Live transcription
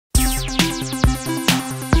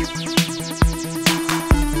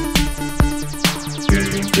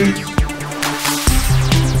Hey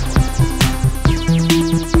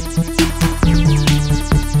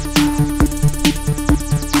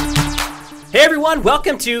everyone,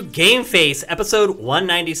 welcome to GameFace, episode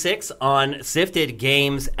 196 on Sifted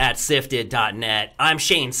Games at Sifted.net. I'm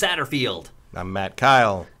Shane Satterfield. I'm Matt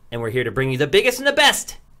Kyle. And we're here to bring you the biggest and the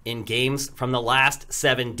best in games from the last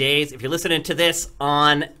 7 days. If you're listening to this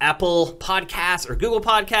on Apple Podcasts or Google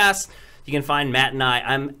Podcasts, you can find Matt and I.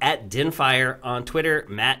 I'm at Dinfire on Twitter.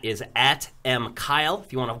 Matt is at MKyle.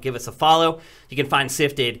 If you want to give us a follow, you can find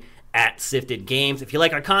Sifted at Sifted Games. If you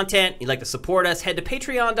like our content, you'd like to support us, head to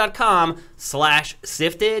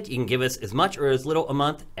patreon.com/Sifted. You can give us as much or as little a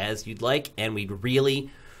month as you'd like, and we'd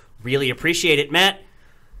really, really appreciate it. Matt,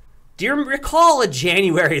 do you recall a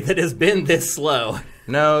January that has been this slow?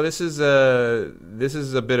 No, this is a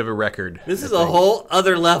bit of a record. This is a whole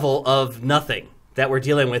other level of nothing that we're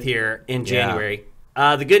dealing with here in January.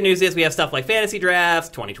 Yeah. The good news is we have stuff like Fantasy Drafts,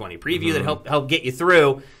 2020 Preview that help get you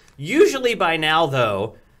through. Usually by now,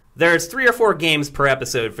 though, there's 3 or 4 games per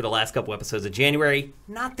episode for the last couple episodes of January.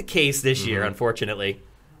 Not the case this year, unfortunately.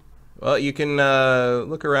 Well, you can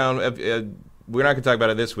look around. We're not going to talk about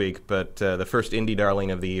it this week, but the first indie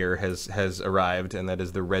darling of the year has arrived, and that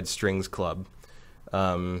is the Red Strings Club.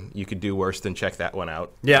 You could do worse than check that one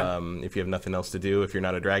out. Yeah. If you have nothing else to do, if you're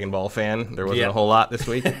not a Dragon Ball fan, there wasn't a whole lot this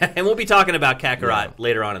week. And we'll be talking about Kakarot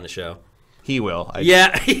later on in the show. He will. I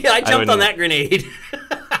jumped on that grenade.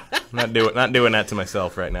 Not doing that to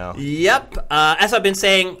myself right now. Yep. As I've been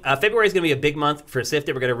saying, February is going to be a big month for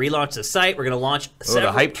Sifted. We're going to relaunch the site. We're going to launch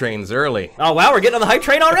the hype train's early. Oh, wow. We're getting on the hype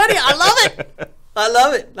train already. I love it. I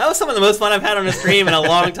love it. That was some of the most fun I've had on a stream in a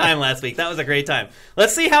long time last week. That was a great time.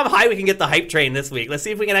 Let's see how high we can get the hype train this week. Let's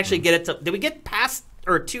see if we can actually get it to... Did we get past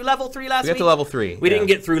or to level 3 last week? We got to level 3. We didn't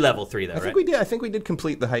get through level 3, though, I think we did. I think we did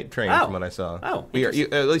complete the hype train from what I saw. Oh,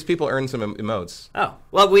 at least people earned some emotes. Oh,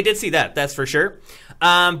 well, we did see that. That's for sure.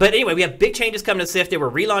 But anyway, we have big changes coming to Sifted. We're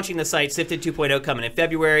relaunching the site. Sifted 2.0 coming in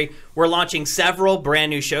February. We're launching several brand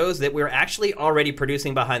new shows that we're actually already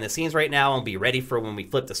producing behind the scenes right now and be ready for when we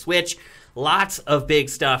flip the switch. Lots of big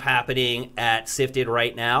stuff happening at Sifted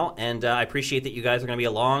right now, and I appreciate that you guys are going to be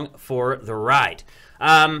along for the ride.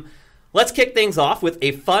 Let's kick things off with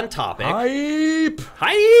a fun topic. Hype!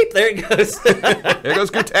 There it goes. There goes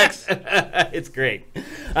Gutex. It's great.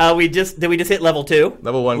 Did we just hit level 2?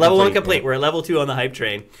 Level 1 complete. Yeah. We're at level 2 on the hype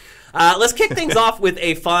train. Let's kick things off with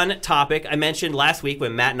a fun topic. I mentioned last week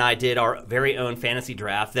when Matt and I did our very own fantasy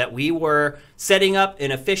draft that we were setting up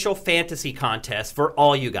an official fantasy contest for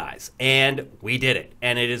all you guys. And we did it.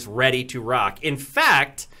 And it is ready to rock. In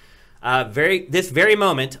fact... this very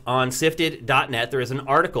moment on Sifted.net, there is an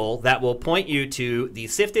article that will point you to the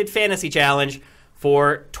Sifted Fantasy Challenge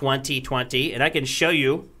for 2020. And I can show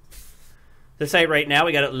you the site right now.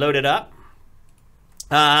 We got it loaded up.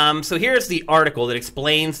 So here's the article that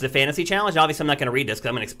explains the Fantasy Challenge. Obviously, I'm not going to read this because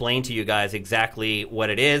I'm going to explain to you guys exactly what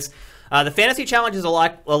it is. The Fantasy Challenge is a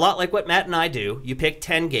lot like what Matt and I do. You pick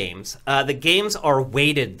 10 games. The games are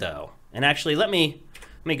weighted, though. And actually, let me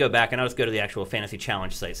go back and I'll just go to the actual Fantasy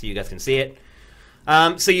Challenge site so you guys can see it.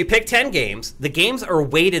 So you pick 10 games. The games are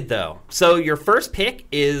weighted, though. So your first pick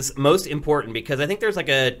is most important because I think there's like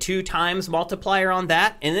a 2 times multiplier on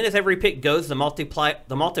that. And then as every pick goes, the multiplier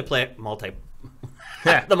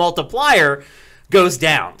goes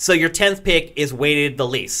down. So your 10th pick is weighted the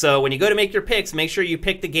least. So when you go to make your picks, make sure you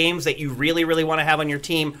pick the games that you really, really want to have on your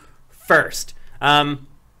team first. Some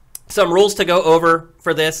rules to go over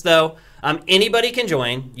for this, though. Anybody can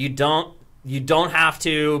join. You don't have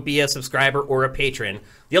to be a subscriber or a patron.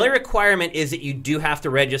 The only requirement is that you do have to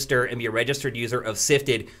register and be a registered user of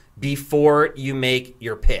Sifted before you make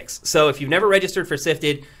your picks. So if you've never registered for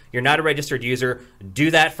Sifted, you're not a registered user,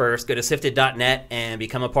 do that first. Go to Sifted.net and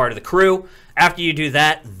become a part of the crew. After you do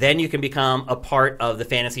that, then you can become a part of the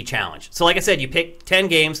Fantasy Challenge. So like I said, you pick 10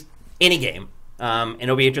 games, any game, and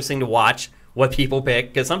it'll be interesting to watch what people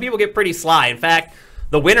pick because some people get pretty sly. In fact,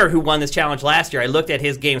 the winner who won this challenge last year, I looked at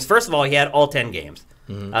his games. First of all, he had all 10 games.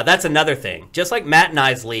 Mm-hmm. That's another thing. Just like Matt and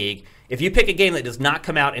I's league, if you pick a game that does not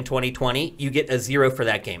come out in 2020, you get a 0 for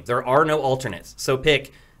that game. There are no alternates. So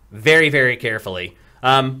pick very, very carefully.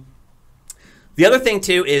 The other thing,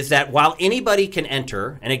 too, is that while anybody can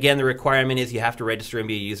enter, and again, the requirement is you have to register and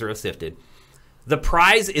be a user of Sifted, the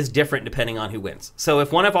prize is different depending on who wins. So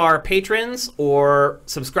if one of our patrons or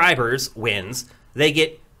subscribers wins, they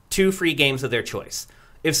get 2 free games of their choice.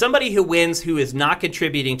 If somebody who wins who is not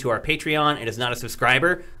contributing to our Patreon and is not a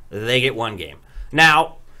subscriber, they get 1 game.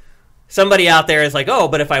 Now, somebody out there is like, oh,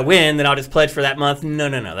 but if I win, then I'll just pledge for that month. No.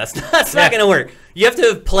 That's not going to work. You have to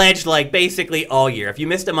have pledged like basically all year. If you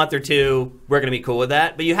missed a month or 2, we're going to be cool with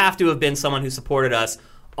that. But you have to have been someone who supported us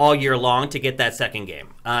all year long to get that second game.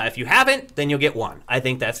 If you haven't, then you'll get one. I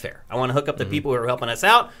think that's fair. I want to hook up the people who are helping us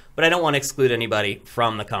out, but I don't want to exclude anybody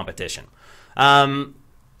from the competition.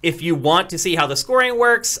 If you want to see how the scoring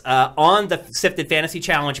works, on the Sifted Fantasy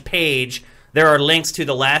Challenge page, there are links to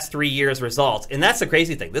the last 3 years' results. And that's the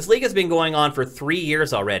crazy thing. This league has been going on for 3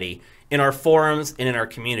 years already in our forums and in our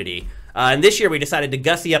community. And this year we decided to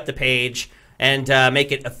gussy up the page and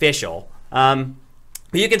make it official.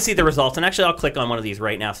 But you can see the results. And actually, I'll click on one of these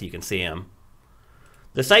right now so you can see them.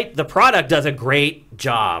 The product does a great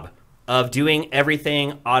job of doing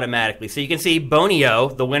everything automatically. So you can see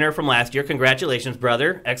Bonio, the winner from last year. Congratulations,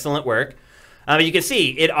 brother. Excellent work. You can see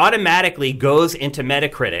it automatically goes into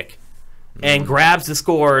Metacritic and grabs the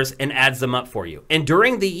scores and adds them up for you. And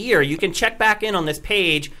during the year, you can check back in on this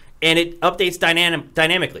page, and it updates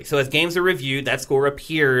dynamically. So as games are reviewed, that score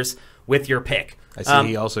appears with your pick. I see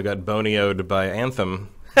he also got Bonio'd by Anthem,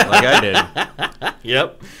 like I did.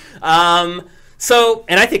 Yep. So,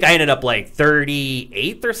 and I think I ended up like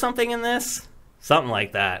 38th or something in this. Something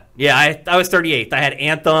like that. Yeah, I was 38th. I had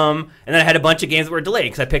Anthem, and then I had a bunch of games that were delayed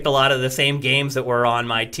because I picked a lot of the same games that were on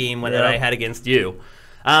my team that I had against you.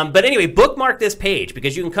 But anyway, bookmark this page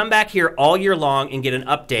because you can come back here all year long and get an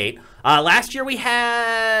update. Last year we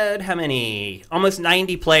had, how many? Almost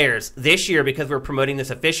 90 players. This year, because we're promoting this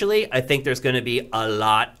officially, I think there's going to be a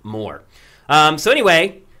lot more. So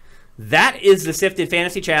anyway, that is the Sifted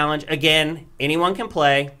Fantasy Challenge. Again, anyone can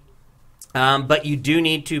play, but you do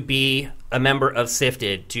need to be a member of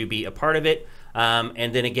Sifted to be a part of it.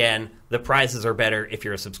 And then again, the prizes are better if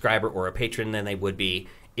you're a subscriber or a patron than they would be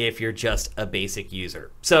if you're just a basic user.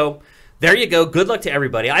 So there you go. Good luck to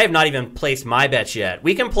everybody. I have not even placed my bets yet.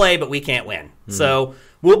 We can play, but we can't win. So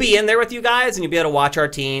we'll be in there with you guys, and you'll be able to watch our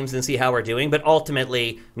teams and see how we're doing. But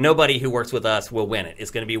ultimately, nobody who works with us will win it. It's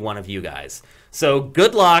going to be one of you guys. So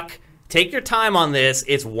good luck. Take your time on this.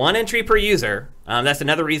 It's one entry per user. That's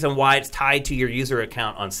another reason why it's tied to your user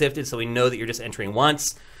account on Sifted, so we know that you're just entering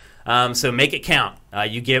once. So make it count.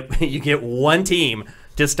 You get one team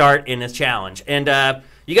to start in this challenge. And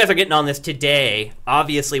you guys are getting on this today.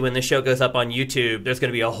 Obviously, when this show goes up on YouTube, there's going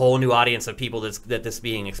to be a whole new audience of people that this is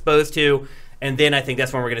being exposed to. And then I think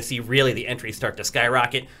that's when we're going to see really the entries start to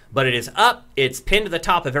skyrocket. But it is up. It's pinned to the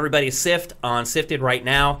top of everybody's Sift on Sifted right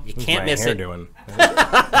now. You can't miss it. Doing?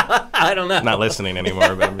 I don't know. Not listening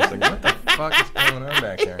anymore, but I'm just like, what the fuck is going on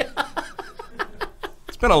back there?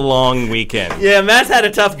 It's been a long weekend. Yeah, Matt's had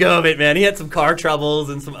a tough go of it, man. He had some car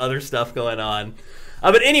troubles and some other stuff going on.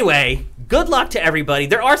 But anyway, good luck to everybody.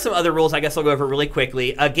 There are some other rules I guess I'll go over really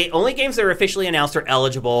quickly. Only games that are officially announced are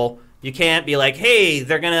eligible. You can't be like, hey,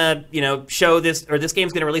 they're going to show this, or this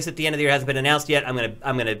game's going to release at the end of the year, hasn't been announced yet. I'm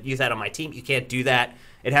gonna use that on my team. You can't do that.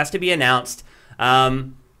 It has to be announced.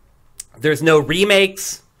 There's no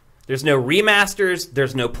remakes. There's no remasters.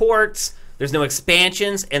 There's no ports. There's no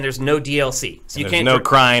expansions, and there's no DLC. So there's no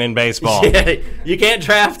crying in baseball. You can't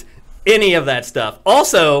draft any of that stuff.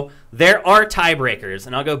 Also, there are tiebreakers,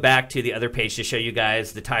 and I'll go back to the other page to show you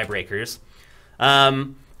guys the tiebreakers.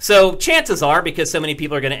 So chances are, because so many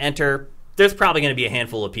people are going to enter, there's probably going to be a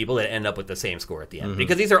handful of people that end up with the same score at the end,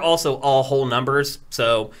 because these are also all whole numbers.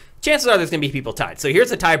 So chances are there's going to be people tied. So here's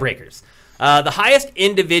the tiebreakers. The highest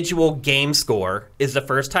individual game score is the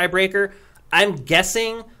first tiebreaker. I'm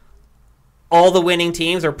guessing all the winning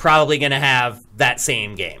teams are probably going to have that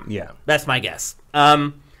same game. Yeah. That's my guess.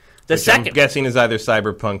 Which I'm guessing is either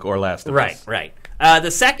Cyberpunk or Last of Us. Right. The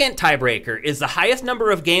second tiebreaker is the highest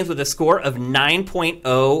number of games with a score of 9.0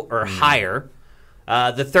 or higher.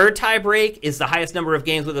 The third tiebreak is the highest number of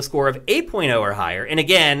games with a score of 8.0 or higher. And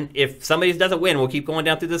again, if somebody doesn't win, we'll keep going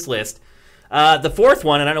down through this list. The fourth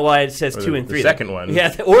one, and I don't know why it says 2 and 3. The second one.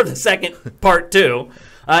 Yeah, or the second part 2.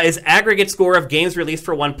 Is aggregate score of games released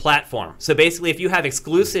for one platform. So basically, if you have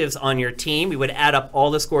exclusives on your team, we would add up all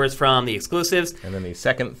the scores from the exclusives. And then the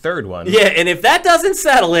third one. Yeah, and if that doesn't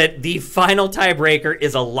settle it, the final tiebreaker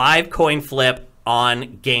is a live coin flip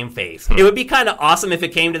on GameFace. It would be kind of awesome if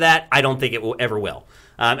it came to that. I don't think it ever will.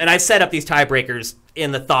 And I set up these tiebreakers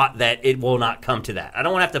in the thought that it will not come to that. I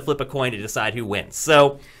don't want to have to flip a coin to decide who wins.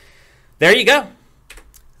 So there you go.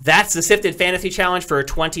 That's the Sifted Fantasy Challenge for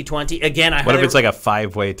 2020. Again, what if it's like a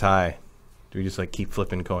 5-way tie? Do we just like keep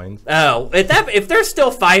flipping coins? Oh, if there's still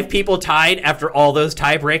 5 people tied after all those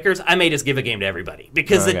tiebreakers, I may just give a game to everybody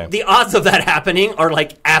because the odds of that happening are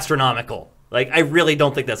like astronomical. Like I really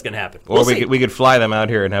don't think that's going to happen. Or we could fly them out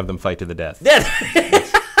here and have them fight to the death. Yeah.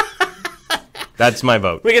 That's my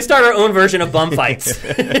vote. We can start our own version of bum fights.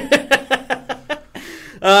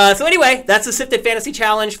 So anyway, that's the Sifted Fantasy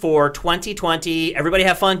Challenge for 2020. Everybody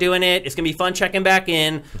have fun doing it. It's going to be fun checking back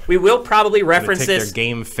in. We will probably reference this. Take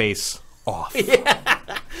their GameFace off.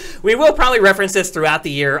 Yeah. We will probably reference this throughout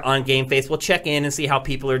the year on GameFace. We'll check in and see how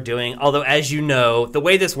people are doing. Although, as you know, the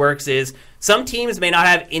way this works is some teams may not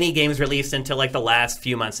have any games released until like the last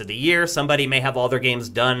few months of the year. Somebody may have all their games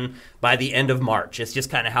done by the end of March. It's just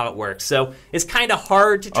kind of how it works. So it's kind of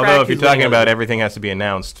hard to track. Although if you're talking about everything has to be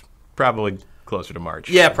announced, probably closer to March.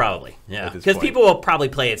 Yeah, probably. Yeah, because people will probably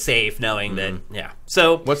play it safe knowing that, yeah.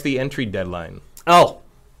 So what's the entry deadline? Oh,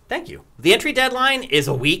 thank you. The entry deadline is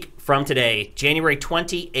a week from today, January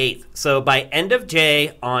 28th. So by end of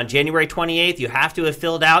J on January 28th, you have to have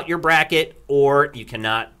filled out your bracket or you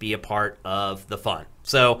cannot be a part of the fun.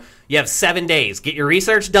 So you have 7 days. Get your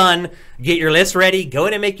research done, get your list ready, go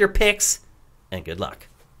in and make your picks, and good luck.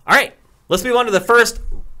 All right, let's move on to the first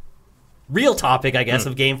real topic, I guess,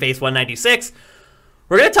 of GameFace 196.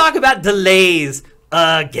 We're going to talk about delays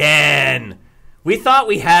again. We thought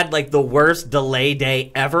we had like the worst delay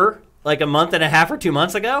day ever, like a month and a half or 2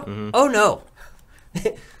 months ago. Oh no.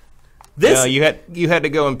 You had to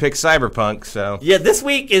go and pick Cyberpunk, so yeah, this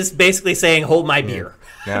week is basically saying hold my beer.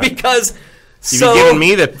 Yeah. Because if you'd given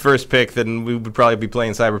me the first pick, then we would probably be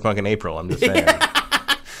playing Cyberpunk in April. I'm just saying.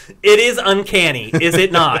 It is uncanny, is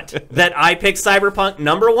it not, that I picked Cyberpunk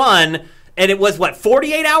 #1 and it was,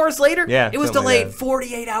 48 hours later? Yeah. It was delayed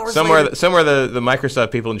 48 hours later. later. Somewhere the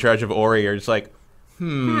Microsoft people in charge of Ori are just like,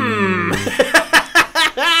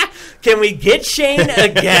 Can we get Shane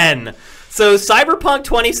again? So Cyberpunk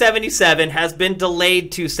 2077 has been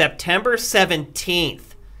delayed to September 17th.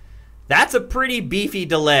 That's a pretty beefy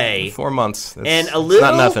delay. 4 months. It's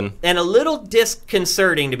not nothing. And a little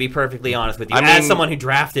disconcerting, to be perfectly honest with you, as someone who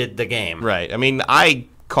drafted the game. Right. I mean, I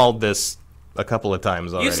called this a couple of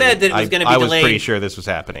times already. You said that it was going to be delayed. I was pretty sure this was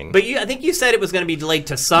happening. But I think you said it was going to be delayed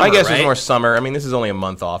to summer, My guess right? was more summer. I mean, this is only a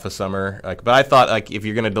month off of summer. But I thought, if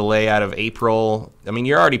you're going to delay out of April, I mean,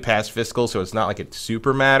 you're already past fiscal, so it's not like it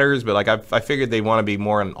super matters. But, I figured they want to be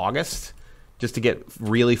more in August just to get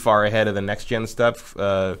really far ahead of the next-gen stuff.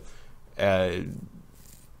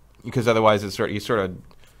 Because otherwise it's sort of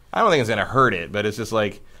I don't think it's going to hurt it, but it's just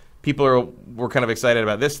like we're kind of excited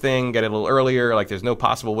about this thing, get it a little earlier. Like there's no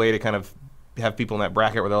possible way to kind of have people in that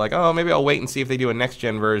bracket where they're like, oh, maybe I'll wait and see if they do a next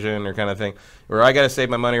gen version or kind of thing. Or I got to save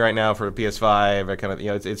my money right now for a PS5. Or kind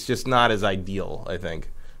of it's just not as ideal, I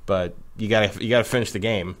think. But you gotta finish the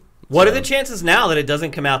game. What are the chances now that it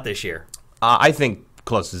doesn't come out this year? I think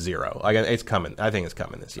close to zero. It's coming. I think it's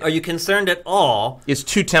coming this year. Are you concerned at all? It's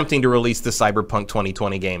too tempting to release the Cyberpunk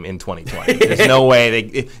 2020 game in 2020. There's no way.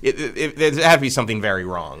 There's had to be something very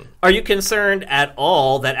wrong. Are you concerned at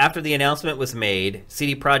all that after the announcement was made,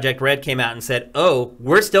 CD Projekt Red came out and said, oh,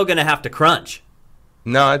 we're still going to have to crunch?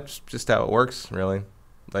 No, it's just how it works, really.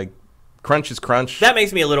 Like, crunch is crunch. That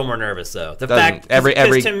makes me a little more nervous, though.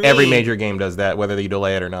 Every major game does that, whether you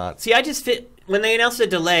delay it or not. See, when they announced a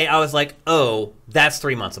delay, I was like, oh, that's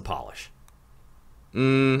 3 months of polish. I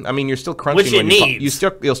mean, you're still crunching. Which it needs.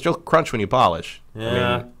 You'll still crunch when you polish. Yeah.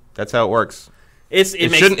 I mean, that's how it works.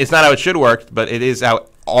 It's not how it should work, but it is how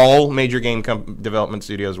all major game development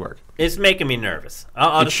studios work. It's making me nervous.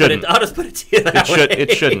 I'll just put it to you that way.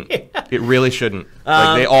 It shouldn't. It really shouldn't.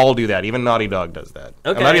 They all do that. Even Naughty Dog does that.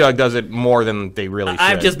 Okay. Naughty Dog does it more than they really should.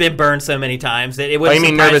 I've just been burned so many times that it wouldn't you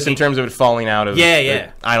mean nervous in terms of it falling out of...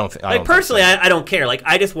 Yeah. I don't personally, think so. I don't care. Like,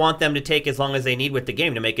 I just want them to take as long as they need with the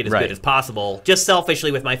game to make it as good as possible. Just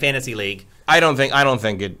selfishly with my fantasy league. I don't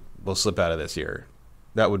think it will slip out of this year.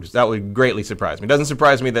 That would greatly surprise me. It doesn't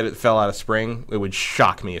surprise me that it fell out of spring. It would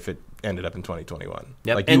shock me if it ended up in 2021.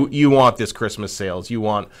 Yep. Like you want this Christmas sales. You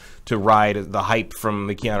want to ride the hype from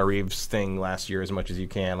the Keanu Reeves thing last year as much as you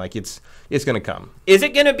can. Like it's going to come. Is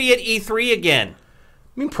it going to be at E3 again?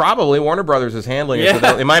 I mean, probably. Warner Brothers is handling it.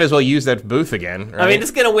 So they might as well use that booth again. Right? I mean,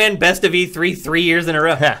 it's going to win Best of E3 3 years in a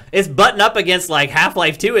row. Yeah. It's butting up against like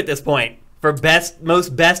Half-Life 2 at this point. For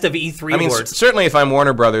most best of E3 awards. Certainly if I'm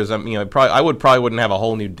Warner Brothers, I wouldn't have a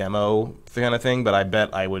whole new demo kind of thing, but I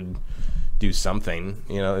bet I would do something.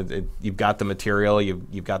 You've got the material,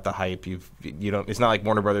 you've got the hype. It's not like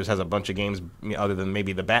Warner Brothers has a bunch of games other than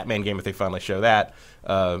maybe the Batman game if they finally show that.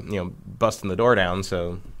 Busting the door down.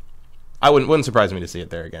 So I wouldn't surprise me to see it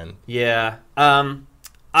there again. Yeah.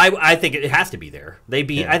 I think it has to be there.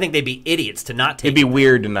 I think they'd be idiots to not take it. It'd be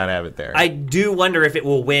weird to not have it there. I do wonder if it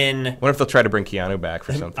will win. What if they'll try to bring Keanu back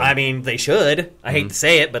for something? I mean, they should. I hate to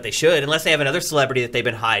say it, but they should. Unless they have another celebrity that they've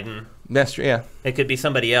been hiding. That's true, yeah. It could be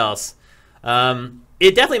somebody else.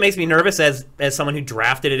 It definitely makes me nervous as someone who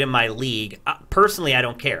drafted it in my league. Personally, I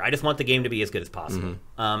don't care. I just want the game to be as good as possible.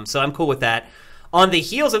 So I'm cool with that. On the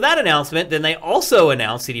heels of that announcement, then they also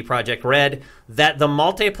announced, CD Projekt Red, that the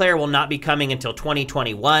multiplayer will not be coming until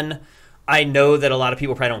 2021. I know that a lot of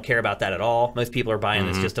people probably don't care about that at all. Most people are buying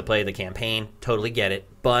this just to play the campaign. Totally get it.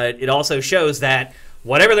 But it also shows that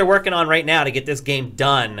whatever they're working on right now to get this game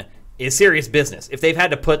done is serious business. If they've had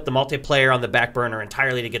to put the multiplayer on the back burner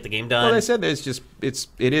entirely to get the game done. Well, they said it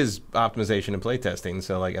is optimization and playtesting.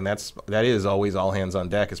 So and that is always all hands on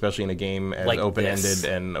deck, especially in a game as open-ended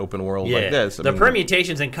and open world like this. The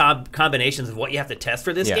permutations and combinations of what you have to test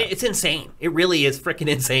for this game, it's insane. It really is freaking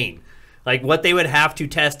insane. Like what they would have to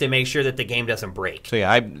test to make sure that the game doesn't break. So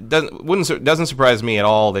doesn't surprise me at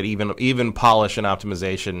all that even polish and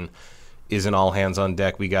optimization isn't all hands on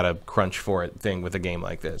deck. We got to crunch for it thing with a game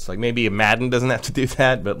like this. Like maybe a Madden doesn't have to do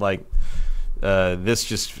that, but like this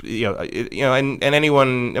just and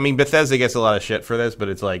anyone. I mean, Bethesda gets a lot of shit for this, but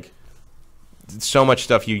it's like so much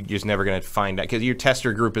stuff you're just never going to find out because your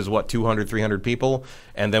tester group is 200, 300 people,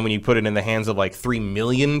 and then when you put it in the hands of like 3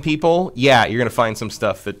 million people, you're going to find some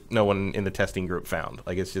stuff that no one in the testing group found.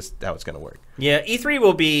 Like it's just how it's going to work. Yeah, E3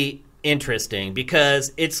 will be interesting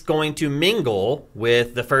because it's going to mingle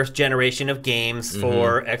with the first generation of games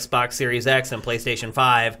for Xbox Series X and PlayStation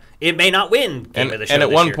 5. It may not win Game of the Show and at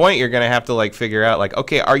this one year. point you're going to have to like figure out like,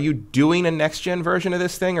 okay, are you doing a next gen version of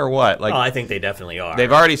this thing or what? Like, I think they definitely are.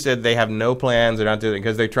 They've already said they have no plans. They're not doing it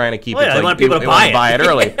because they're trying to keep it. They want people to buy it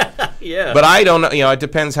early. Yeah. But I don't know. It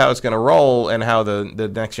depends how it's going to roll and how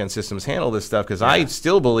the next gen systems handle this stuff. Because I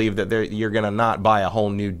still believe that you're going to not buy a whole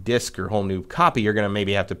new disc or whole new copy. You're going to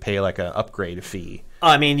maybe have to pay like an upgrade fee.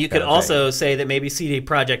 I mean, you could also say that maybe CD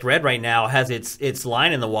Projekt Red right now has its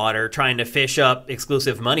line in the water trying to fish up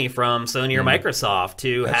exclusive money from Sony or Microsoft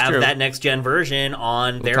to have that next-gen version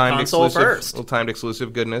on their console first. Little timed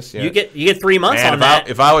exclusive goodness. Yeah. You get 3 months on that.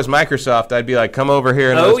 If I was Microsoft, I'd be like, come over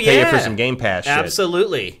here and let's pay you for some Game Pass shit.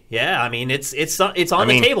 Absolutely. Yeah, I mean, it's on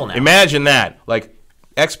the table now. Imagine that. Like,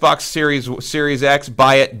 Xbox Series X,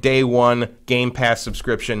 buy it day one, Game Pass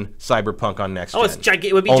subscription, Cyberpunk on next gen.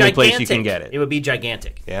 It would be Only gigantic. place you can get it. It would be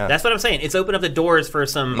gigantic. Yeah. That's what I'm saying. It's opened up the doors for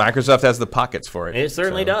some... Microsoft has the pockets for it. It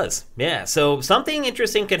certainly does. Yeah, so something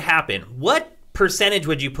interesting could happen. What percentage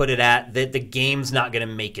would you put it at that the game's not going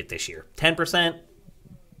to make it this year? 10%?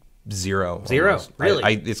 Zero.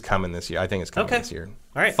 Really? It's coming this year. I think it's coming this year.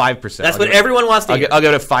 All right. 5%. That's what everyone wants to hear. I'll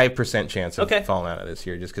give it a 5% chance of falling out of this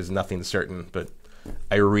year just because nothing's certain, but...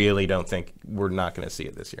 I really don't think we're not going to see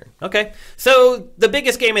it this year. Okay. So the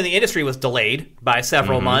biggest game in the industry was delayed by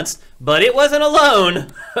several months, but it wasn't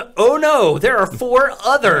alone. Oh, no. There are 4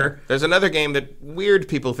 other... There's another game that weird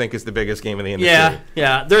people think is the biggest game in the industry.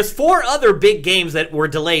 Yeah. There's 4 other big games that were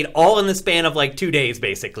delayed all in the span of like 2 days,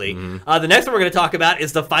 basically. The next one we're going to talk about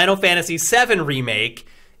is the Final Fantasy VII Remake.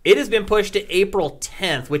 It has been pushed to April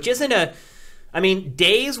 10th, which isn't a... I mean,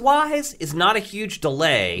 days-wise is not a huge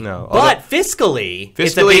delay, but fiscally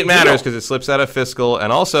it's a big it matters because it slips out of fiscal,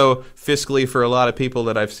 and also fiscally for a lot of people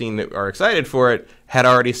that I've seen that are excited for it had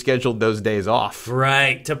already scheduled those days off,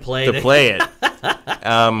 right, to play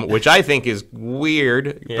it, which I think is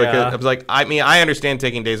weird. Because I was like, I understand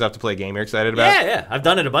taking days off to play a game you're excited about. Yeah, I've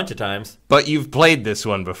done it a bunch of times. But you've played this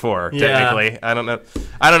one before, technically. I don't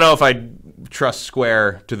know if I trust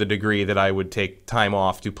Square to the degree that I would take time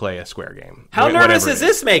off to play a Square game. How nervous is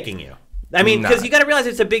this making you? I mean, because you got to realize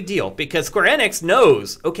it's a big deal. Because Square Enix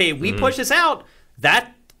knows, okay, we push this out,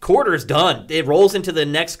 that quarter's done. It rolls into the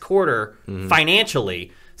next quarter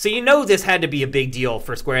financially. So you know this had to be a big deal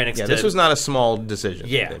for Square Enix. Yeah, this was not a small decision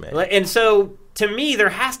they made. And so to me, there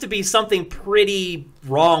has to be something pretty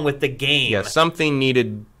wrong with the game. Yeah, something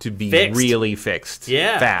needed to be really fixed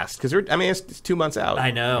fast. Because, it's 2 months out. I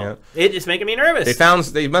know. It's making me nervous.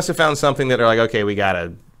 They must have found something that are like, okay, we got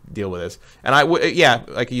to deal with this. And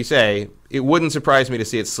like you say, it wouldn't surprise me to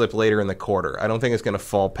see it slip later in the quarter. I don't think it's going to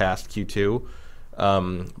fall past Q2.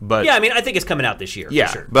 But yeah, I think it's coming out this year. Yeah,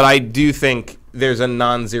 for sure. But I do think there's a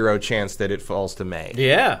non-zero chance that it falls to May.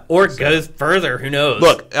 Yeah, or it goes further. Who knows?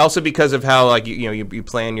 Look, also because of how you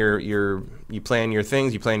plan your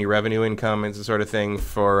things, you plan your revenue income and sort of thing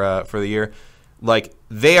for the year. Like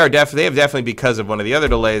they have definitely, because of one of the other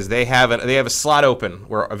delays, they have a slot open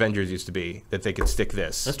where Avengers used to be that they could stick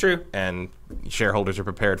this. That's true. And shareholders are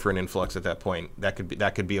prepared for an influx at that point. That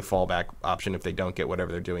could be a fallback option if they don't get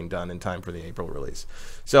whatever they're doing done in time for the April release.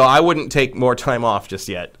 So I wouldn't take more time off just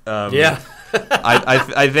yet.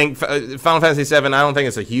 I think Final Fantasy VII, I don't think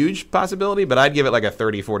it's a huge possibility, but I'd give it like a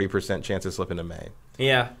 30-40% chance of slipping to May.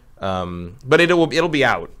 Yeah. But it'll be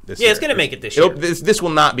out this year. Yeah, it's going to make it this year. This will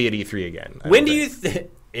not be at E3 again. When do you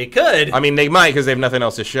think? It could. They might because they have nothing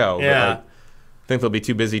else to show. Yeah. But I think they'll be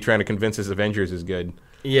too busy trying to convince us Avengers is good.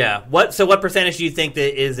 Yeah. So what percentage do you think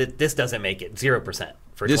that this doesn't make it? 0%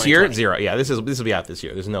 for this year. 2020. 0. Yeah, this will be out this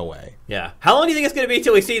year. There's no way. Yeah. How long do you think it's going to be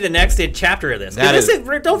till we see the next chapter of this?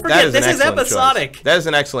 Don't forget, this is episodic. Choice. That is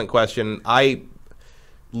an excellent question.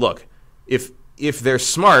 Look, if they're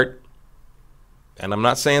smart, and I'm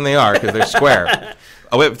not saying they are because they're Square.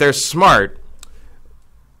 If they're smart,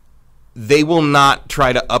 they will not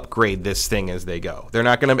try to upgrade this thing as they go. They're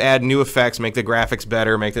not going to add new effects, make the graphics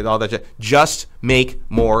better, all that shit. Just make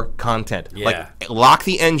more content. Yeah. Like, lock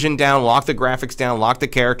the engine down, lock the graphics down, lock the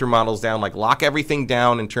character models down, like, lock everything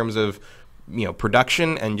down in terms of,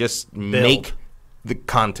 production, and just make the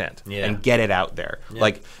content and get it out there. Yeah.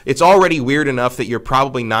 Like, it's already weird enough that you're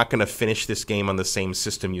probably not going to finish this game on the same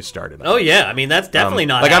system you started on. Oh, yeah. I mean, that's definitely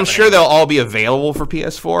not like, happening. I'm sure they'll all be available for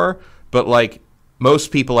PS4, but, like,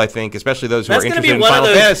 most people, I think, especially those who are interested in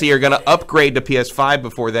Final Fantasy, are going to upgrade to PS5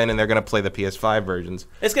 before then, and they're going to play the PS5 versions.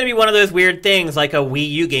 It's going to be one of those weird things, like a Wii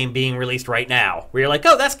U game being released right now, where you're like,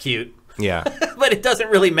 oh, that's cute. Yeah. But it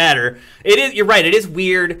doesn't really matter. You're right. It is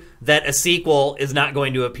weird that a sequel is not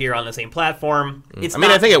going to appear on the same platform. It's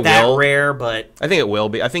I think it that will. Rare, but I think it will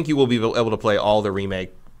be. I think you will be able to play all the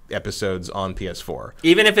remake episodes on PS4,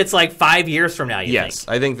 even if it's like 5 years from now. Yes,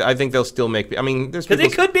 I think they'll still make. I mean, there's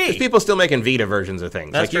people still making Vita versions of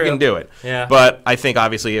things. That's like true. You can do it. Yeah. But I think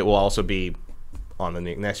obviously it will also be on the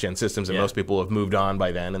next gen systems, and most people have moved on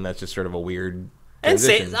by then, and that's just sort of a weird. And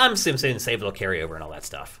I'm saying save it'll carry over and all that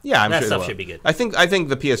stuff. Yeah, that stuff should be good. I think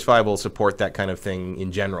the PS5 will support that kind of thing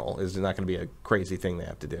in general. It's not going to be a crazy thing they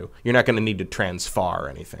have to do. You're not going to need to transfer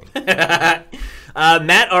anything.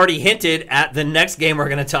 Matt already hinted at the next game we're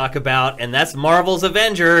going to talk about, and that's Marvel's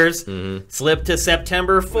Avengers. Mm-hmm. Slipped to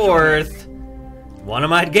September 4th. One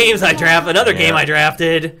of my games I drafted, another game I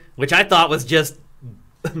drafted, which I thought was just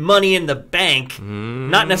money in the bank.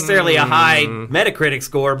 Not necessarily a high Metacritic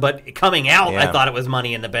score, but coming out, I thought it was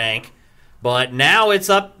money in the bank. But now it's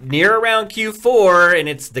up near around Q4,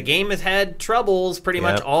 and the game has had troubles pretty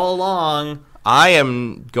much all along. I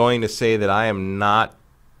am going to say that I am not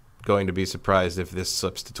going to be surprised if this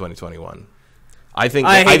slips to 2021. I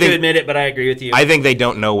hate to admit it, but I agree with you. I think they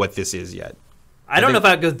don't know what this is yet. I don't know if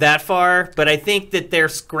I'd go that far, but I think that they're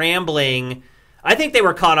scrambling. I think they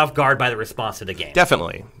were caught off guard by the response to the game.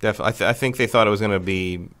 Definitely. I think they thought it was going to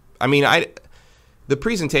be. I mean, the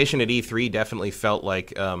presentation at E3 definitely felt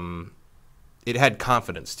like it had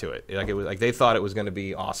confidence to it. Like it was like they thought it was going to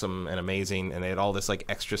be awesome and amazing, and they had all this like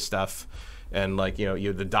extra stuff, and like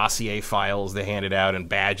the dossier files they handed out and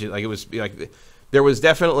badges. Like it was like there was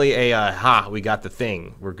definitely a we got the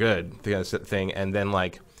thing, we're good thing, and then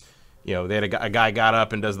like. They had a guy got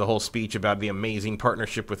up and does the whole speech about the amazing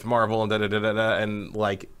partnership with Marvel and da-da-da-da-da, and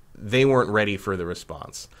like they weren't ready for the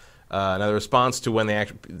response. Now the response to when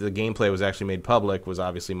the gameplay was actually made public was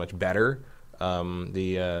obviously much better.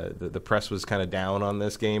 The press was kind of down on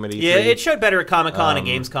this game at E3. Yeah, it showed better at Comic-Con and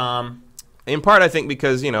Gamescom. In part, I think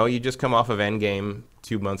because you just come off of Endgame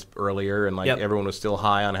 2 months earlier, and everyone was still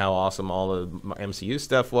high on how awesome all the MCU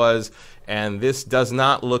stuff was, and this does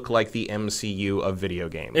not look like the MCU of video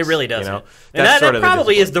games. It really doesn't. And that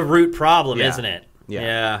probably is the root problem, isn't it?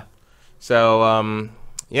 Yeah. So,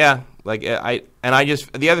 like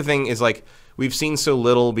the other thing is like we've seen so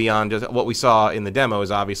little beyond just what we saw in the demo is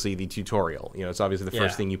obviously the tutorial. It's obviously the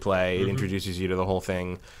first thing you play. It introduces you to the whole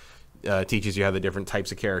thing. Teaches you how the different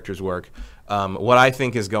types of characters work. What I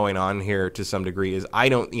think is going on here to some degree is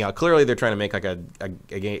clearly they're trying to make like a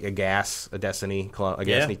Destiny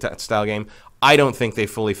style game. I don't think they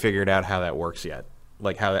fully figured out how that works yet.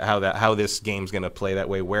 Like how this game's going to play that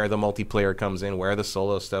way, where the multiplayer comes in, where the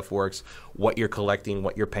solo stuff works, what you're collecting,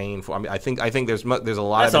 what you're paying for. I mean, I think there's a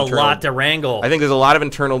lot. That's a lot to wrangle. I think there's a lot of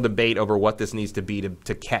internal debate over what this needs to be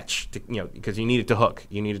to catch, because you need it to hook,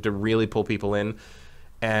 you need it to really pull people in.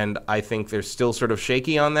 And I think they're still sort of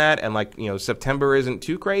shaky on that. And September isn't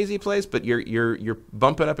too crazy place, but you're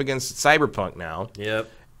bumping up against Cyberpunk now. Yep.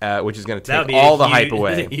 Which is going to take all the hype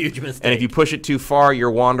away. A huge mistake. And if you push it too far,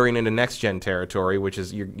 you're wandering into next gen territory, which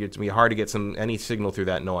is it's going to be hard to get any signal through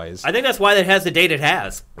that noise. I think that's why it has the date it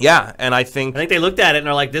has. Yeah, and I think they looked at it and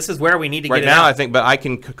are like, this is where we need to get it out. Right now, I think, but I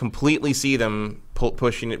can completely see them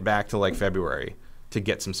pushing it back to like February to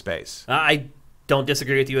get some space. I don't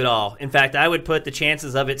disagree with you at all. In fact, I would put the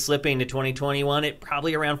chances of it slipping to 2021 at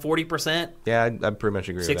probably around 40%. Yeah, I pretty much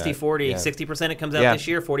agree with that. 60-40. Yeah. 60% it comes out this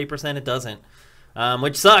year, 40% it doesn't.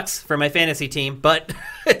 Which sucks for my fantasy team, but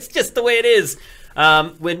it's just the way it is.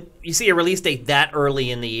 When you see a release date that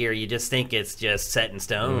early in the year, you just think it's just set in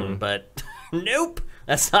stone, but nope.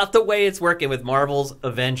 That's not the way it's working with Marvel's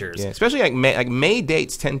Avengers. Yeah, especially like May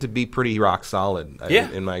dates tend to be pretty rock solid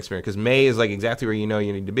in my experience, because May is like exactly where you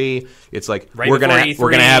need to be. It's like we're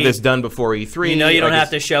gonna have this done before E3. You don't have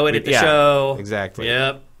to show it at the show. Exactly.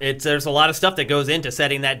 Yep. There's a lot of stuff that goes into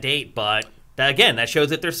setting that date, but that shows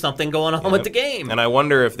that there's something going on with the game. And I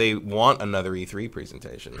wonder if they want another E3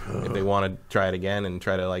 presentation, if they want to try it again and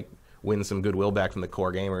try to like win some goodwill back from the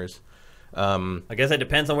core gamers. I guess it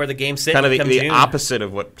depends on where the game's sitting. Kind of the opposite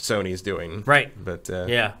of what Sony's doing. Right. But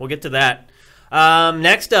yeah, we'll get to that.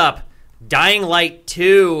 Next up, Dying Light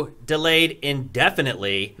 2 delayed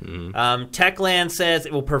indefinitely. Techland says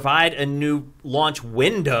it will provide a new launch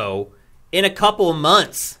window in a couple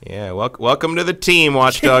months. Yeah, welcome to the team,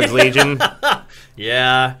 Watch Dogs Legion.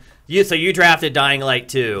 Yeah. So you drafted Dying Light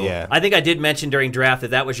 2. Yeah. I think I did mention during draft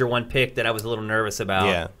that was your one pick that I was a little nervous about.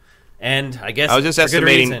 Yeah. And I guess I was just good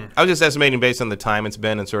reason. estimating based on the time it's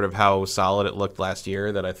been and sort of how solid it looked last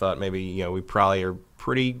year, that I thought maybe we probably are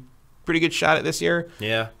pretty good shot at this year.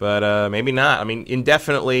 Yeah. But maybe not. I mean,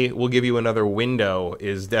 indefinitely we'll give you another window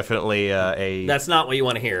is definitely a... That's not what you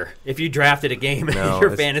want to hear. If you drafted a game in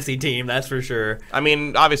your fantasy team, that's for sure. I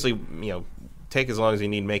mean, obviously, take as long as you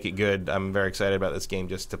need, make it good. I'm very excited about this game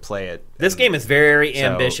just to play it. This game is very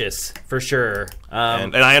ambitious, for sure.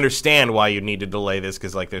 And I understand why you need to delay this,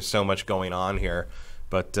 because there's so much going on here.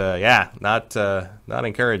 But not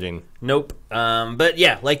encouraging. Nope. But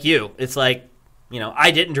yeah, like you, it's like,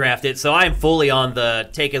 I didn't draft it, so I'm fully on the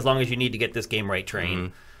take as long as you need to get this game right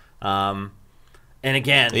train. And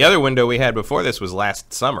again, the other window we had before this was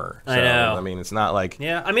last summer. So, I know. I mean, it's not like...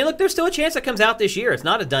 Yeah, I mean, look, there's still a chance it comes out this year. It's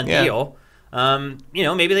not a done deal.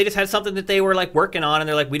 Maybe they just had something that they were working on, and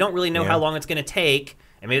they're like, we don't really know how long it's going to take,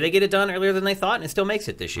 and maybe they get it done earlier than they thought, and it still makes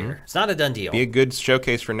it this year. It's not a done deal. Be a good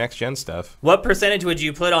showcase for next gen stuff. What percentage would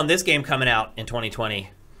you put on this game coming out in 2020?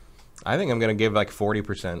 I think I'm going to give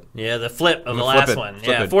 40%. Yeah, the flip of the last one.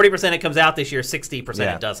 Yeah, 40% it comes out this year,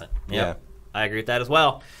 60% it doesn't. Yep. Yeah, I agree with that as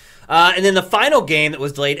well. And then the final game that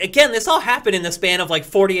was delayed, again, this all happened in the span of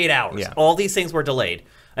 48 hours. Yeah. All these things were delayed.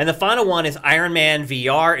 And the final one is Iron Man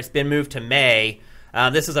VR. It's been moved to May.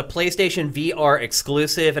 This is a PlayStation VR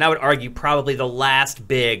exclusive, and I would argue probably the last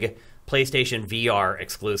big PlayStation VR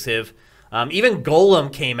exclusive. Even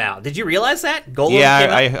Golem came out. Did you realize that? Golem came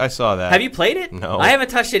out? I saw that. Have you played it? No. I haven't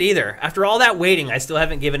touched it either. After all that waiting, I still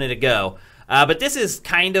haven't given it a go. But this is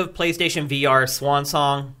kind of PlayStation VR swan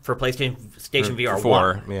song for PlayStation VR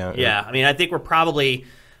 1. Yeah. I mean, I think we're probably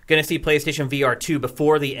going to see PlayStation VR 2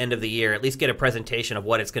 before the end of the year, at least get a presentation of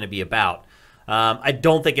what it's going to be about. I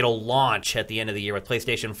don't think it'll launch at the end of the year with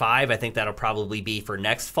PlayStation 5. I think that'll probably be for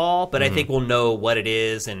next fall, but I think we'll know what it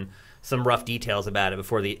is and some rough details about it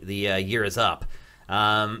before the year is up.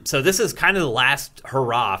 So this is kind of the last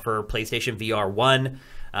hurrah for PlayStation VR 1,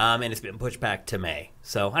 and it's been pushed back to May.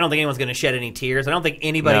 So I don't think anyone's going to shed any tears. I don't think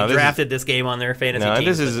anybody drafted this game on their fantasy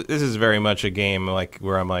team. This is very much a game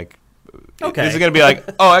where I'm like, okay, this is going to be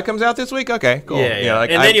it comes out this week? Okay, cool. Yeah.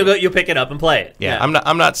 And then you'll pick it up and play it. Yeah, I'm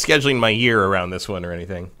not scheduling my year around this one or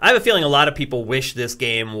anything. I have a feeling a lot of people wish this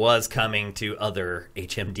game was coming to other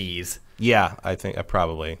HMDs. Yeah, I think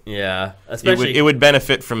probably. Yeah, especially it would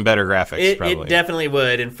benefit from better graphics. Probably. It definitely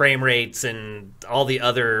would, and frame rates and all the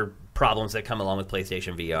other problems that come along with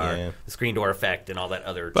PlayStation VR, the screen door effect, and all that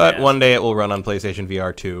other. But jazz. One day it will run on PlayStation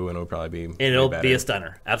VR 2, and it'll probably be. It'll be a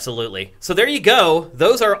stunner, absolutely. So there you go.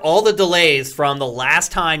 Those are all the delays from the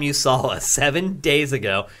last time you saw us 7 days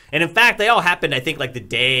ago, and in fact, they all happened. I think the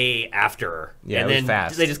day after. Yeah, and it then was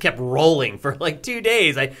fast. They just kept rolling for 2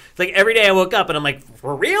 days. It's every day I woke up and I'm like,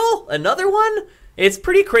 for real? Another one? It's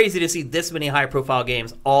pretty crazy to see this many high-profile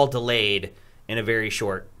games all delayed in a very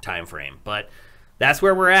short time frame, but. That's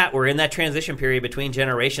where we're at. We're in that transition period between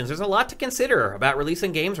generations. There's a lot to consider about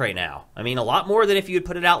releasing games right now. I mean, a lot more than if you had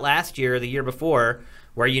put it out last year or the year before,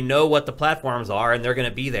 where you know what the platforms are and they're going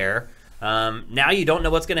to be there. Now you don't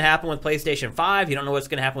know what's going to happen with PlayStation 5. You don't know what's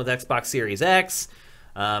going to happen with Xbox Series X.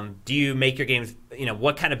 Do you make your games,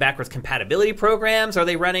 what kind of backwards compatibility programs are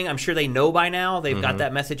they running? I'm sure they know by now. They've got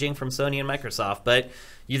that messaging from Sony and Microsoft. But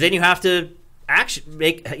then you have to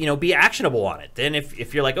be actionable on it. Then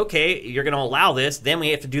if you're like, okay, you're going to allow this, then we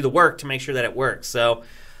have to do the work to make sure that it works. So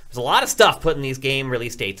there's a lot of stuff putting these game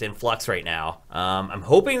release dates in flux right now. I'm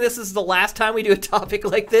hoping this is the last time we do a topic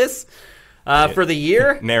like this for the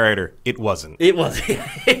year. Narrator, it wasn't. It was.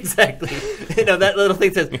 Exactly. That little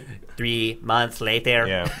thing says 3 months later.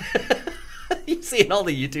 Yeah. You see in all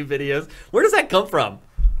the YouTube videos. Where does that come from?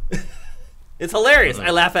 It's hilarious.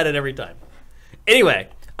 I laugh at it every time. Anyway.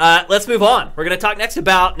 Let's move on. We're going to talk next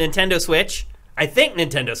about Nintendo Switch. I think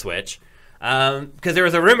Nintendo Switch. Because there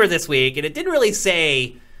was a rumor this week, and it didn't really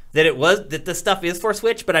say that the stuff is for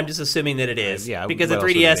Switch, but I'm just assuming that it is. Because the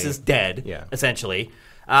 3DS is dead, essentially.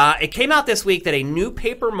 It came out this week that a new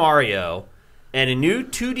Paper Mario and a new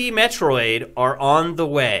 2D Metroid are on the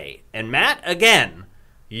way. And Matt, again,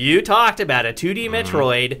 you talked about a 2D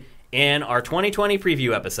Metroid in our 2020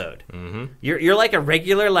 preview episode. You're like a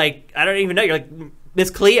regular, like, I don't even know, you're like Miss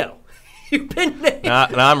Cleo. You've been...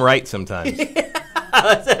 I'm right sometimes.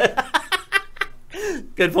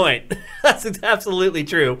 Good point. That's absolutely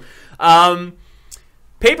true.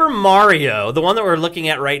 Paper Mario, the one that we're looking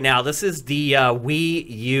at right now, this is the Wii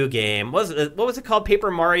U game. What was it called?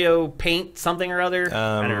 Paper Mario Paint something or other?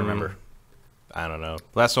 I don't remember. I don't know.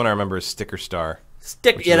 Last one I remember is Sticker Star.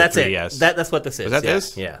 Yeah, that's it. That's what this is. Is that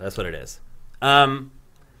this? Yeah, that's what it is.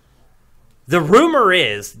 The rumor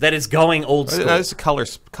is that it's going old school. It's a color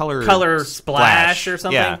splash or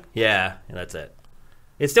something. Yeah, that's it.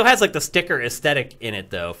 It still has like the sticker aesthetic in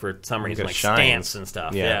it though, for some reason, like stamps and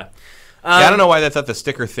stuff. Yeah. I don't know why they thought the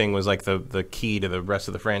sticker thing was like the key to the rest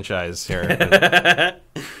of the franchise here.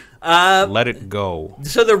 Let it go.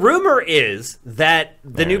 So the rumor is that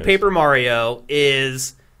the new Paper Mario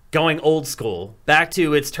is going old school, back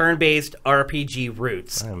to its turn-based RPG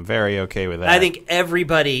roots. I'm very okay with that. I think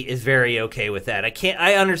everybody is very okay with that.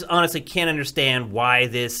 I honestly can't understand why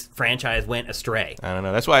this franchise went astray. I don't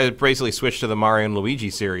know. That's why I basically switched to the Mario and Luigi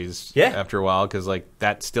series after a while, because like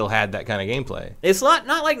that still had that kind of gameplay. It's not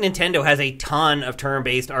like Nintendo has a ton of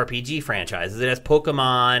turn-based RPG franchises. It has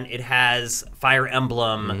Pokemon, it has Fire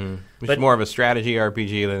Emblem, which is more of a strategy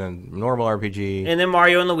RPG than a normal RPG. And then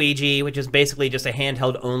Mario and Luigi, which is basically just a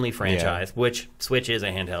handheld-only franchise, which Switch is a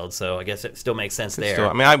handheld, so I guess it still makes sense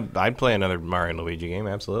there. I'd play another Mario and Luigi game,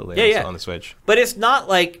 absolutely, on the Switch. But it's not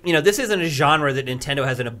like, this isn't a genre that Nintendo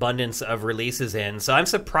has an abundance of releases in, so I'm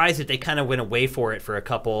surprised that they kind of went away for it for a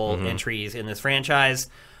couple entries in this franchise.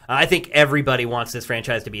 I think everybody wants this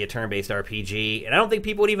franchise to be a turn-based RPG, and I don't think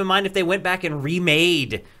people would even mind if they went back and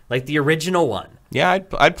remade like the original one. Yeah,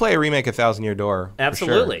 I'd play a remake of Thousand Year Door.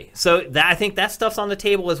 Absolutely. Sure. So I think that stuff's on the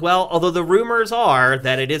table as well, although the rumors are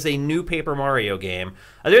that it is a new Paper Mario game.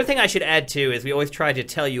 The other thing I should add, too, is we always try to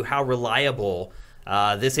tell you how reliable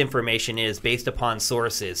this information is based upon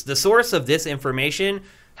sources. The source of this information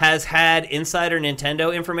has had insider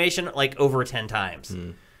Nintendo information like over 10 times.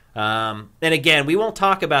 And again, we won't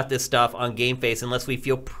talk about this stuff on GameFace unless we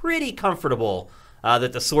feel pretty comfortable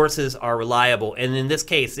that the sources are reliable. And in this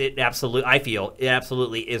case, I feel it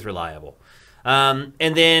absolutely is reliable. And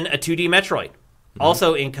then a 2D Metroid,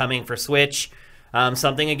 also incoming for Switch.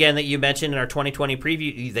 Something, again, that you mentioned in our 2020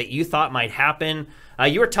 preview that you thought might happen.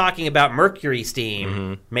 You were talking about Mercury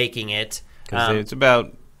Steam making it. It's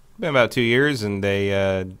been about 2 years, and they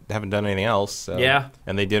haven't done anything else. So. Yeah.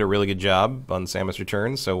 And they did a really good job on Samus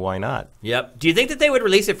Returns, so why not? Yep. Do you think that they would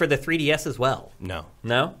release it for the 3DS as well? No.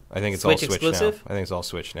 No? I think it's Switch all Switch exclusive? now. I think it's all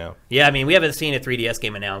Switch now. Yeah, I mean, we haven't seen a 3DS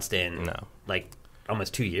game announced in like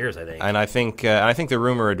almost 2 years, I think. And I think the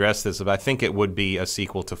rumor addressed this, but I think it would be a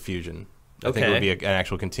sequel to Fusion. I think it would be an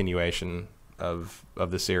actual continuation of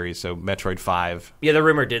the series, so Metroid 5. Yeah, the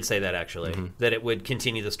rumor did say that, actually, that it would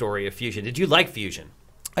continue the story of Fusion. Did you like Fusion?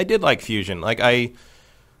 I did like Fusion. Like I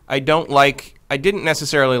didn't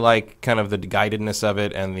necessarily like kind of the guidedness of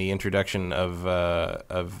it, and the introduction of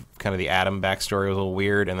kind of the Adam backstory was a little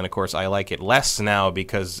weird. And then of course I like it less now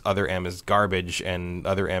because Other M is garbage, and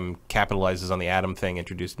Other M capitalizes on the Adam thing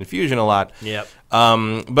introduced in Fusion a lot. Yep.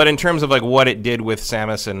 But in terms of like what it did with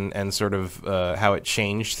Samus and sort of how it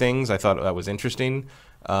changed things, I thought that was interesting.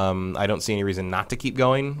 I don't see any reason not to keep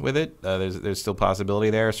going with it. There's still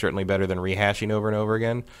possibility there. Certainly better than rehashing over and over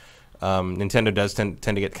again. Nintendo does tend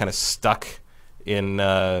to get kind of stuck in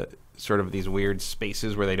sort of these weird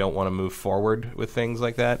spaces where they don't want to move forward with things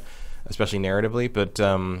like that, especially narratively. But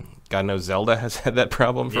God knows Zelda has had that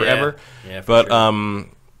problem forever. Yeah, but sure.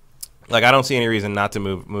 Like I don't see any reason not to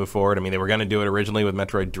move forward. I mean, they were going to do it originally with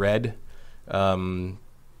Metroid Dread.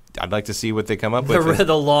 I'd like to see what they come up with.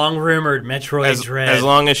 The long-rumored Metroid Dread. As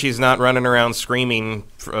long as she's not running around screaming,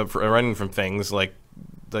 running from things like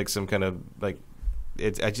some kind of like.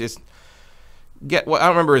 I just get. Well, I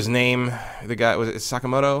don't remember his name. The guy was it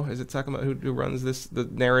Sakamoto? Is it Sakamoto who runs the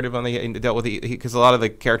narrative on dealt with because a lot of the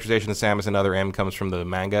characterization of Samus and Other M comes from the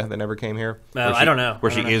manga that never came here. I don't know.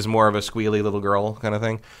 Where she is more of a squealy little girl kind of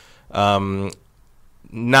thing.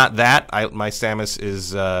 Not that. My Samus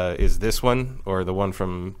is this one or the one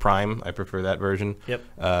from Prime. I prefer that version. Yep.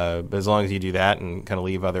 But as long as you do that and kind of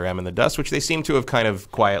leave other M in the dust, which they seem to have kind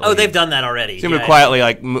of quietly. Oh, they've done that already. Seem to have quietly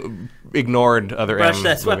ignored other M.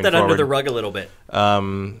 Swept that under the rug a little bit.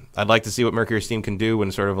 I'd like to see what Mercury Steam can do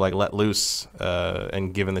when sort of like let loose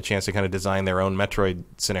and given the chance to kind of design their own Metroid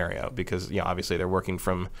scenario, because obviously they're working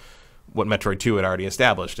from what Metroid 2 had already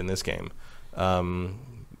established in this game. I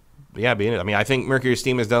think Mercury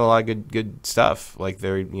Steam has done a lot of good stuff. Like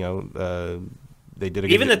they did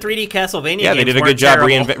even the 3D Castlevania. Yeah, games they did a good job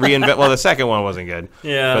reinvent. Well, the second one wasn't good.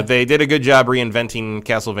 Yeah, but they did a good job reinventing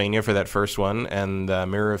Castlevania for that first one, and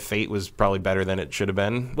Mirror of Fate was probably better than it should have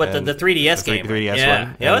been. What the 3DS game? 3DS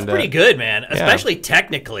one. Yeah, it was pretty good, man. Especially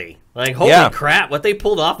technically. Like, holy crap, what they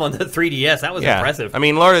pulled off on the 3DS, that was impressive. I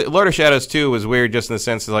mean, Lord of Shadows 2 was weird just in the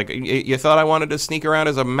sense of, like, you thought I wanted to sneak around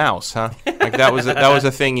as a mouse, huh? Like, that was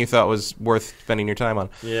a thing you thought was worth spending your time on.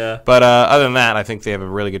 Yeah. But other than that, I think they have a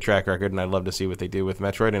really good track record, and I'd love to see what they do with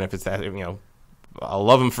Metroid. And if it's that, I'll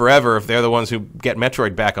love them forever if they're the ones who get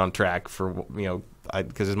Metroid back on track for,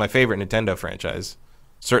 because it's my favorite Nintendo franchise.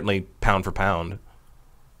 Certainly pound for pound.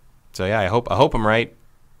 So, yeah, I hope I'm right.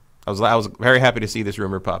 I was very happy to see this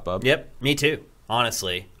rumor pop up. Yep, me too,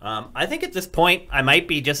 honestly. I think at this point, I might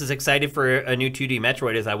be just as excited for a new 2D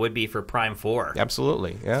Metroid as I would be for Prime 4.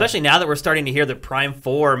 Absolutely, yeah. Especially now that we're starting to hear that Prime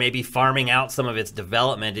 4 may be farming out some of its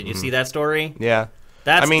development. Did you see that story? Yeah.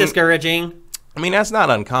 That's discouraging. I mean, that's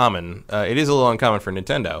not uncommon. It is a little uncommon for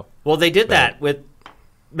Nintendo. Well, they did that with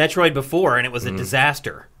Metroid before, and it was a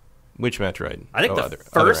disaster. Which Metroid? I think the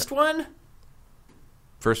first one?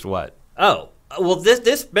 First what? Oh. Well, this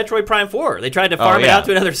Metroid Prime 4, they tried to farm it out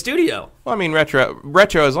to another studio. Well, I mean, Retro,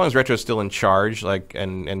 as long as Retro's still in charge, like,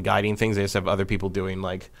 and guiding things, they just have other people doing,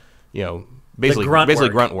 like, basically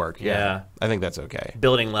grunt work. Yeah. I think that's okay.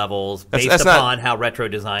 Building levels based upon how Retro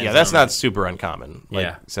designs. Yeah, that's not super uncommon.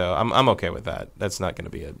 So I'm okay with that. That's not going to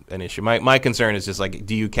be an issue. My concern is just like,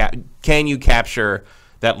 can you capture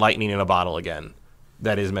that lightning in a bottle again?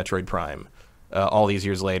 That is Metroid Prime. All these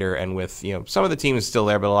years later, and with some of the team is still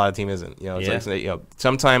there, but a lot of the team isn't. Like,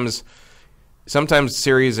 sometimes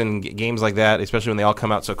series and games like that, especially when they all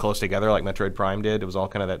come out so close together, like Metroid Prime did, it was all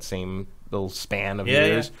kind of that same little span of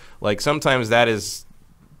years. Yeah. Like sometimes that is,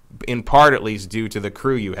 in part at least, due to the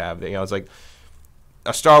crew you have. It's like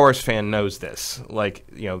a Star Wars fan knows this. Like,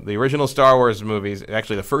 the original Star Wars movies,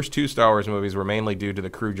 actually the first two Star Wars movies were mainly due to the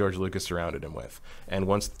crew George Lucas surrounded him with. And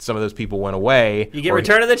once some of those people went away, you get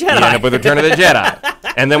Return of the Jedi. You end up with Return of the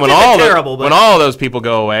Jedi. And then when all those people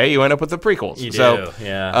go away, you end up with the prequels. You do,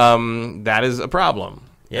 that is a problem.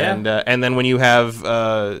 Yeah. And then when you have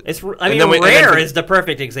Rare is the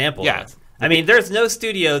perfect example. Yeah. I mean, there's no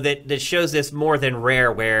studio that shows this more than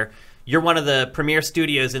Rare, where you're one of the premier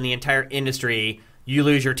studios in the entire industry. You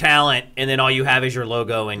lose your talent, and then all you have is your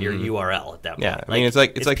logo and your URL at that point. Yeah, I mean, it's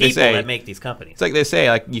like people they say that make these companies. It's like they say,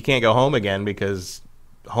 like, you can't go home again because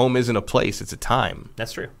home isn't a place; it's a time.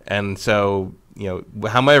 That's true. And so,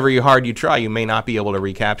 however hard you try, you may not be able to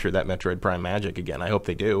recapture that Metroid Prime magic again. I hope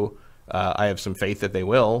they do. I have some faith that they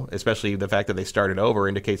will, especially the fact that they started over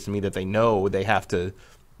indicates to me that they know they have to.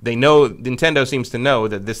 They know, Nintendo seems to know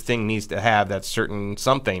that this thing needs to have that certain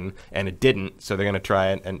something, and it didn't, so they're going to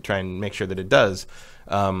try and make sure that it does.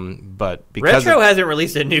 But because Retro hasn't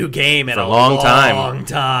released a new game in a long time.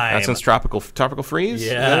 Not since Tropical Freeze.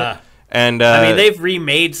 Yeah. And I mean, they've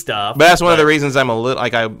remade stuff. But that's one of the reasons I'm a little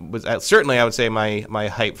like I would say my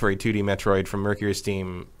hype for a 2D Metroid from Mercury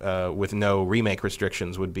Steam with no remake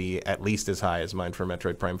restrictions would be at least as high as mine for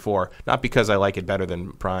Metroid Prime 4. Not because I like it better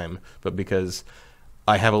than Prime, but because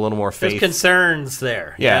I have a little more faith. There's concerns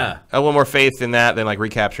there. Yeah, a little more faith in that than like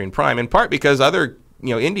recapturing Prime. In part because other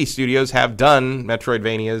indie studios have done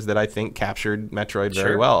Metroidvanias that I think captured Metroid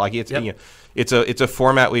very well. Like it's a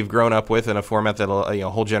format we've grown up with, and a format that a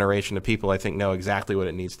whole generation of people I think know exactly what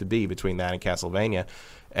it needs to be between that and Castlevania.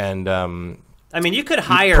 And I mean, you could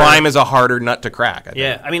hire Prime is a harder nut to crack. I think.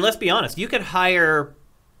 Yeah, I mean, let's be honest. You could hire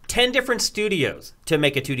 10 different studios to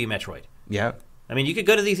make a 2D Metroid. Yeah. I mean, you could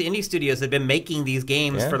go to these indie studios that have been making these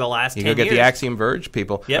games for the last 10 years. You go get the Axiom Verge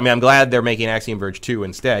people. Yep. I mean, I'm glad they're making Axiom Verge 2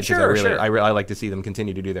 instead, because Sure. I like to see them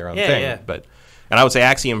continue to do their own thing. Yeah. And I would say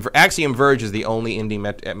Axiom Verge is the only indie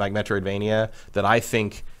Metroidvania that I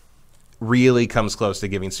think really comes close to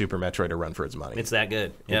giving Super Metroid a run for its money. It's that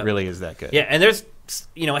good. It really is that good. Yeah, and there's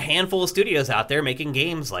a handful of studios out there making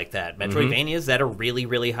games like that, Metroidvanias that are really,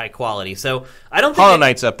 really high quality. So I don't think Hollow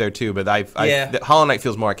Knight's up there too, but Hollow Knight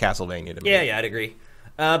feels more like Castlevania to me. Yeah, I'd agree.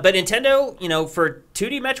 But Nintendo, for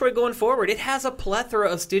 2D Metroid going forward, it has a plethora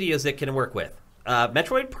of studios that can work with.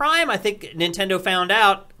 Metroid Prime, I think Nintendo found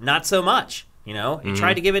out, not so much. You know, it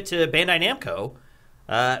tried to give it to Bandai Namco,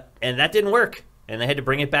 and that didn't work, and they had to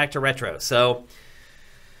bring it back to retro. So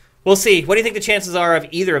we'll see. What do you think the chances are of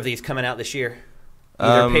either of these coming out this year?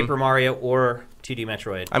 Either Paper Mario or 2D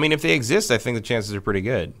Metroid. I mean, if they exist, I think the chances are pretty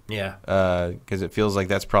good. Yeah. Because it feels like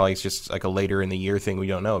that's probably just like a later in the year thing we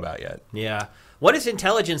don't know about yet. Yeah. What has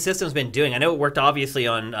Intelligent Systems been doing? I know it worked obviously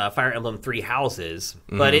on Fire Emblem Three Houses,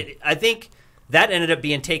 but I think that ended up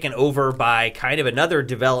being taken over by kind of another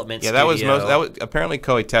development studio. That was apparently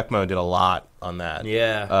Koei Tecmo did a lot on that.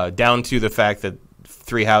 Yeah. Down to the fact that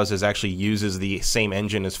Three Houses actually uses the same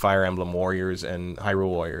engine as Fire Emblem Warriors and Hyrule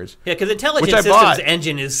Warriors. Yeah, because Intelligent Systems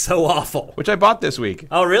engine is so awful. Which I bought this week.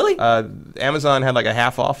 Oh, really? Amazon had like a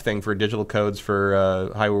half-off thing for digital codes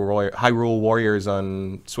for Hyrule Warriors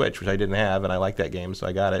on Switch, which I didn't have, and I like that game, so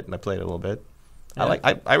I got it, and I played it a little bit. Yeah.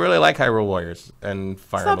 I really like Hyrule Warriors and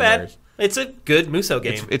Fire Emblem Warriors. It's a good Musou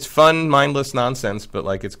game. It's fun, mindless nonsense, but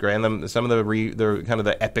like it's great. And some of the kind of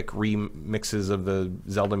the epic remixes of the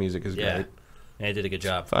Zelda music is great. Yeah, they did a good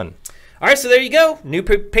job. Fun. All right, so there you go. New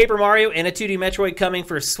Paper Mario and a 2D Metroid coming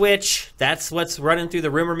for Switch. That's what's running through the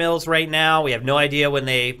rumor mills right now. We have no idea when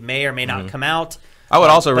they may or may not come out. I would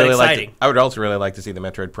also really like to see the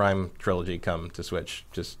Metroid Prime trilogy come to Switch,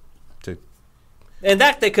 just to. And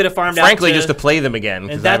that they could have farmed frankly, out. just to play them again.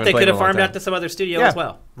 And that they could have farmed out to some other studio as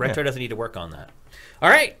well. Retro doesn't need to work on that. All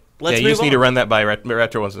right. Let's move you just on. need to run that by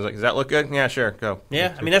Retro once. Does that look good? Yeah, sure, go.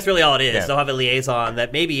 Yeah, I mean, that's really all it is. Yeah. They'll have a liaison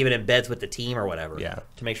that maybe even embeds with the team or whatever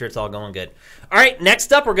to make sure it's all going good. All right,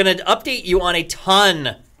 next up, we're going to update you on a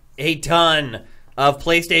ton of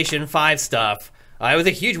PlayStation 5 stuff. It was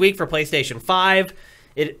a huge week for PlayStation 5.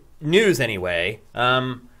 News, anyway.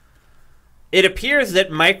 It appears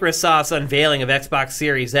that Microsoft's unveiling of Xbox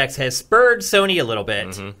Series X has spurred Sony a little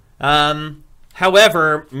bit.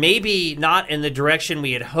 However, maybe not in the direction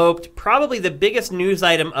we had hoped. Probably the biggest news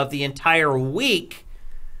item of the entire week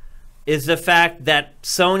is the fact that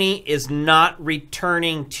Sony is not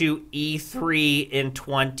returning to E3 in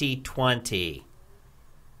 2020.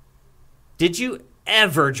 Did you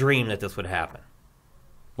ever dream that this would happen?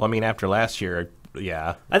 Well, I mean, after last year,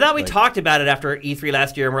 yeah. I thought we talked about it after E3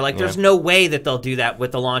 last year, and we're like, there's no way that they'll do that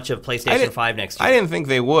with the launch of PlayStation 5 next year. I didn't think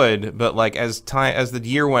they would, but like as the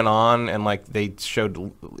year went on and like they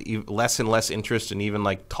showed less and less interest in even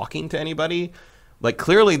like talking to anybody, like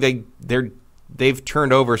clearly they've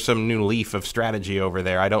turned over some new leaf of strategy over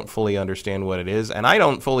there. I don't fully understand what it is, and I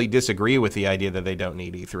don't fully disagree with the idea that they don't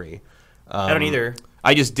need E3. I don't either.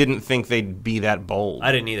 I just didn't think they'd be that bold.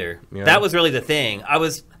 I didn't either. Yeah. That was really the thing.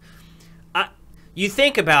 You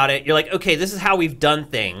think about it, you're like, okay, this is how we've done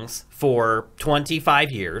things for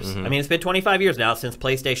 25 years. I mean, it's been 25 years now since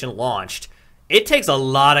PlayStation launched. It takes a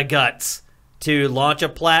lot of guts to launch a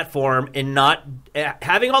platform and not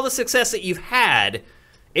having all the success that you've had.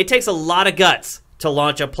 It takes a lot of guts to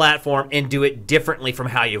launch a platform and do it differently from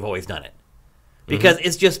how you've always done it. Because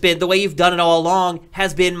it's just been, the way you've done it all along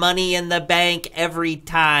has been money in the bank every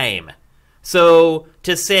time. So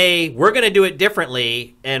to say we're going to do it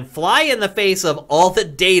differently and fly in the face of all the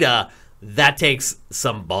data, that takes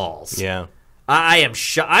some balls. Yeah, I am.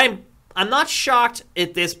 I'm not shocked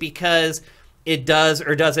at this because it does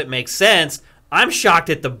or doesn't make sense. I'm shocked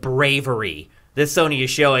at the bravery that Sony is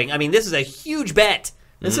showing. I mean, this is a huge bet.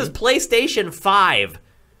 This is PlayStation 5.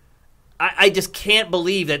 I just can't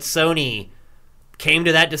believe that Sony came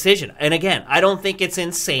to that decision. And again, I don't think it's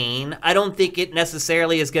insane. I don't think it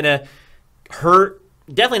necessarily is going to hurt,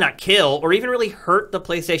 definitely not kill, or even really hurt the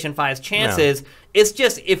PlayStation 5's chances. No. It's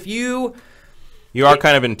just if you are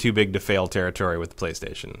kind of in too big to fail territory with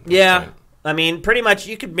PlayStation. Yeah, I mean, pretty much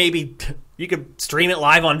you could stream it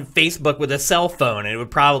live on Facebook with a cell phone, and it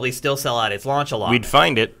would probably still sell out its launch allotment. We'd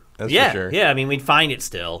find it. That's for sure. Yeah. I mean, we'd find it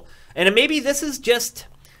still, and maybe this is just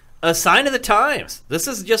a sign of the times. This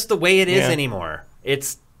is just the way it is anymore.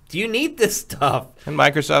 Do you need this stuff? And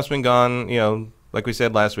Microsoft's been gone, like we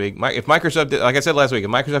said last week. Like I said last week,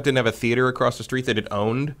 if Microsoft didn't have a theater across the street that it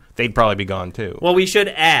owned, they'd probably be gone too. Well, we should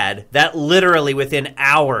add that literally within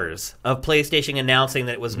hours of PlayStation announcing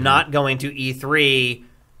that it was not going to E3,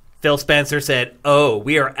 Phil Spencer said, "Oh,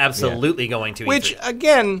 we are absolutely going to E3." Which,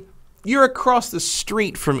 again, you're across the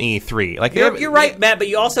street from E3. Like you're right, Matt, but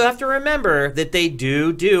you also have to remember that they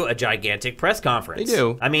do a gigantic press conference. They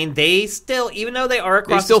do. I mean, they still, even though they are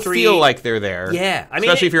across the street, they still feel like they're there. Yeah. I mean,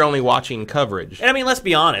 especially if you're only watching coverage. And I mean, let's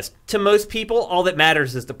be honest. To most people, all that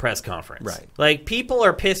matters is the press conference. Right. Like, people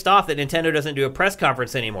are pissed off that Nintendo doesn't do a press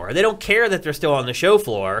conference anymore. They don't care that they're still on the show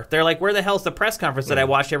floor. They're like, where the hell's the press conference that I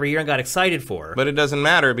watched every year and got excited for? But it doesn't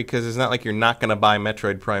matter because it's not like you're not going to buy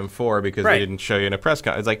Metroid Prime 4 because they didn't show you in a press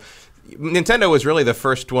conference. It's like Nintendo was really the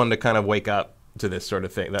first one to kind of wake up to this sort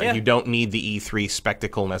of thing. That you don't need the E3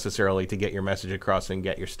 spectacle necessarily to get your message across and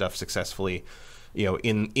get your stuff successfully,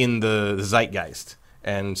 in the zeitgeist.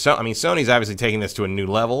 And so, I mean, Sony's obviously taking this to a new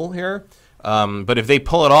level here. But if they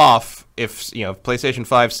pull it off, if PlayStation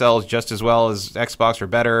 5 sells just as well as Xbox or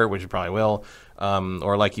better, which it probably will,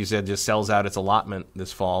 or like you said, just sells out its allotment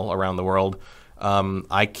this fall around the world,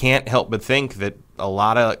 I can't help but think that a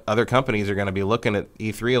lot of other companies are going to be looking at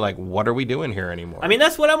E3 like, what are we doing here anymore? I mean,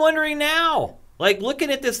 that's what I'm wondering now. Like,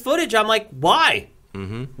 looking at this footage, I'm like, why?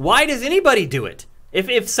 Mm-hmm. Why does anybody do it? If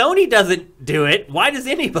Sony doesn't do it, why does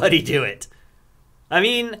anybody do it? I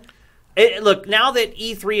mean, look, now that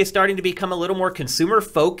E3 is starting to become a little more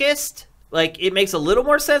consumer-focused, like, it makes a little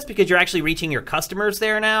more sense because you're actually reaching your customers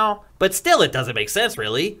there now. But still, it doesn't make sense,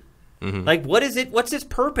 really. Mm-hmm. Like, what is it? What's its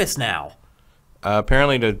purpose now?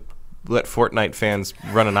 Apparently to let Fortnite fans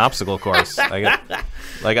run an obstacle course. I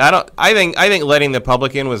think letting the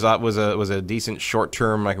public in was a decent short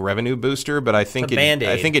term revenue booster, but I think it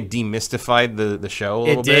demystified the show a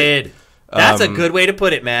little bit. It did. That's a good way to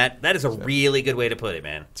put it, Matt. That is a really good way to put it,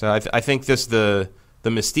 man. So I think the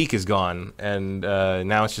mystique is gone, and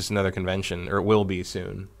now it's just another convention, or it will be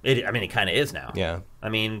soon. It kind of is now. Yeah. I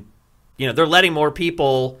mean, they're letting more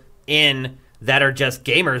people in that are just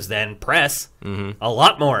gamers than press. Mm-hmm. A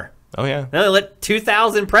lot more. Oh, yeah. They let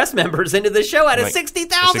 2,000 press members into the show out of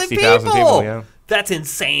 60,000 people. Yeah. That's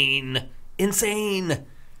insane. Insane.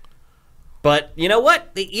 But you know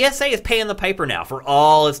what? The ESA is paying the piper now for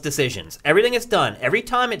all its decisions. Everything it's done. Every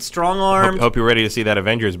time it's strong-armed. Hope you're ready to see that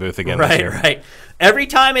Avengers booth again this year. Right. Every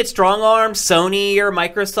time it's strong-armed, Sony or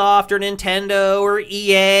Microsoft or Nintendo or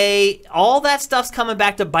EA, all that stuff's coming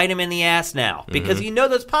back to bite them in the ass now. Because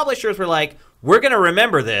those publishers were like, we're going to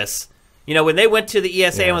remember this. When they went to the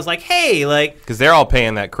ESA and was like, hey, because they're all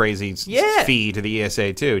paying that crazy fee to the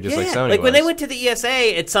ESA too, just like Sony was. When they went to the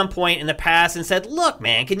ESA at some point in the past and said, look,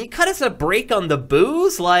 man, can you cut us a break on the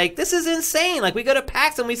booze? Like, this is insane. Like, we go to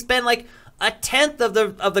PAX and we spend like a tenth of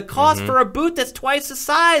the cost for a booth that's twice the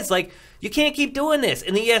size. Like, you can't keep doing this.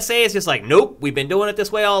 And the ESA is just like, nope, we've been doing it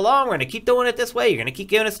this way all along. We're going to keep doing it this way. You're going to keep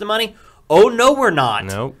giving us the money. Oh, no, we're not.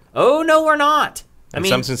 Nope. Oh, no, we're not.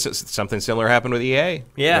 Something similar happened with EA.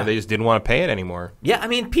 Yeah. They just didn't want to pay it anymore. Yeah, I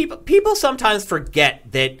mean, people sometimes forget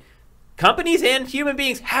that companies and human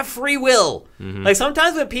beings have free will. Mm-hmm. Like,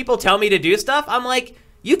 sometimes when people tell me to do stuff, I'm like,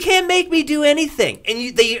 you can't make me do anything.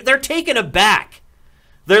 And they're taken aback.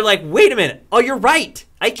 They're like, wait a minute. Oh, you're right.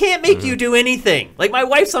 I can't make you do anything. Like, my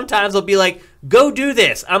wife sometimes will be like, go do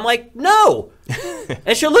this. I'm like, no.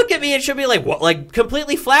 And she'll look at me and she'll be like, what? Like,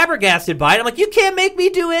 completely flabbergasted by it. I'm like, you can't make me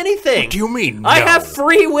do anything. What do you mean? No? I have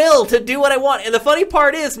free will to do what I want. And the funny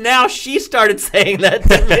part is now she started saying that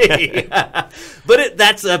to me. But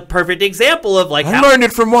that's a perfect example of like I learned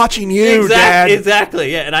it from watching you, Dad.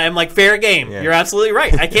 Exactly. Yeah. And I am like, fair game. Yeah. You're absolutely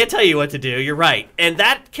right. I can't tell you what to do. You're right. And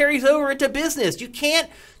that carries over into business.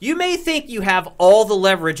 You may think you have all the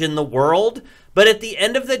leverage in the world, but at the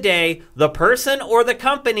end of the day, the person or the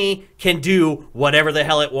company can do whatever the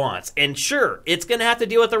hell it wants. And sure, it's going to have to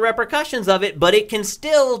deal with the repercussions of it, but it can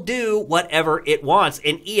still do whatever it wants.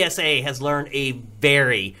 And ESA has learned a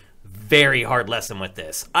very, very hard lesson with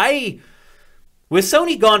this. With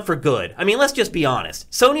Sony gone for good, I mean, let's just be honest.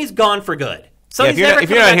 Sony's gone for good. If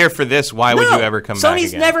you're not here for this, why would you ever come back again?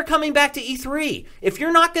 Sony's never coming back to E3. If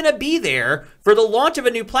you're not going to be there for the launch of a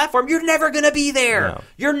new platform, you're never going to be there. No.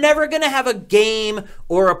 You're never going to have a game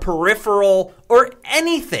or a peripheral or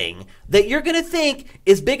anything that you're going to think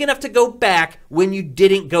is big enough to go back when you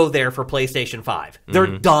didn't go there for PlayStation 5. They're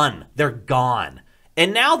done. They're gone.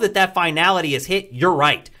 And now that finality is hit, you're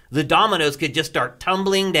right. The dominoes could just start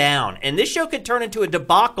tumbling down. And this show could turn into a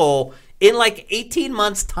debacle in like 18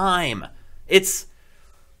 months' time.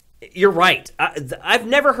 You're right. I've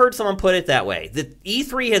never heard someone put it that way. The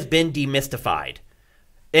E3 has been demystified.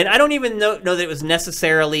 And I don't even know that it was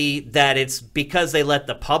necessarily that it's because they let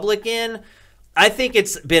the public in. I think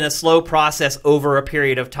it's been a slow process over a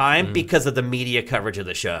period of time because of the media coverage of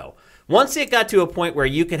the show. Once it got to a point where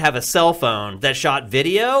you could have a cell phone that shot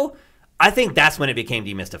video, I think that's when it became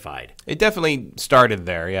demystified. It definitely started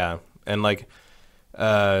there, yeah. And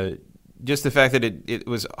just the fact that it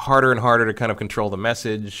was harder and harder to kind of control the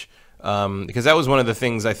message, because that was one of the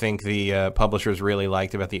things I think the publishers really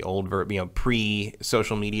liked about the old,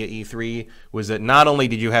 pre-social media E3, was that not only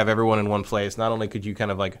did you have everyone in one place, not only could you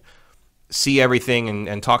kind of like see everything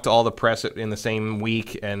and talk to all the press in the same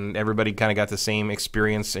week, and everybody kind of got the same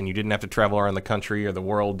experience, and you didn't have to travel around the country or the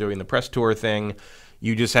world doing the press tour thing.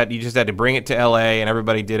 You just had to bring it to LA, and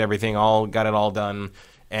everybody did everything, got it all done.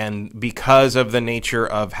 And because of the nature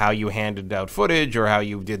of how you handed out footage or how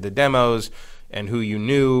you did the demos, and who you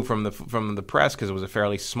knew from the press, because it was a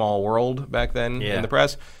fairly small world back then in the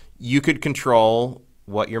press, you could control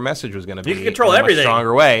what your message was going to be. You can control in a everything. much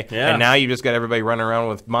stronger way. Yeah. And now you just got everybody running around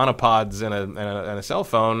with monopods and a cell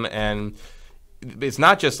phone, and it's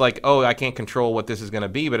not just like, oh, I can't control what this is going to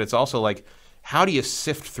be, but it's also like, how do you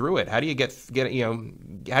sift through it? How do you get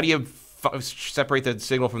how do you separate the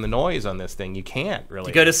signal from the noise on this thing? You can't really.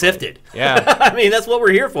 You go to sifted. Yeah. I mean, that's what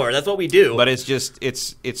we're here for. That's what we do. But it's just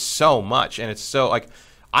it's so much, and it's so like,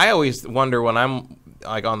 I always wonder when I'm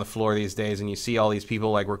like on the floor these days and you see all these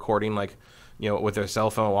people like recording like, with their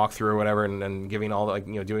cell phone walk through or whatever, and giving all the, like,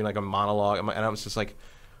 doing like a monologue, and I was just like,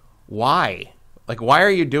 why? Like, why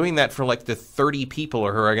are you doing that for like the 30 people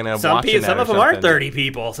who are going to watch it? Some of them aren't 30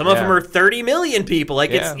 people. Some of them are 30 million people.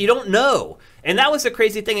 Like, it's, you don't know. And that was the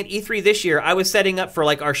crazy thing at E3 this year. I was setting up for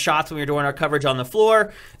like our shots when we were doing our coverage on the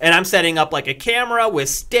floor, and I'm setting up like a camera with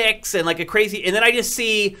sticks and like a crazy, and then I just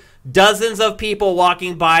see dozens of people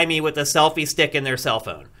walking by me with a selfie stick in their cell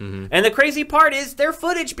phone. Mm-hmm. And the crazy part is their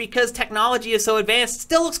footage, because technology is so advanced,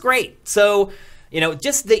 still looks great. So,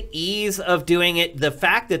 just the ease of doing it, the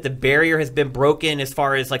fact that the barrier has been broken as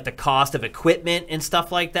far as like the cost of equipment and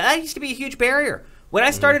stuff like that, used to be a huge barrier. When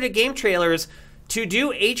I started at Game Trailers, to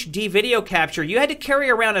do HD video capture, you had to carry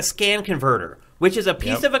around a scan converter, which is a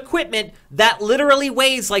piece of equipment that literally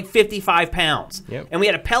weighs like 55 pounds. Yep. And we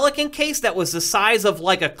had a Pelican case that was the size of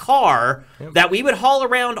like a car that we would haul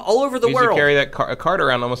around all over the world. You used to carry that a cart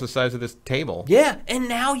around almost the size of this table. Yeah, and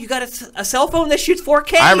now you got a cell phone that shoots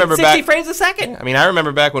 4K, 60 frames a second. Yeah, I mean, I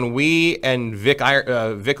remember back when we and Vic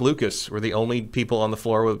Lucas were the only people on the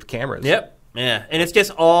floor with cameras. Yep. Yeah, and it's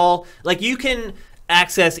just all, like, you can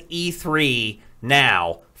access E3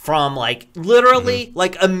 now from like literally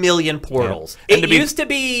like a million portals. Yeah. It used to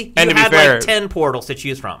be you had like 10 portals to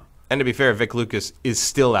choose from. And to be fair, Vic Lucas is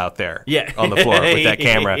still out there on the floor with that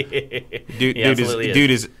camera. Dude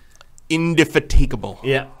is indefatigable.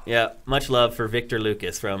 Yeah. Much love for Victor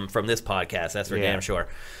Lucas from this podcast. That's for damn sure.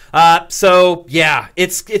 So yeah,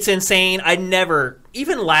 it's insane.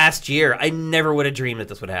 Even last year, I never would have dreamed that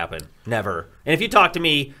this would happen. Never. And if you talk to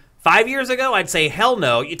me 5 years ago, I'd say hell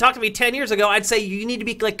no. You talked to me 10 years ago, I'd say you need to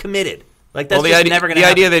be like committed. Like that's never going to happen. The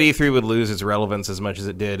idea that E3 would lose its relevance as much as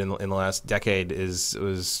it did in the last decade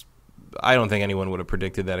was I don't think anyone would have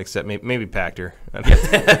predicted that except maybe Pachter. I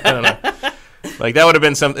don't know. Like that would have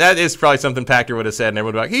been that is probably something Pachter would have said, and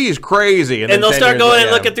everyone would be like, he's crazy. And they'll start going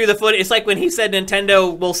and looking through the footage. It's like when he said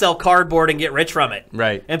Nintendo will sell cardboard and get rich from it.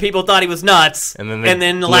 Right. And people thought he was nuts. And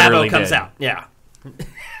then the Labo comes out. Yeah.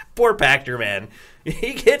 Poor Pachter, man.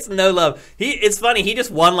 He gets no love. It's funny. He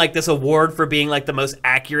just won like this award for being like the most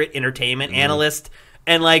accurate entertainment analyst,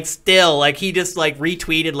 and like still like he just like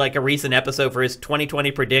retweeted like a recent episode for his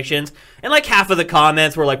 2020 predictions, and like half of the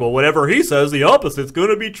comments were like, "Well, whatever he says, the opposite's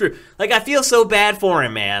gonna be true." Like I feel so bad for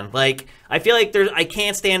him, man. Like I feel like I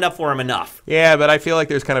can't stand up for him enough. Yeah, but I feel like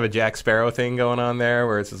there's kind of a Jack Sparrow thing going on there,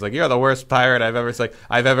 where it's just like, "You're the worst pirate I've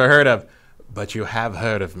ever heard of, but you have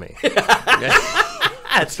heard of me."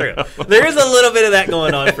 That's true. There is a little bit of that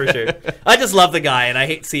going on for sure. I just love the guy, and I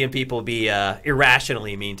hate seeing people be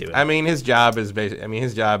irrationally mean to him. I mean, his job is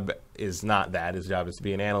not that. His job is to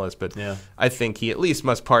be an analyst, but I think he at least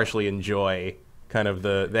must partially enjoy kind of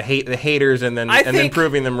the haters and then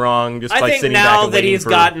proving them wrong just by sitting back and waiting. I think now that he's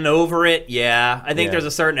gotten over it, I think there's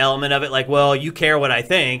a certain element of it, like, well, you care what I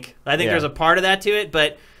think. I think there's a part of that to it,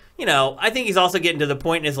 but I think he's also getting to the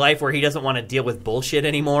point in his life where he doesn't want to deal with bullshit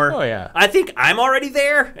anymore. Oh, yeah. I think I'm already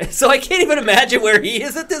there, so I can't even imagine where he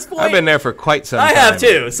is at this point. I've been there for quite some time. I have,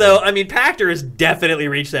 too. So, I mean, Pachter has definitely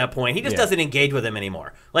reached that point. He just doesn't engage with him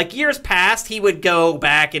anymore. Like, years past, he would go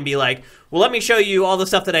back and be like, well, let me show you all the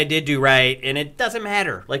stuff that I did do right, and it doesn't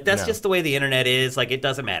matter. Like, that's just the way the internet is. Like, it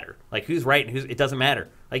doesn't matter. Like, who's right and it doesn't matter.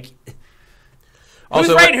 Like,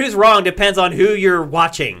 who's right and who's wrong depends on who you're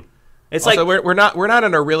watching. It's also, like we're not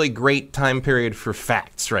in a really great time period for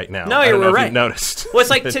facts right now. No, you're right. You've noticed. Well, it's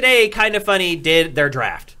like today, Kind of Funny did their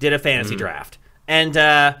draft, did a fantasy draft, and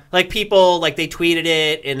like people like they tweeted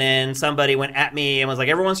it, and then somebody went at me and was like,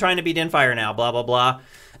 "Everyone's trying to beat Fire now," blah blah blah,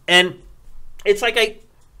 and it's like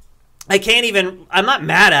I can't even. I'm not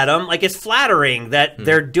mad at them. Like it's flattering that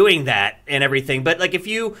they're doing that and everything, but like if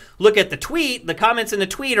you look at the tweet, the comments in the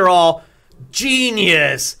tweet are all.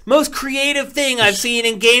 Genius, most creative thing I've seen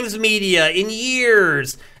in games media in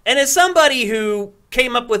years. And as somebody who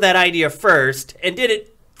came up with that idea first and did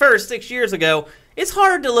it first 6 years ago, it's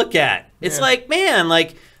hard to look at. It's like, man,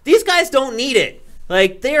 like these guys don't need it.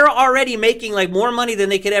 Like, they're already making, like, more money than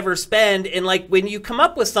they could ever spend. And, like, when you come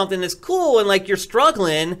up with something that's cool and, like, you're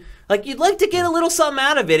struggling, like, you'd like to get a little something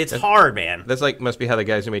out of it. It's hard, man. That's like, must be how the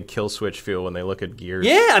guys who made Kill Switch feel when they look at Gears.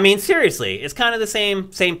 Yeah, I mean, seriously. It's kind of the same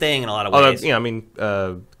thing in a lot of ways. Although, you know, I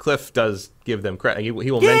mean, Cliff does give them credit. He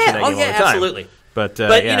will mention that all the time. Absolutely. But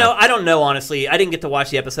you know, I don't know, honestly. I didn't get to watch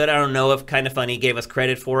the episode. I don't know if Kind of Funny gave us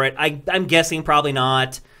credit for it. I'm guessing probably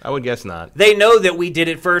not. I would guess not. They know that we did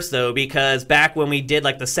it first, though, because back when we did,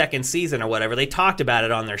 like, the second season or whatever, they talked about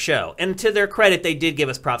it on their show. And to their credit, they did give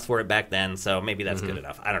us props for it back then, so maybe that's good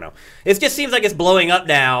enough. I don't know. It just seems like it's blowing up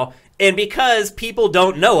now, and because people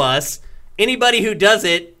don't know us, anybody who does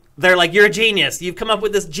it, they're like, you're a genius. You've come up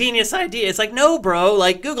with this genius idea. It's like, no, bro.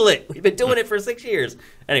 Like, Google it. We've been doing it for 6 years.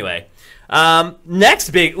 Anyway. Next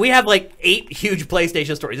big, we have like 8 huge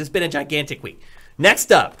PlayStation stories. It's been a gigantic week. Next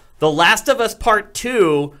up, The Last of Us Part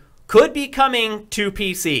 2 could be coming to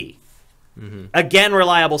PC. Again,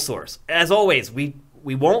 reliable source. As always, we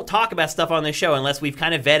won't talk about stuff on this show unless we've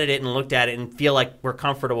kind of vetted it and looked at it and feel like we're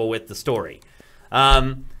comfortable with the story.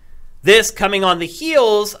 This coming on the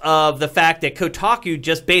heels of the fact that Kotaku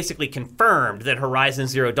just basically confirmed that Horizon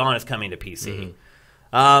Zero Dawn is coming to PC.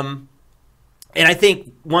 And I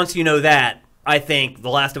think once you know that, I think The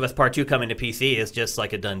Last of Us Part 2 coming to PC is just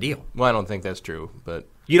like a done deal. Well, I don't think that's true, but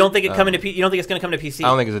you don't think you don't think it's going to come to PC? I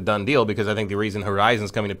don't think it's a done deal because I think the reason Horizon's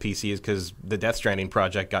coming to PC is because the Death Stranding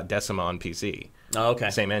project got Decima on PC. Oh, okay.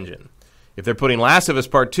 Same engine. If they're putting Last of Us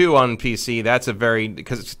Part 2 on PC, that's a very...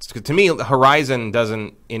 Because to me, Horizon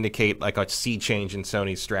doesn't indicate like a sea change in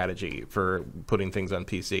Sony's strategy for putting things on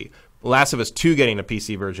PC. Last of Us 2 getting a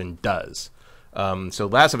PC version does. So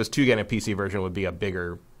Last of Us 2 getting a PC version would be a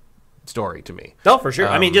bigger story to me. Oh, for sure.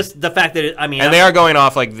 I mean, just the fact that and they are going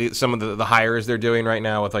off like some of the hires they're doing right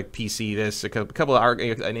now with like PC this, a couple of an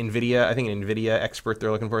NVIDIA, I think an NVIDIA expert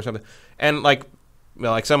they're looking for or something. And like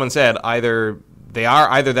someone said, either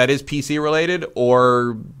that is PC related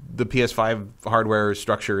or the PS5 hardware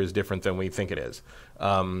structure is different than we think it is.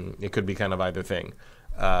 It could be kind of either thing.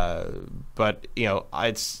 But you know,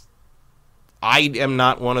 I am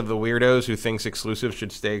not one of the weirdos who thinks exclusives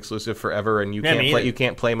should stay exclusive forever, and you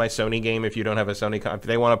can't play my Sony game if you don't have a Sony. If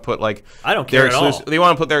they want to put like I don't care at all. They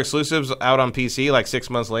want to put their exclusives out on PC like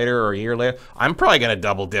 6 months later or a year later. I'm probably going to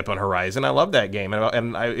double dip on Horizon. I love that game,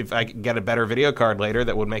 and if I get a better video card later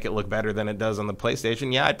that would make it look better than it does on the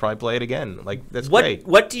PlayStation, yeah, I'd probably play it again. Like that's great.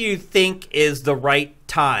 What do you think is the right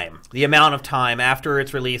time, the amount of time after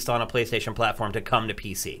it's released on a PlayStation platform to come to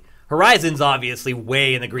PC? Horizon's obviously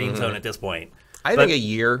way in the green zone at this point. I think a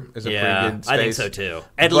year is a pretty good space. I think so too.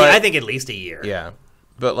 I think at least a year. Yeah.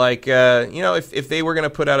 But like, you know, if they were going to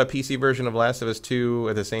put out a PC version of Last of Us 2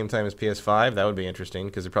 at the same time as PS5, that would be interesting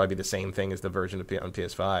because it'd probably be the same thing as the version on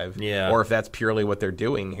PS5. Yeah. Or if that's purely what they're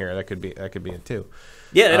doing here, that could be it too.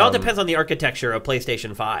 Yeah, it all depends on the architecture of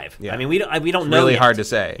PlayStation 5. Yeah. I mean, we don't know. Really yet. hard to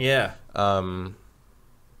say. Yeah. But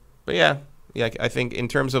yeah. Yeah, I think in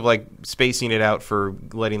terms of like spacing it out for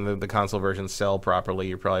letting the console version sell properly,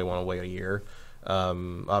 you probably want to wait a year.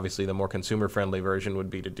 Obviously, the more consumer-friendly version would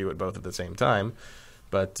be to do it both at the same time.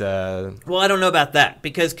 But well, I don't know about that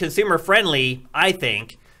because consumer-friendly, I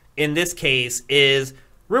think, in this case, is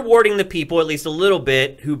rewarding the people at least a little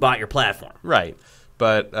bit who bought your platform. Right,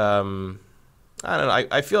 but I don't know.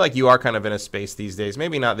 I feel like you are kind of in a space these days.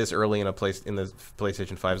 Maybe not this early in the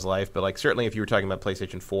PlayStation 5's life, but like certainly if you were talking about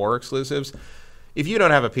PlayStation 4 exclusives, if you don't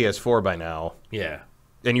have a PS4 by now, yeah,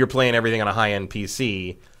 and you're playing everything on a high-end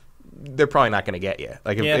PC, they're probably not going to get you.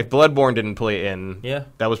 Like if Bloodborne didn't play in,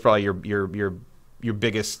 that was probably your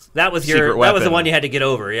biggest secret weapon. That was the one you had to get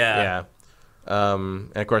over. Yeah.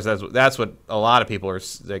 And of course that's what a lot of people are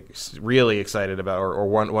like really excited about or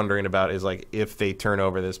wondering about is like if they turn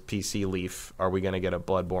over this PC leaf, are we going to get a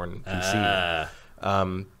Bloodborne PC? I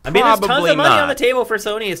mean, there's tons of money on the table for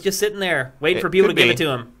Sony. It's just sitting there waiting for people to give it to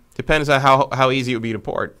them. Depends on how easy it would be to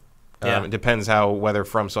port. It depends whether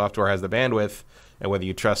From Software has the bandwidth and whether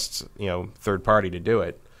you trust third party to do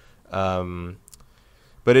it.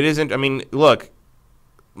 But it isn't. I mean, look.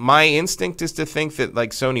 My instinct is to think that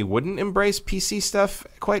like Sony wouldn't embrace PC stuff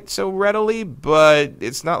quite so readily, but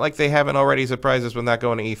it's not like they haven't already surprised us with not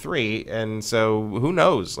going to E3, and so who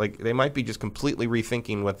knows? Like they might be just completely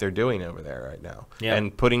rethinking what they're doing over there right now,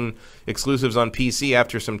 and putting exclusives on PC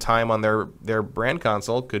after some time on their brand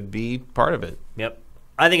console could be part of it. Yep,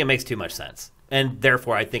 I think it makes too much sense. And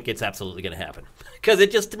therefore, I think it's absolutely going to happen. Because it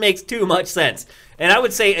just makes too much sense. And I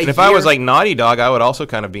would say if I was like Naughty Dog, I would also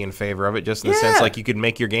kind of be in favor of it, just in the sense like you could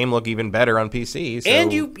make your game look even better on PC. So.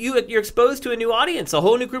 And you're exposed to a new audience, a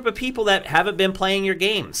whole new group of people that haven't been playing your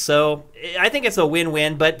games. So I think it's a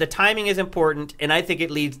win-win, but the timing is important, and I think it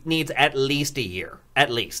needs at least a year.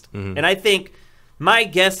 At least. Mm-hmm. And I think... my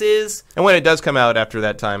guess is... And when it does come out after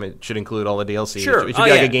that time, it should include all the DLC. Sure. It should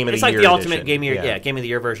be like a Game of the Year It's like the edition. ultimate Game of the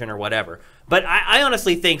Year version or whatever. But I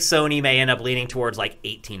honestly think Sony may end up leaning towards like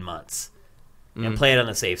 18 months and play it on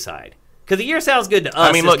the safe side. Because a year sounds good to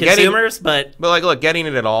us as consumers, but... But like, look, getting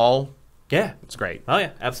it at all, it's great. Oh,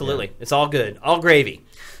 yeah, absolutely. Yeah. It's all good. All gravy.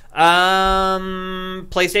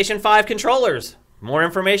 PlayStation 5 controllers. More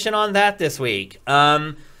information on that this week.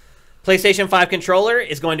 PlayStation 5 controller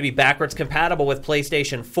is going to be backwards compatible with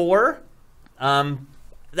PlayStation 4.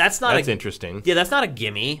 That's interesting. Yeah, that's not a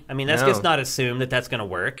gimme. I mean, that's just not assumed that that's going to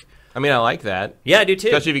work. I mean, I like that. Yeah, I do too.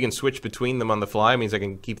 Especially if you can switch between them on the fly. It means I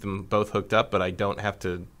can keep them both hooked up, but I don't have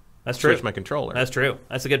to switch my controller. That's true.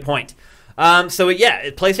 That's a good point.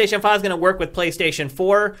 PlayStation 5 is going to work with PlayStation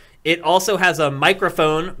 4. It also has a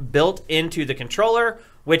microphone built into the controller,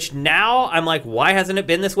 which now I'm like, why hasn't it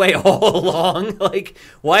been this way all along? Like,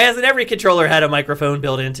 why hasn't every controller had a microphone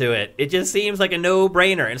built into it? It just seems like a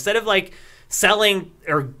no-brainer. Instead of like selling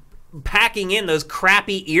or packing in those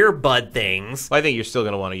crappy earbud things. Well, I think you're still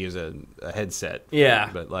going to want to use a headset. Yeah,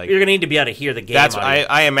 but like you're going to need to be able to hear the game.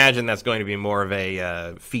 I imagine that's going to be more of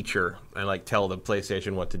a feature. I like tell the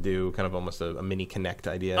PlayStation what to do, kind of almost a mini Kinect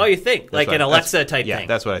idea. Oh, you think? Like an Alexa type thing? Yeah,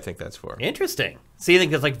 that's what I think that's for. Interesting. So you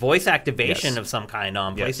think there's like voice activation of some kind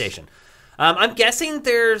on PlayStation? I'm guessing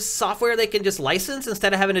there's software they can just license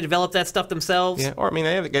instead of having to develop that stuff themselves. Yeah, or I mean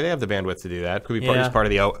they have the bandwidth to do that. Could be just part of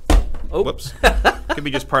the Whoops. Could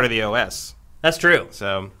be just part of the OS. That's true.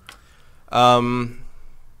 So,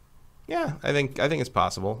 yeah, I think it's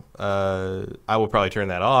possible. I will probably turn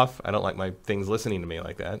that off. I don't like my things listening to me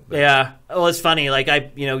like that. But. Yeah. Well, it's funny. Like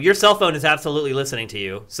your cell phone is absolutely listening to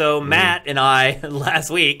you. So Matt and I last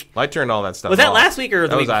week. Well, I turned all that stuff. Was that last week or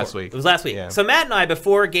the week before? Last week? It was last week. Yeah. So Matt and I,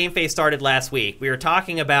 before GameFace started last week, we were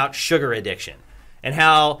talking about sugar addiction and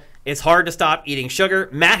how it's hard to stop eating sugar.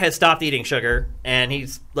 Matt has stopped eating sugar, and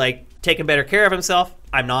he's like taking better care of himself.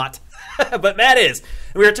 I'm not. But Matt is.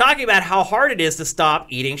 And we were talking about how hard it is to stop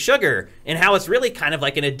eating sugar and how it's really kind of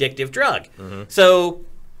like an addictive drug. Mm-hmm. So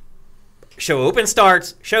show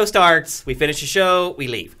starts, we finish the show, we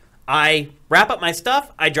leave. I wrap up my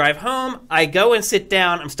stuff, I drive home, I go and sit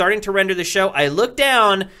down, I'm starting to render the show, I look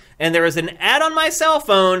down, and there is an ad on my cell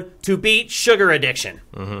phone to beat sugar addiction.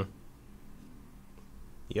 Mm-hmm.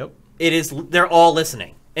 Yep. They're all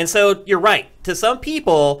listening. And so you're right. To some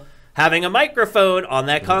people, having a microphone on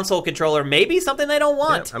that console controller may be something they don't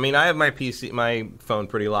want. Yeah. I mean, I have my phone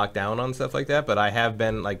pretty locked down on stuff like that, but I have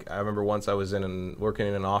been, like, I remember once I was working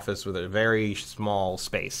in an office with a very small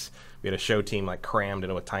space. We had a show team, like, crammed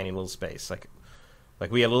into a tiny little space. Like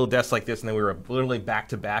we had a little desk like this, and then we were literally back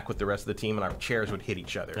to back with the rest of the team, and our chairs would hit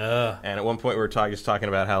each other. And at one point, we were just talking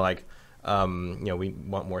about how, like, we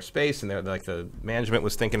want more space, and the management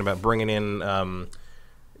was thinking about bringing in,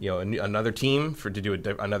 another team to do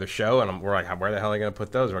another show, and we're like, where the hell are they going to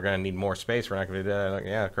put those? We're going to need more space. We're not going to do that. Like,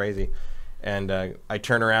 yeah, crazy. And I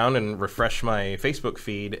turn around and refresh my Facebook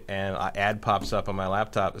feed, and an ad pops up on my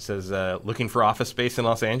laptop that says, looking for office space in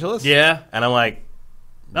Los Angeles? Yeah. And I'm like,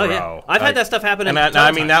 bro. Oh, yeah. I've had that stuff happen.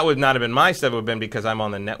 That would not have been my stuff. It would have been because I'm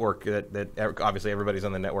on the network. That obviously everybody's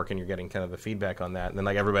on the network, and you're getting kind of the feedback on that. And then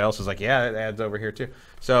like everybody else is like, yeah, that ad's over here too.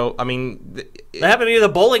 So I mean, that happened to me with the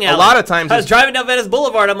bowling alley. A lot of times, I was driving down Venice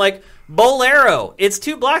Boulevard. I'm like, Bolero. It's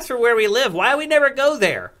 2 blocks from where we live. Why do we never go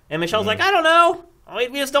there? And Michelle's like, I don't know.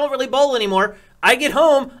 We just don't really bowl anymore. I get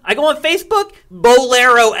home, I go on Facebook,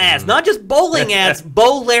 Bolero ads. Not just bowling ads,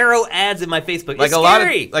 Bolero ads in my Facebook. It's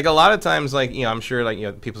scary. A lot of times, I'm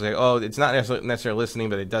sure, people say, oh, it's not necessarily listening,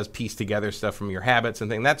 but it does piece together stuff from your habits and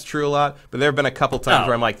things. That's true a lot, but there have been a couple times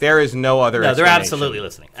where I'm like, there is no other explanation. No, they're absolutely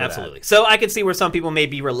listening. Absolutely. That. So I can see where some people may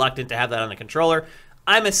be reluctant to have that on the controller.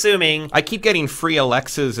 I'm assuming... I keep getting free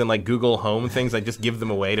Alexas and like Google Home things. I just give them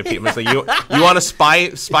away to people. It's like, you want a spy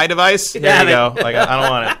device? There you go. Like, I don't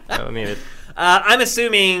want it. I don't need it. I'm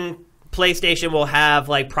assuming PlayStation will have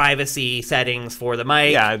like privacy settings for the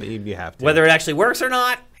mic. Yeah, you have to. Whether it actually works or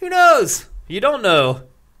not, who knows? You don't know.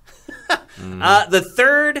 The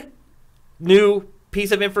third new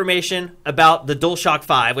piece of information about the DualShock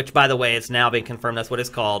 5, which by the way, it's now been confirmed that's what it's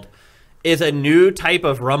called, is a new type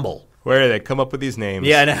of rumble. Where do they come up with these names?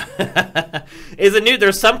 Yeah, I know.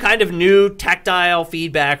 There's some kind of new tactile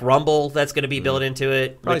feedback rumble that's going to be built into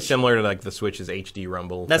it. Probably similar to like the Switch's HD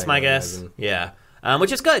rumble. That's my guess. Yeah,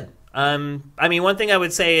 which is good. I mean, one thing I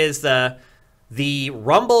would say is the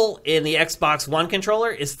rumble in the Xbox One controller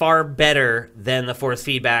is far better than the force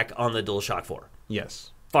feedback on the DualShock 4.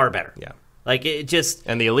 Yes. Far better. Yeah. Like, it just...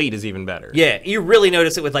 And the Elite is even better. Yeah, you really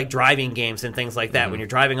notice it with, like, driving games and things like that. When you're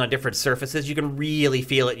driving on different surfaces, you can really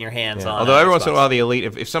feel it in your hands on Although every Xbox. once in a while, the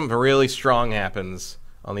Elite, if something really strong happens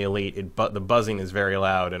on the Elite, the buzzing is very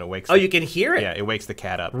loud and it wakes... you can hear it? Yeah, it wakes the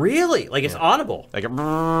cat up. Really? Like, it's audible? Like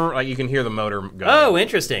you can hear the motor going. Oh,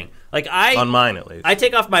 interesting. Like, on mine, at least. I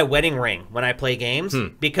take off my wedding ring when I play games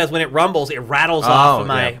because when it rumbles, it rattles off of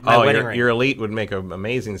my wedding ring. Your Elite would make an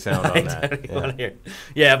amazing sound on that.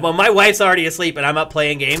 Yeah, well, my wife's already asleep and I'm up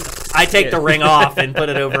playing games. I take the ring off and put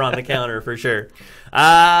it over on the counter for sure.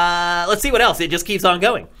 Let's see what else. It just keeps on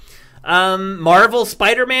going. Marvel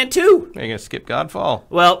Spider-Man 2. You're going to skip Godfall.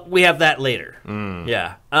 Well, we have that later.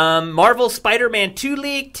 Yeah. Marvel Spider-Man 2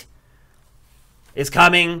 leaked. Is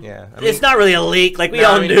coming. Yeah, I mean, it's not really a leak, like we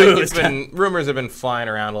all knew. Like rumors have been flying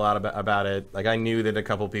around a lot about it. Like I knew that a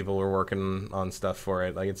couple people were working on stuff for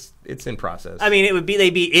it. Like it's in process. I mean,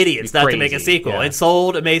 they'd be idiots not to make a sequel. Yeah. It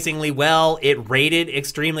sold amazingly well. It rated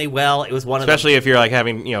extremely well. It was one especially if you're like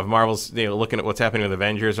having Marvel's looking at what's happening with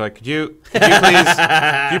Avengers. Like, could you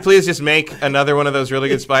please just make another one of those really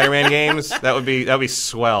good Spider-Man games? That'd be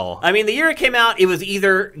swell. I mean, the year it came out, it was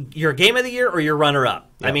either your game of the year or your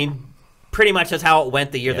runner-up. Yep. I mean. Pretty much that's how it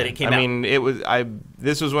went the year that it came out. I mean,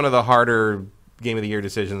 this was one of the harder Game of the Year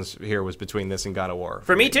decisions here was between this and God of War.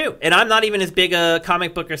 For me, too. And I'm not even as big a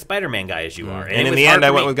comic book or Spider-Man guy as you are. And in the end, I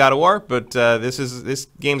went with God of War, but this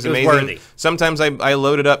game's amazing. Worthy. Sometimes I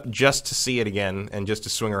load it up just to see it again and just to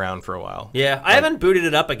swing around for a while. Yeah, I haven't booted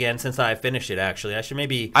it up again since I finished it, actually. I should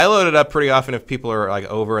maybe... I load it up pretty often if people are like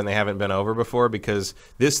over and they haven't been over before, because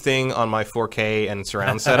this thing on my 4K and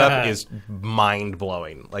surround setup is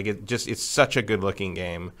mind-blowing. Like, it's such a good-looking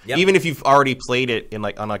game. Yep. Even if you've already played it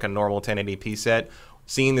on a normal 1080p set,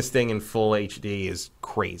 seeing this thing in full HD is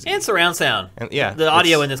crazy. And surround sound. And, yeah. The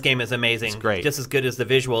audio in this game is amazing. It's great. Just as good as the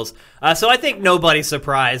visuals. So I think nobody's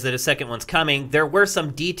surprised that a second one's coming. There were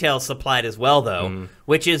some details supplied as well, though,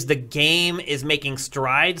 which is the game is making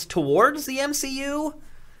strides towards the MCU.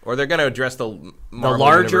 Or they're going to address the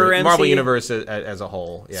larger Marvel Universe as a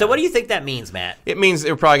whole. Yeah. So what do you think that means, Matt? It means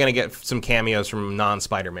they're probably going to get some cameos from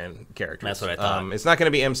non-Spider-Man characters. That's what I thought. It's not going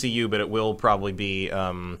to be MCU, but it will probably be...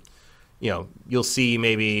 you'll see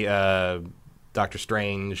maybe Doctor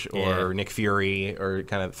Strange or Nick Fury or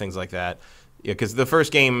kind of things like that. Yeah, because the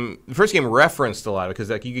first game referenced a lot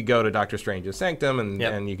because like you could go to Doctor Strange's Sanctum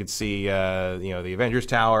and you could see the Avengers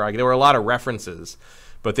Tower. Like, there were a lot of references,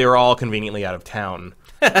 but they were all conveniently out of town,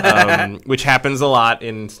 which happens a lot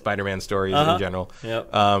in Spider-Man stories in general.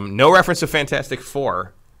 Yep. No reference to Fantastic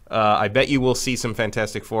Four. I bet you will see some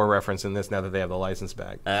Fantastic Four reference in this now that they have the license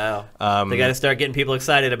back. Oh, they got to start getting people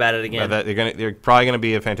excited about it again. They're probably going to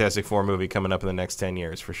be a Fantastic Four movie coming up in the next 10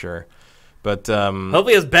 years for sure. But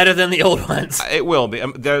hopefully it's better than the old ones. It will be.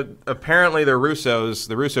 Apparently, the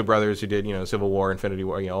Russo brothers who did Civil War, Infinity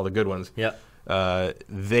War, all the good ones. Yep.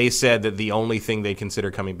 They said that the only thing they consider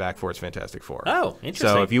coming back for is Fantastic Four. Oh, interesting.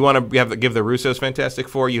 So if you want to give the Russos Fantastic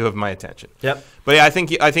Four, you have my attention. Yep. But yeah, I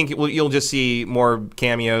think you'll just see more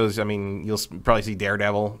cameos. I mean, you'll probably see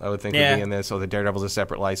Daredevil. I would think would be in this. So the Daredevil's a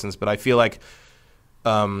separate license. But I feel like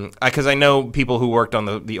because I know people who worked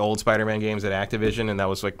on the old Spider-Man games at Activision, and that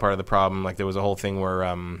was like part of the problem. Like there was a whole thing where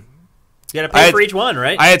you got to pay for each one,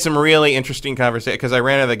 right? I had some really interesting conversations because I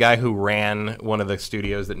ran into the guy who ran one of the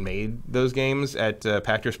studios that made those games at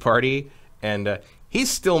Pactor's Party, and he's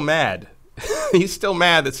still mad. He's still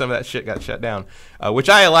mad that some of that shit got shut down, which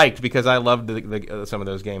I liked because I loved some of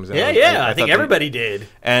those games. I think everybody did.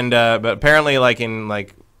 And but apparently, in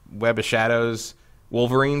Web of Shadows,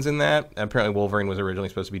 Wolverine's in that. Apparently, Wolverine was originally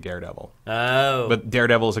supposed to be Daredevil. Oh. But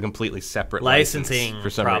Daredevil is a completely separate licensing license for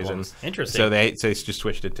some reason. Interesting. So they just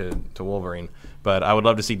switched it to Wolverine. But I would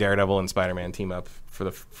love to see Daredevil and Spider-Man team up for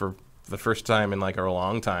the first time in a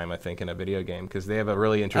long time, I think, in a video game, because they have a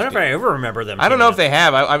really interesting... I don't know if I ever remember them. I don't know if they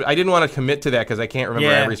have. I didn't want to commit to that because I can't remember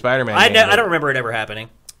every Spider-Man game. I don't remember it ever happening.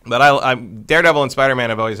 But Daredevil and Spider-Man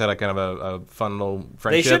have always had a kind of a fun little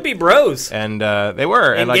friendship. They should be bros. And they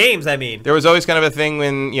were. In games, I mean. There was always kind of a thing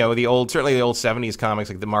when, certainly the old 70s comics,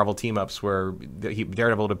 like the Marvel team-ups, where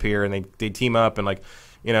Daredevil would appear and they'd team up and,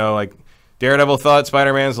 Daredevil thought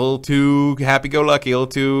Spider-Man's a little too happy-go-lucky, a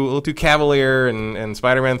little too cavalier, and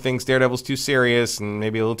Spider-Man thinks Daredevil's too serious and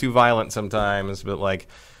maybe a little too violent sometimes, but,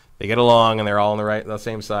 they get along and they're all on the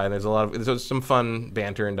same side. There's some fun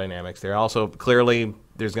banter and dynamics there. Also, clearly,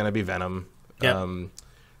 there's going to be Venom. Yep.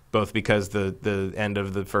 both because the end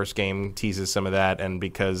of the first game teases some of that, and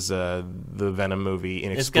because the Venom movie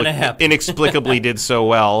inexplicably did so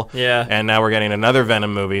well. Yeah. And now we're getting another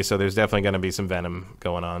Venom movie, so there's definitely going to be some Venom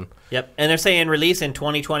going on. Yep. And they're saying release in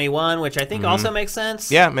 2021, which I think also makes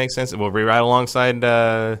sense. Yeah, it makes sense. We'll be right alongside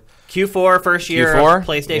Q4, first year Q4? of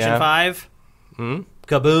PlayStation 5. Mm-hmm.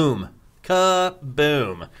 Kaboom.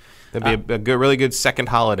 That'd be a good, really good second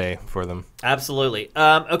holiday for them. Absolutely.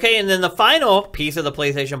 Okay, and then the final piece of the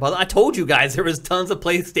PlayStation puzzle. I told you guys there was tons of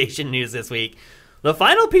PlayStation news this week. The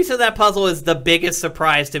final piece of that puzzle is the biggest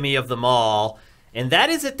surprise to me of them all, and that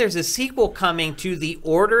is that there's a sequel coming to The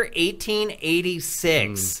Order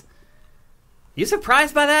 1886. You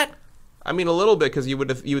surprised by that? I mean, a little bit, because you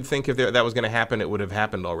would think if that was going to happen, it would have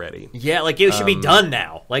happened already. Yeah, like it should be done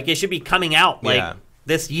now. Like it should be coming out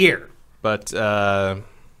this year. But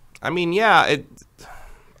I mean, yeah,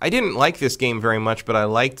 I didn't like this game very much, but I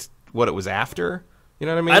liked what it was after. You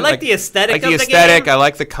know what I mean? I like the aesthetic of the aesthetic. game. I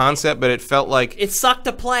like the concept, but it felt like it sucked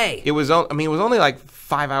to play. It was. I mean, it was only like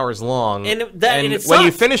 5 hours long, and when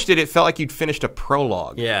you finished it, it felt like you'd finished a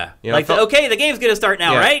prologue. Yeah, you know, okay, the game's gonna start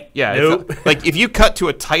now, right? Yeah. Nope. Like if you cut to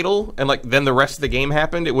a title and then the rest of the game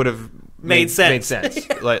happened, it would have made sense.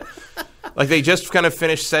 Like they just kind of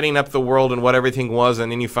finished setting up the world and what everything was,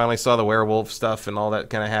 and then you finally saw the werewolf stuff and all that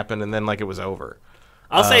kind of happened, and then it was over.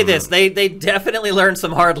 I'll say this: they definitely learned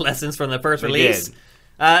some hard lessons from the first release,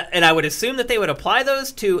 and I would assume that they would apply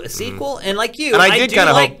those to a sequel. And like you, and I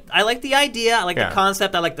like the idea, I like the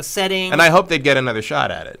concept, I like the setting, and I hope they'd get another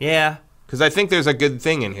shot at it. Yeah, because I think there's a good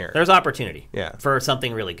thing in here. There's opportunity, yeah, for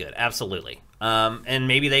something really good. Absolutely. And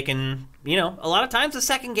maybe they can, a lot of times the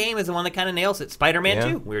second game is the one that kind of nails it.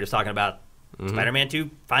 Spider-Man 2, we were just talking about. Spider-Man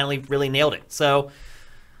 2 finally really nailed it. So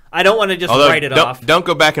I don't want to just write it off. Don't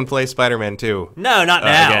go back and play Spider-Man 2. No, not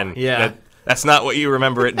now. Again. Yeah. That's not what you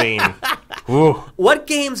remember it being. What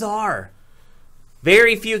games are?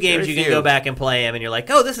 Very few games you can go back and play them, and you're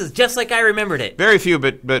like, oh, this is just like I remembered it. Very few,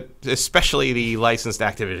 but especially the licensed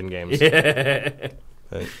Activision games.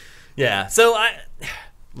 Yeah. So,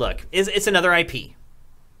 look, it's another IP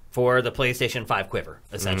for the PlayStation 5 quiver,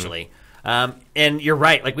 essentially. And you're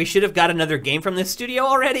right. Like, we should have got another game from this studio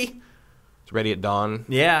already. It's Ready at Dawn.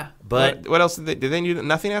 Yeah, but... What else did they do?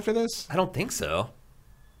 Nothing after this? I don't think so.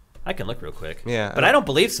 I can look real quick. Yeah. But I don't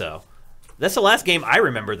believe so. That's the last game I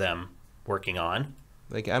remember them working on.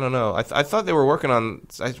 Like, I don't know. I thought they were working on...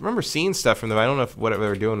 I remember seeing stuff from them. I don't know if whatever they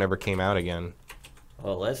were doing ever came out again.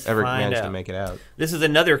 Well, let's ever find managed out. to make it out. This is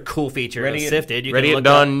another cool feature of Sifted. You Ready can at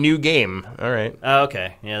Dawn, new game. All right. Oh,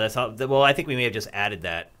 okay. Yeah, that's all. Well, I think we may have just added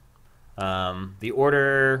that. The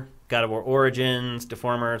Order, God of War Origins,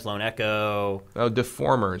 Deformers, Lone Echo. Oh,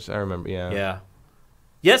 Deformers. I remember, yeah.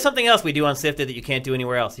 Yeah, something else we do on Sifted that you can't do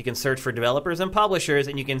anywhere else. You can search for developers and publishers,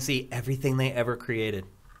 and you can see everything they ever created.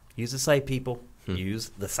 Use the site, people. Use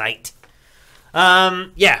the site.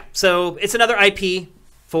 So it's another IP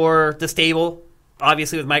for the stable.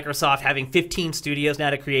 Obviously, with Microsoft having 15 studios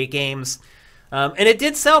now to create games. And it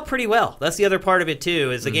did sell pretty well. That's the other part of it,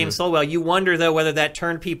 too, is the game sold well. You wonder, though, whether that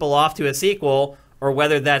turned people off to a sequel or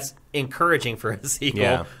whether that's encouraging for a sequel.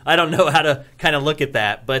 Yeah. I don't know how to kind of look at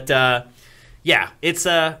that. But, it's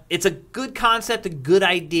a good concept, a good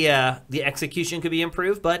idea. The execution could be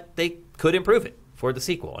improved, but they could improve it for the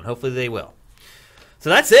sequel, and hopefully they will. So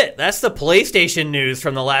that's it. That's the PlayStation news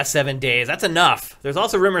from the last 7 days. That's enough. There's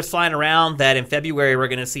also rumors flying around that in February we're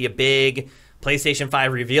going to see a big PlayStation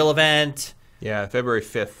 5 reveal event. Yeah, February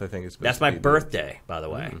 5th, I think it's supposed That's to my be birthday, by the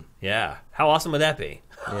way. Yeah. How awesome would that be?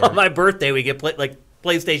 Yeah. On my birthday, we get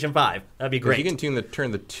PlayStation 5. That'd be great. You can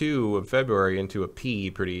turn the 2 of February into a P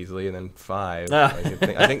pretty easily, and then 5.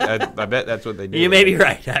 I bet that's what they do. You may be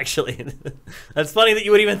right, actually. That's funny that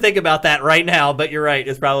you would even think about that right now, but you're right.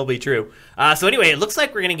 It's probably true. So anyway, it looks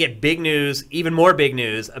like we're going to get big news, even more big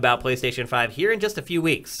news about PlayStation 5 here in just a few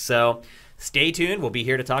weeks. So stay tuned. We'll be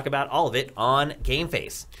here to talk about all of it on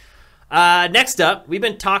GameFace. Next up, we've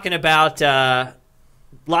been talking about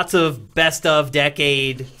lots of best of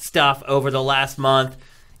decade stuff over the last month.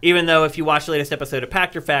 Even though if you watch the latest episode of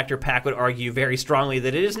Pack or Factor, Pack would argue very strongly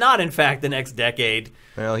that it is not, in fact, the next decade.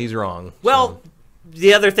 Well, he's wrong. Well,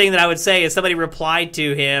 the other thing that I would say is somebody replied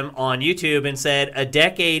to him on YouTube and said, a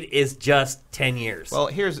decade is just 10 years. Well,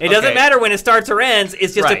 it doesn't matter when it starts or ends.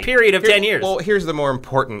 It's just a period of 10 years. Well, here's the more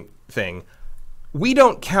important thing. We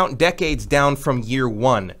don't count decades down from year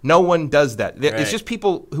one. No one does that. Right. It's just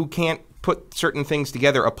people who can't put certain things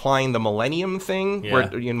together applying the millennium thing, where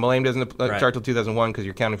millennium doesn't start till 2001 because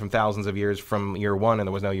you're counting from thousands of years from year one and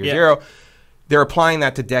there was no year zero. They're applying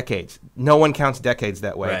that to decades. No one counts decades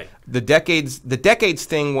that way. Right. The decades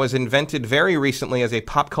thing was invented very recently as a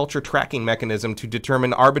pop culture tracking mechanism to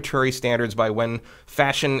determine arbitrary standards by when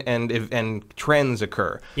fashion and trends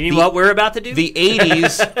occur. You mean what we're about to do? The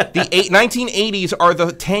 80s, 1980s are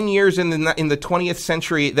the 10 years in the 20th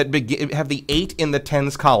century that have the 8 in the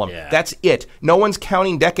tens column. Yeah. That's it. No one's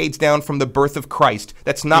counting decades down from the birth of Christ.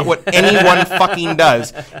 That's not what anyone fucking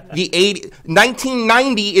does.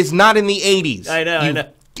 1990 is not in the 80s. I know.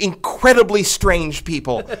 Incredibly strange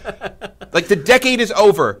people. Like, the decade is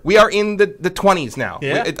over. We are in the 20s now.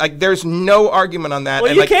 Yeah. There's no argument on that.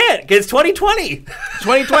 Well, you can't, because it's 2020.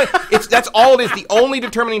 2020. That's all it is. The only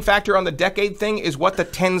determining factor on the decade thing is what the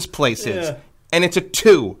tens place is. Yeah. And it's a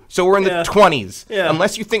 2. So we're in the 20s. Yeah.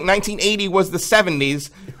 Unless you think 1980 was the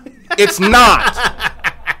 70s, it's not.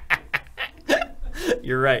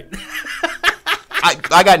 You're right.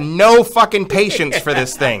 I got no fucking patience for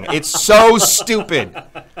this thing. It's so stupid.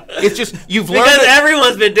 It's just, because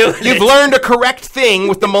everyone's been doing it. You've learned a correct thing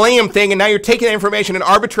with the Millennium thing, and now you're taking that information and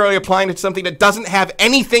arbitrarily applying it to something that doesn't have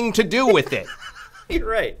anything to do with it. You're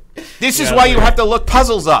right. This is why you have to look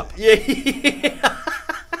puzzles up. Yeah.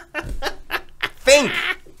 Think.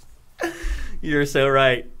 You're so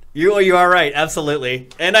right. You are right, absolutely.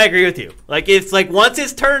 And I agree with you. Like, it's like once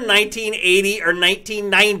it's turned 1980 or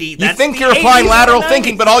 1990, that's you think you're applying lateral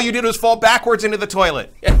thinking, but all you did was fall backwards into the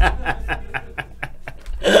toilet.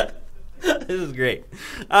 This is great.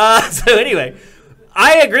 So anyway,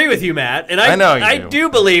 I agree with you, Matt, and I do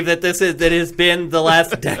believe that that has been the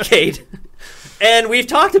last decade. And we've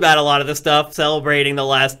talked about a lot of the stuff celebrating the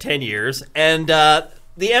last 10 years, and the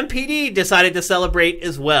MPD decided to celebrate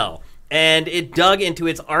as well. And it dug into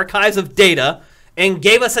its archives of data and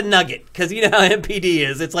gave us a nugget. Because you know how MPD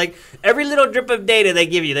is. It's like every little drip of data they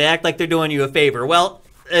give you, they act like they're doing you a favor. Well,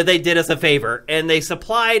 they did us a favor. And they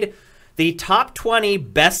supplied the top 20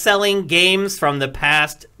 best-selling games from the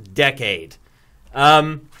past decade.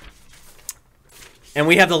 And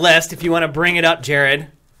we have the list if you want to bring it up, Jared.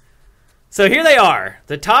 So here they are,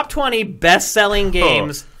 the top 20 best-selling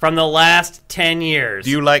games from the last 10 years.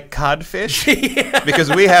 Do you like codfish? Yeah. Because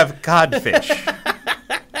we have codfish.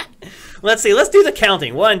 Let's see, let's do the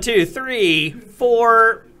counting. 1, 2, 3,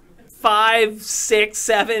 4, 5, 6,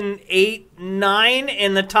 7, 8, 9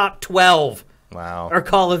 in the top 12. Wow. Are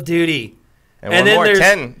Call of Duty. And one more,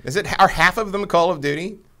 10. Are half of them Call of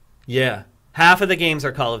Duty? Yeah. Half of the games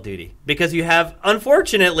are Call of Duty. Because you have,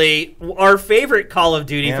 unfortunately, our favorite Call of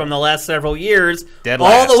Duty from the last several years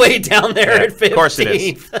all the way down there at 15th. Of course it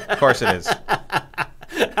is. Of course it is.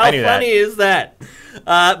 How funny is that?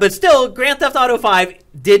 But still, Grand Theft Auto 5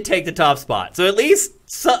 did take the top spot. So at least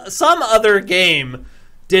some other game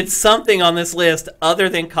did something on this list other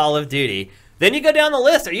than Call of Duty. Then you go down the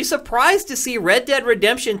list. Are you surprised to see Red Dead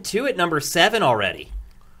Redemption 2 at number 7 already?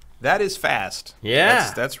 That is fast.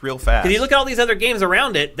 Yeah. That's real fast. Because you look at all these other games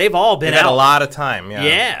around it, they've all been had out. a lot of time, yeah.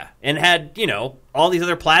 Yeah. And had, all these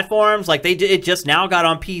other platforms. Like, it just now got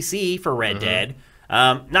on PC for Red Dead.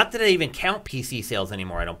 Not that they even count PC sales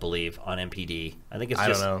anymore, I don't believe, on MPD. I think it's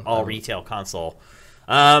just all retail console.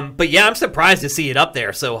 But yeah, I'm surprised to see it up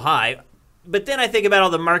there so high. But then I think about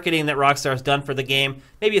all the marketing that Rockstar's done for the game.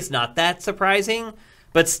 Maybe it's not that surprising.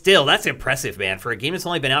 But still, that's impressive, man. For a game that's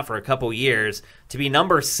only been out for a couple years, to be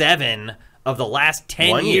number 7 of the last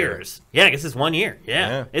 10 years. Yeah, I guess it's 1 year.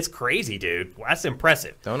 Yeah. It's crazy, dude. That's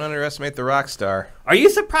impressive. Don't underestimate the Rockstar. Are you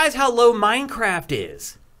surprised how low Minecraft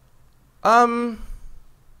is?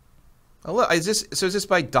 Is this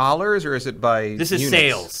by dollars or is it by This units? is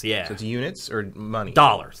sales, yeah. So it's units or money?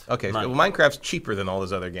 Dollars. Okay, money. Well, Minecraft's cheaper than all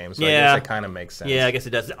those other games, so I Yeah. guess that kind of makes sense. Yeah, I guess it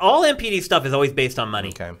does. All MPD stuff is always based on money.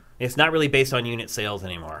 Okay. It's not really based on unit sales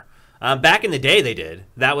anymore. Back in the day, they did.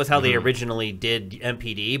 That was how they originally did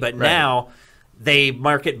MPD, but now they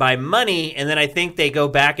market by money, and then I think they go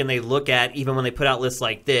back and they look at, even when they put out lists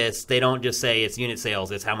like this, they don't just say it's unit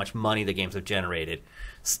sales, it's how much money the games have generated.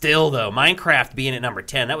 Still, though, Minecraft being at number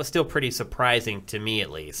 10, that was still pretty surprising to me,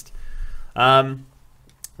 at least. They're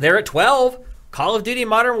at 12, Call of Duty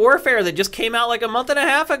Modern Warfare that just came out like a month and a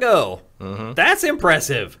half ago. That's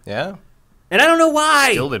impressive. Yeah. And I don't know why.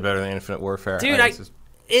 Still did better than Infinite Warfare. Dude,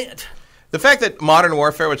 the fact that Modern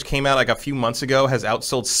Warfare, which came out like a few months ago, has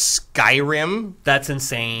outsold Skyrim. That's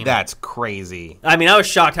insane. That's crazy. I mean, I was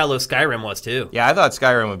shocked how low Skyrim was, too. Yeah, I thought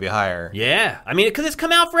Skyrim would be higher. Yeah. I mean, because it's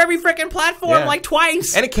come out for every freaking platform like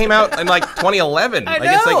twice. And it came out in like 2011. I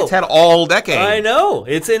know. It's had all decade. I know.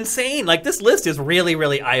 It's insane. Like, this list is really,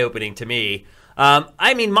 really eye-opening to me.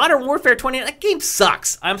 I mean, Modern Warfare 20, that game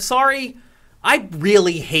sucks. I'm sorry. I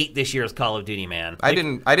really hate this year's Call of Duty, man. I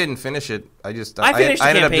didn't finish it. I finished the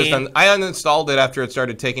campaign. I uninstalled it after it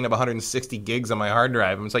started taking up 160 gigs on my hard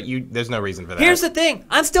drive. I was like, there's no reason for that. Here's the thing.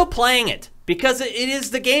 I'm still playing it because it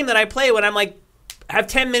is the game that I play when I'm like, I have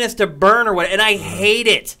 10 minutes to burn or what, and I hate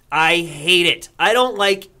it. I hate it. I don't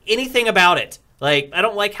like anything about it. Like, I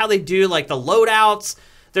don't like how they do, like, the loadouts.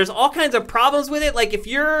 There's all kinds of problems with it. Like, if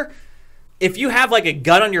you have, like, a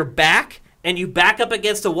gun on your back and you back up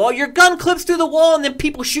against a wall, your gun clips through the wall and then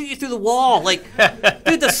people shoot you through the wall. Like,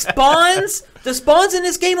 dude, the spawns in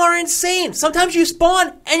this game are insane. Sometimes you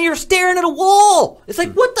spawn and you're staring at a wall. It's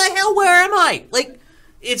like, what the hell? Where am I? Like,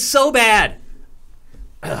 it's so bad.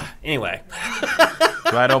 Anyway.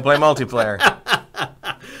 I don't play multiplayer.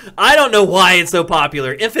 I don't know why it's so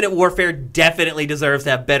popular. Infinite Warfare definitely deserves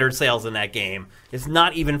to have better sales than that game. It's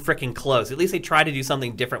not even freaking close. At least they try to do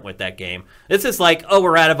something different with that game. It's just like, oh,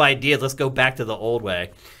 we're out of ideas. Let's go back to the old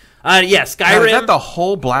way. Yeah, Skyrim. Is that the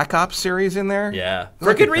whole Black Ops series in there? Yeah.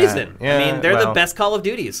 For good reason. Yeah, I mean, they're the best Call of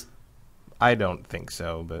Duties. I don't think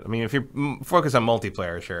so. But, I mean, if you focus on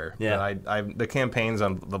multiplayer, sure. Yeah. But the campaigns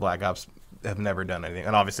on the Black Ops have never done anything.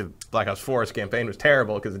 And obviously, Black Ops 4's campaign was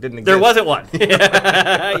terrible because it didn't exist. There wasn't one.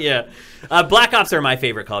 Yeah. Black Ops are my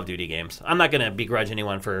favorite Call of Duty games. I'm not going to begrudge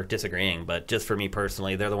anyone for disagreeing, but just for me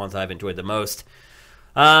personally, they're the ones I've enjoyed the most.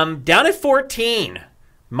 Down at 14,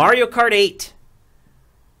 Mario Kart 8.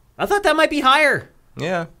 I thought that might be higher.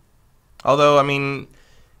 Yeah. Although, I mean,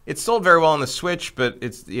 it sold very well on the Switch, but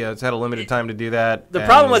it's had a limited time to do that. The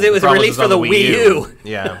problem was it was released for the Wii U.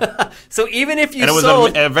 Yeah. So even if you and it was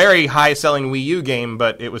sold a very high-selling Wii U game,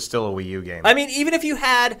 but it was still a Wii U game. I mean, even if you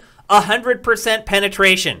had 100%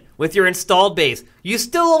 penetration with your installed base, you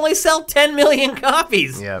still only sell 10 million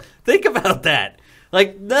copies. Yeah. Think about that.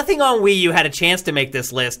 Like, nothing on Wii U had a chance to make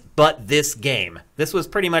this list but this game. This was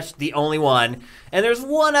pretty much the only one. And there's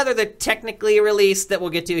one other that technically released that we'll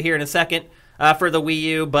get to here in a second for the Wii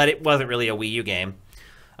U, but it wasn't really a Wii U game.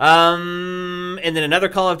 And then another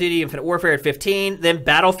Call of Duty Infinite Warfare at 15. Then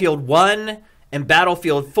Battlefield 1 and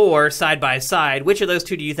Battlefield 4 side by side. Which of those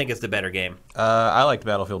two do you think is the better game? I liked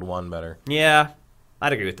Battlefield 1 better. Yeah,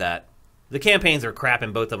 I'd agree with that. The campaigns are crap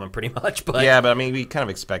in both of them pretty much. But yeah, but I mean, we kind of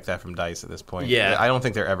expect that from DICE at this point. Yeah. I don't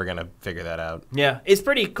think they're ever going to figure that out. Yeah, it's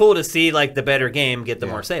pretty cool to see like the better game get the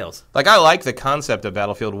more sales. Like, I like the concept of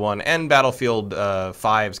Battlefield 1 and Battlefield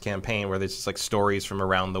 5's campaign where there's just like stories from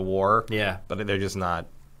around the war. Yeah. But they're just not,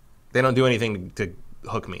 they don't do anything to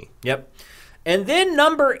hook me. Yep. And then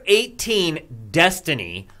number 18,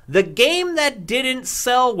 Destiny, the game that didn't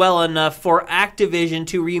sell well enough for Activision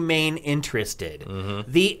to remain interested.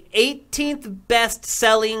 Mm-hmm. The 18th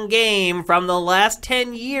best-selling game from the last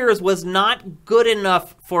 10 years was not good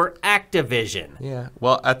enough for Activision. Yeah.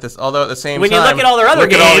 Well, although at the same when time, you look at all their other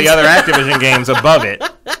games, at all the other Activision games above it.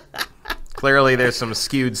 Clearly, there's some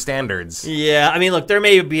skewed standards. Yeah, I mean, look, there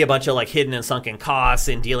may be a bunch of like hidden and sunken costs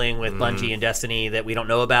in dealing with Bungie and Destiny that we don't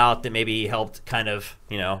know about that maybe helped kind of,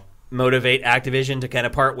 motivate Activision to kind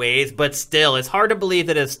of part ways. But still, it's hard to believe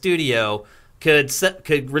that a studio could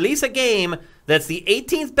release a game that's the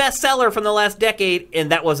 18th bestseller from the last decade,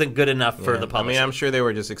 and that wasn't good enough for the publisher. I mean, I'm sure they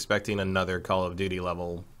were just expecting another Call of Duty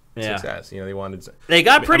level success. They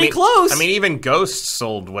got pretty close. I mean, even Ghosts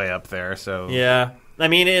sold way up there. So yeah. I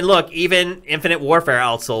mean, and look, even Infinite Warfare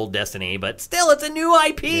outsold Destiny, but still, it's a new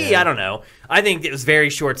IP. Yeah. I don't know. I think it was very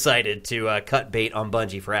short-sighted to cut bait on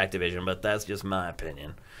Bungie for Activision, but that's just my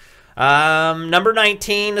opinion. Number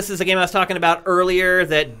 19, this is a game I was talking about earlier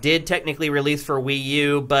that did technically release for Wii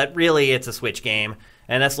U, but really it's a Switch game,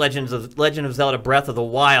 and that's Legend of Zelda Breath of the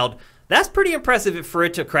Wild. That's pretty impressive for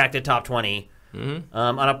it to crack the top 20. Mm-hmm.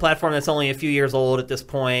 On a platform that's only a few years old at this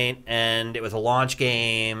point, and it was a launch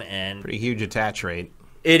game, and pretty huge attach rate.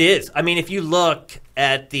 It is. I mean, if you look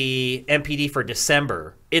at the MPD for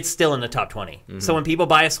December, it's still in the top 20. Mm-hmm. So when people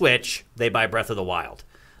buy a Switch, they buy Breath of the Wild.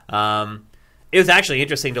 It was actually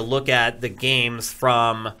interesting to look at the games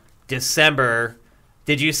from December.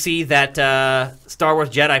 Did you see that Star Wars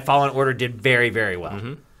Jedi Fallen Order did very, very well?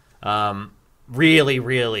 Mm-hmm. Really,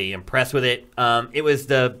 really impressed with it.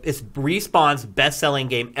 It's Respawn's best-selling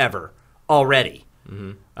game ever already.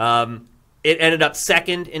 Mm-hmm. It ended up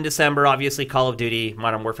second in December. Obviously, Call of Duty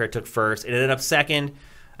Modern Warfare took first. It ended up second.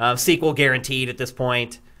 Sequel guaranteed at this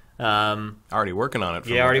point. Already working on it.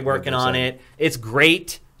 Already working on it. It's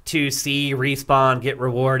great to see Respawn get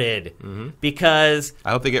rewarded because I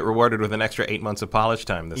hope they get rewarded with an extra 8 months of polish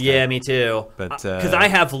time this time. Yeah, me too. But because I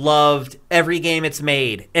have loved every game it's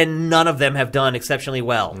made, and none of them have done exceptionally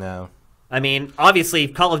well. No. I mean, obviously,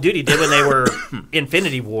 Call of Duty did when they were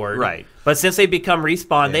Infinity Ward. Right. But since they've become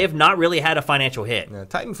Respawn, they have not really had a financial hit. Yeah,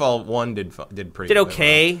 Titanfall 1 did pretty Did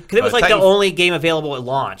okay. Because it was like the only game available at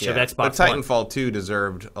launch of Xbox But Titanfall 2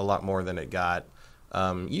 deserved a lot more than it got.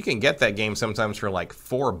 You can get that game sometimes for like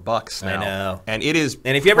 $4 now. I know. And it is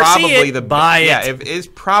and if you ever see it, buy it. Yeah, it's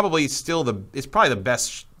probably the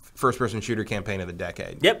best first-person shooter campaign of the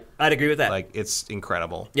decade. Yep, I'd agree with that. Like, it's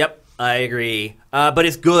incredible. Yep. I agree. But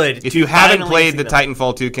it's good. If you haven't played the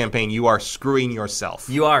Titanfall 2 campaign, you are screwing yourself.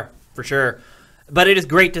 You are, for sure. But it is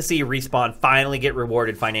great to see Respawn finally get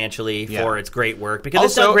rewarded financially for its great work. Because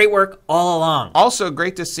it's done great work all along. Also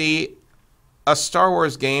great to see a Star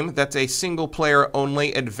Wars game that's a single-player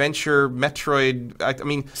only adventure Metroid. I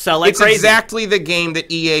mean, it's crazy. Exactly the game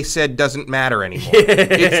that EA said doesn't matter anymore.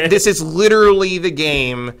 This is literally the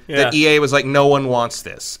game that EA was like, no one wants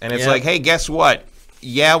this. And it's like, hey, guess what?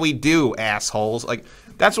 Yeah, we do, assholes. Like,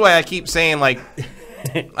 that's why I keep saying, like,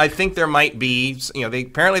 I think there might be,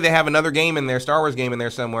 apparently they have another game in there, Star Wars game in there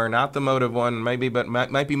somewhere, not the Motive one, maybe, but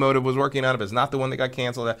might be Motive was working on it, but it's not the one that got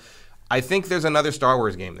canceled. I think there's another Star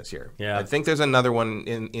Wars game this year. Yeah. I think there's another one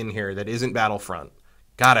in here that isn't Battlefront.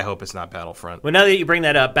 God, I hope it's not Battlefront. Well, now that you bring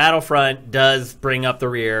that up, Battlefront does bring up the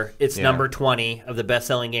rear. It's number 20 of the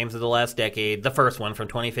best-selling games of the last decade. The first one from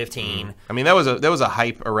 2015. I mean, there was a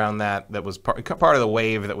hype around that was part of the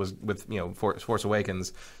wave that was with Force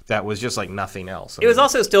Awakens that was just like nothing else. It was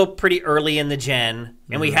also still pretty early in the gen,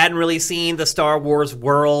 and we hadn't really seen the Star Wars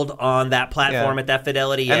world on that platform at that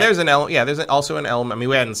fidelity yet. And there's also an element. I mean,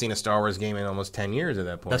 we hadn't seen a Star Wars game in almost 10 years at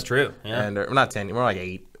that point. That's true. Yeah. And not 10, more like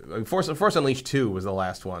 8. Force Unleashed 2 was the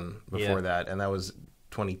last one before that, and that was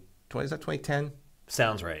 2010?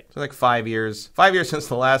 Sounds right. So like 5 years. 5 years since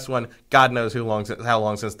the last one. God knows how long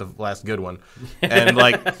since the last good one. And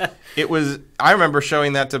like it was. I remember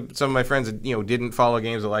showing that to some of my friends that didn't follow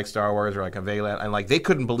games that like Star Wars or like Avela, and like they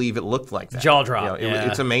couldn't believe it looked like that. Jaw drop.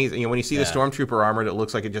 It's amazing. When you see the Stormtrooper armor, it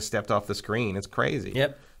looks like it just stepped off the screen. It's crazy.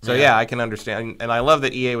 Yep. So I can understand, and I love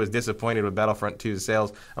that EA was disappointed with Battlefront 2's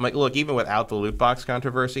sales. I'm like, look, even without the loot box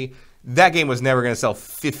controversy, that game was never going to sell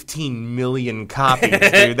 15 million copies,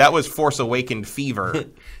 dude. That was Force Awakened fever.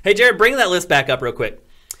 Hey, Jared, bring that list back up real quick.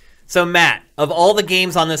 So, Matt, of all the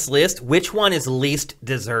games on this list, which one is least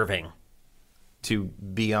deserving to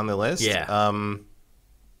be on the list? Yeah.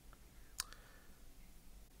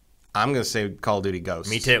 I'm going to say Call of Duty Ghosts.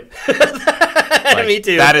 Me too. Me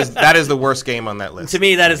too. That is the worst game on that list. To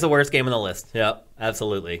me, that is the worst game on the list. Yep,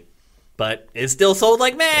 absolutely. But it still sold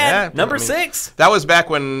like mad. Number 6. That was back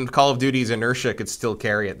when Call of Duty's inertia could still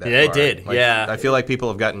carry it that far. It did, I feel like people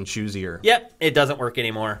have gotten choosier. Yep, it doesn't work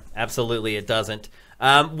anymore. Absolutely, it doesn't.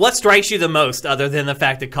 What strikes you the most, other than the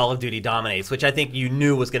fact that Call of Duty dominates, which I think you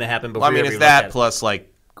knew was going to happen before? Well, I mean, it's that plus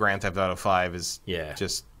like Grand Theft Auto 5 is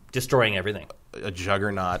just destroying everything. A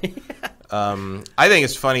juggernaut. I think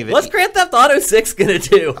it's funny that what's Grand Theft Auto 6 gonna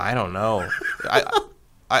do? I don't know.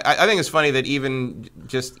 I think it's funny that even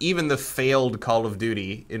the failed Call of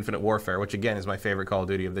Duty Infinite Warfare, which again is my favorite Call of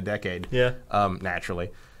Duty of the decade,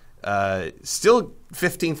 naturally, still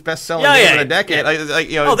 15th best selling game of the decade.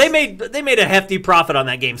 Yeah. They made a hefty profit on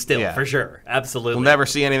that game still, for sure. Absolutely. We'll never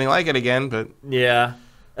see anything like it again, but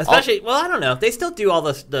especially, I don't know. They still do all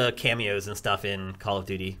the cameos and stuff in Call of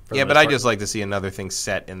Duty. But I just like to see another thing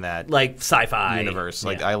set in that like sci-fi universe.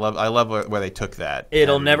 Like I love where they took that.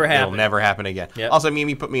 It'll never happen. It'll never happen again. Yep. Also, I mean,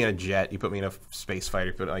 you put me in a jet, you put me in a space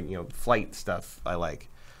fighter, flight stuff. I like.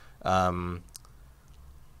 I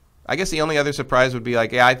guess the only other surprise would be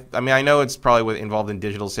like, I know it's probably involved in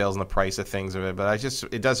digital sales and the price of things, but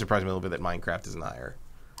it does surprise me a little bit that Minecraft isn't higher.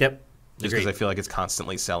 Yep. Just because I feel like it's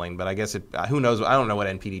constantly selling, but I guess who knows? I don't know what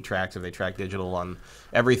NPD tracks, if they track digital on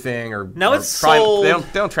everything or no, it's sold. They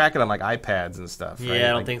don't track it on like iPads and stuff. Yeah, right? I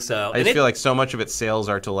don't think so. I just feel like so much of its sales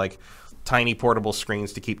are to like tiny portable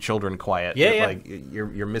screens to keep children quiet. Yeah. Like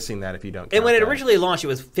you're missing that if you don't. And when it originally launched, it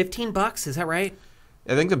was $15. Is that right?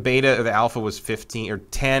 I think the beta or the alpha was 15 or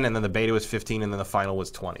 10, and then the beta was 15, and then the final was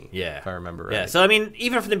 20. Yeah, if I remember right. Yeah, so I mean,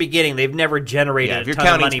 even from the beginning, they've never generated a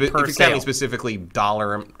ton of money per sale. If you're counting specifically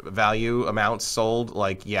dollar value amounts sold,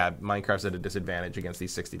 Minecraft's at a disadvantage against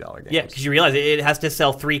these $60 games. Yeah, because you realize it has to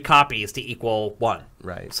sell 3 copies to equal 1.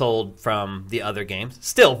 Right. Sold from the other games.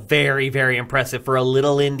 Still very, very impressive for a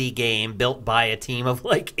little indie game built by a team of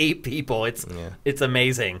like 8 people. It's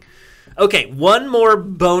amazing. Okay, one more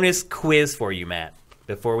bonus quiz for you, Matt,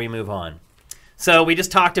 before we move on. So we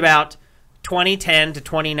just talked about 2010 to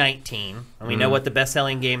 2019, and we know what the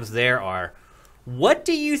best-selling games there are. What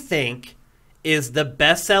do you think is the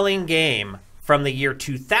best-selling game from the year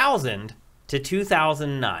 2000 to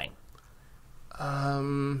 2009?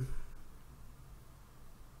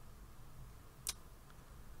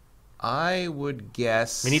 I would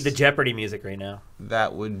guess... We need the Jeopardy music right now.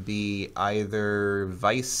 That would be either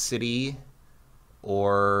Vice City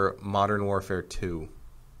or Modern Warfare 2.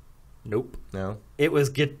 Nope. No? It was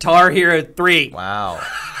Guitar Hero 3. Wow.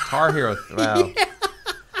 Guitar Hero... Wow. Yeah.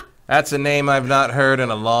 That's a name I've not heard in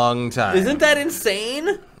a long time. Isn't that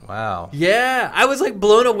insane? Wow. Yeah. I was like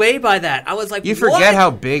blown away by that. I was like, you forget how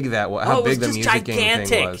big that was. How big the music gigantic. Game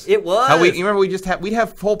thing was. It was. You remember we'd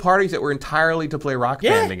have full parties that were entirely to play Rock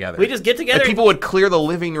Band together. We just get together. Like people would clear the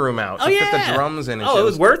living room out to fit the drums in. It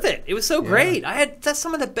was worth it. It was so great. That's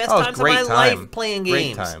some of the best times of my life playing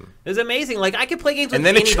games. Great time. It was amazing. Like I could play games with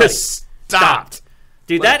anybody. And then anybody. It just stopped.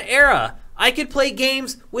 Dude, that era, I could play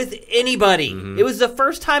games with anybody. Mm-hmm. It was the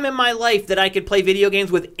first time in my life that I could play video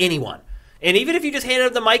games with anyone. And even if you just handed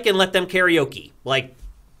them the mic and let them karaoke, like,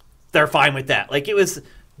 they're fine with that. Like, it was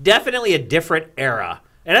definitely a different era.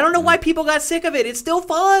 And I don't know why people got sick of it. It's still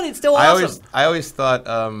fun. It's still awesome. I always thought,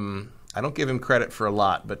 I don't give him credit for a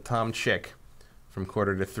lot, but Tom Chick from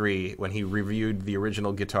Quarter to Three, when he reviewed the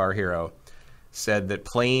original Guitar Hero, said that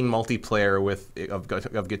playing multiplayer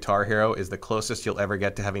of Guitar Hero is the closest you'll ever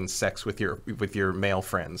get to having sex with your male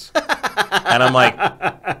friends. And I'm like...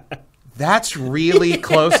 That's really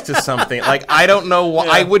close to something. Like, I don't know why.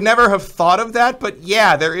 Yeah. I would never have thought of that, but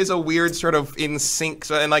yeah, there is a weird sort of in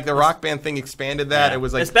sync. And like the Rock Band thing expanded that. Yeah. It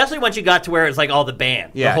was like, especially once you got to where it's like all the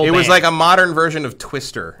band. Yeah, it was like a modern version of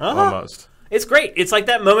Twister almost. It's great. It's like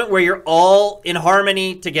that moment where you're all in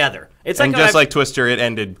harmony together. It's like just like Twister, it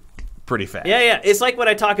ended pretty fast. Yeah. It's like when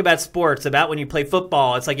I talk about sports, about when you play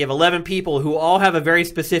football. It's like you have 11 people who all have a very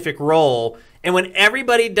specific role. And when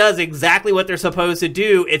everybody does exactly what they're supposed to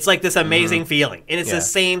do, it's like this amazing feeling. And it's the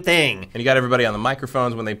same thing. And you got everybody on the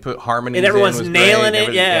microphones when they put harmonies in. And everyone's nailing it.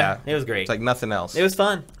 It was great. It's like nothing else. It was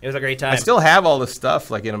fun. It was a great time. I still have all the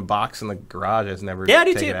stuff like in a box in the garage. I just never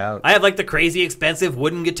take it out. I have like the crazy expensive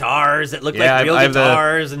wooden guitars that look like real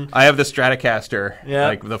guitars. I have the Stratocaster,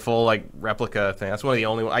 like the full like replica thing. That's one of the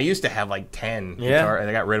only ones. I used to have like 10 guitars, and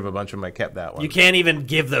I got rid of a bunch of them. I kept that one. You can't even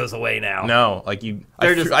give those away now. No, like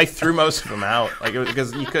I threw most of them out. Like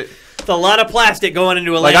because you could. It's a lot of plastic going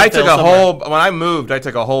into a landfill. Like I took when I moved, I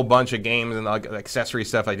took a whole bunch of games and like accessory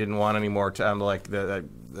stuff I didn't want anymore. Like the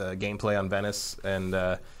gameplay on Venice, and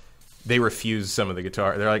they refused some of the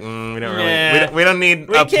guitar. They're like, we don't need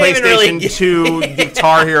a PlayStation 2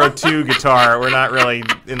 Guitar Hero 2 guitar. We're not really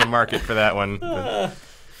in the market for that one. But,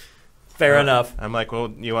 fair enough. I'm like,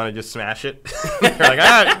 well, you want to just smash it? They're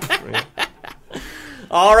like,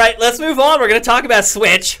 All right, let's move on. We're going to talk about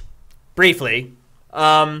Switch briefly.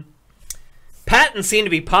 Patents seem to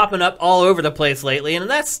be popping up all over the place lately, and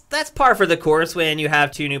that's par for the course when you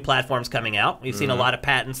have two new platforms coming out. We've seen a lot of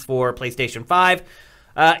patents for PlayStation 5.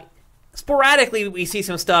 Sporadically, we see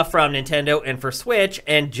some stuff from Nintendo and for Switch,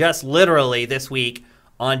 and just literally this week,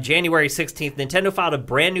 on January 16th, Nintendo filed a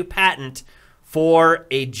brand new patent for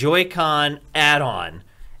a Joy-Con add-on.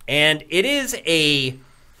 And it is I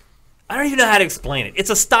don't even know how to explain it. It's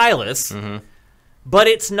a stylus. Mm-hmm. But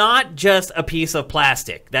it's not just a piece of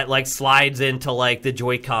plastic that like slides into like the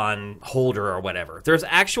Joy-Con holder or whatever. There's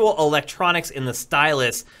actual electronics in the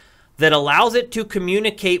stylus that allows it to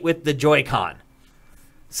communicate with the Joy-Con.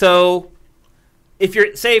 So if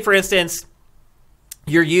you're, say for instance,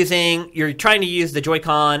 you're trying to use the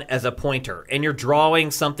Joy-Con as a pointer and you're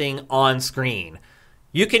drawing something on screen,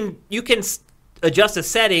 you can adjust a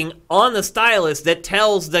setting on the stylus that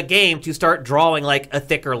tells the game to start drawing like a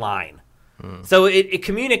thicker line. So it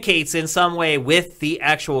communicates in some way with the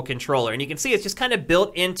actual controller. And you can see it's just kind of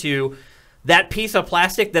built into that piece of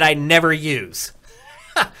plastic that I never use.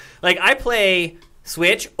 Like, I play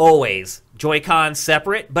Switch always, Joy-Con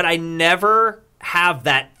separate, but I never have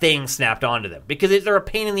that thing snapped onto them because they're a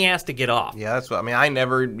pain in the ass to get off. Yeah, that's what I mean. I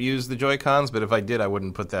never use the Joy-Cons, but if I did, I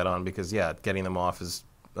wouldn't put that on because, getting them off is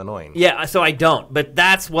annoying. Yeah, so I don't. But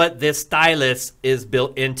that's what this stylus is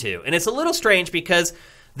built into. And it's a little strange because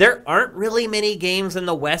there aren't really many games in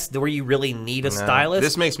the West where you really need a stylus.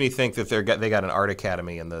 This makes me think that they got an art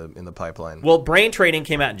academy in the pipeline. Well, Brain Training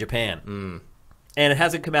came out in Japan, and it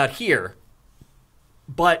hasn't come out here.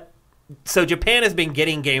 But so Japan has been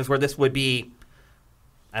getting games where this would be,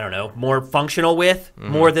 I don't know, more functional with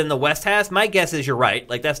more than the West has. My guess is you're right.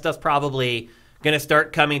 Like that stuff's probably going to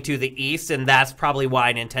start coming to the East, and that's probably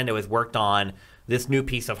why Nintendo has worked on this new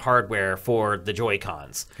piece of hardware for the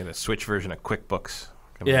Joy-Cons. And a Switch version of QuickBooks.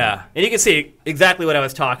 Yeah, and you can see exactly what I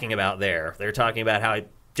was talking about there. They're talking about how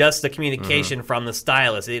just the communication from the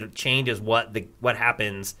stylus, it changes what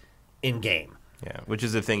happens in game. Yeah, which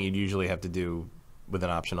is the thing you'd usually have to do with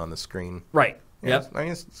an option on the screen. Right. Yeah, I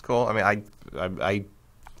mean, it's cool. I mean,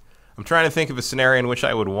 I'm I'm trying to think of a scenario in which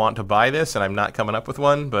I would want to buy this, and I'm not coming up with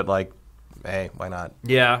one. But like, hey, why not?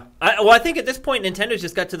 Yeah. I think at this point, Nintendo's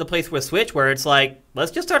just got to the place with Switch where it's like, let's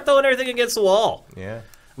just start throwing everything against the wall. Yeah.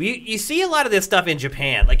 You see a lot of this stuff in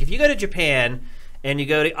Japan. Like if you go to Japan and you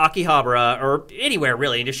go to Akihabara or anywhere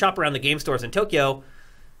really and just shop around the game stores in Tokyo,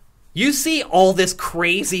 you see all this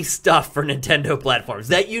crazy stuff for Nintendo platforms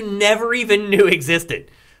that you never even knew existed.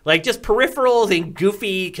 Like just peripherals and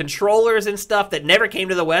goofy controllers and stuff that never came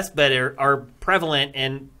to the West but are prevalent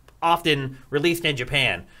and often released in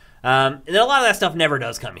Japan. And then a lot of that stuff never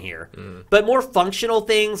does come here. But more functional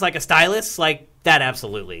things like a stylus, like that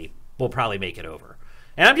absolutely will probably make it over.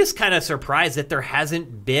 And I'm just kind of surprised that there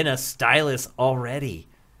hasn't been a stylus already.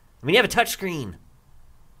 I mean, you have a touchscreen.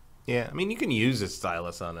 Yeah, I mean, you can use a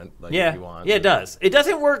stylus on it if you want. Yeah, it does. It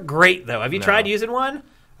doesn't work great, though. Have you tried using one?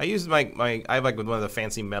 I used I have like one of the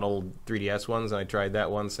fancy metal 3DS ones, and I tried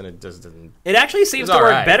that once, and it just didn't. It actually seems to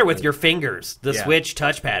work better with your fingers, the Switch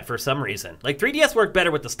touchpad, for some reason. Like 3DS worked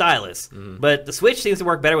better with the stylus, but the Switch seems to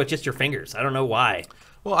work better with just your fingers. I don't know why.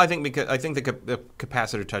 Well, I think the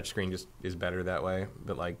capacitor touchscreen just is better that way,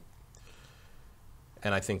 but like,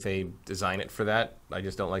 and I think they design it for that. I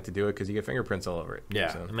just don't like to do it because you get fingerprints all over it.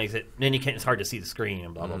 Yeah, so. It makes it. Then you can't. It's hard to see the screen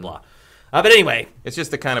and blah blah blah. But anyway, it's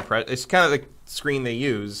just the kind of it's kind of the screen they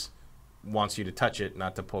use wants you to touch it,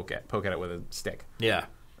 not to poke at it with a stick. Yeah,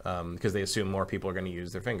 because they assume more people are going to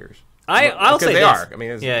use their fingers. I'll say they this. are. I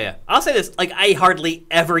mean, yeah. I'll say this. Like, I hardly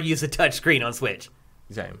ever use a touch screen on Switch.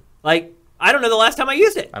 Same. Like, I don't know the last time I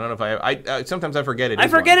used it. I don't know if I sometimes I forget it. I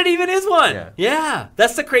forget it even is one. Yeah,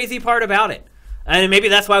 that's the crazy part about it. And maybe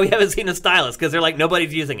that's why we haven't seen a stylus, because they're like,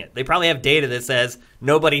 nobody's using it. They probably have data that says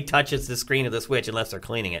nobody touches the screen of the Switch unless they're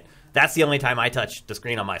cleaning it. That's the only time I touch the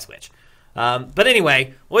screen on my Switch. But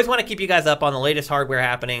anyway, always want to keep you guys up on the latest hardware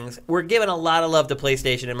happenings. We're giving a lot of love to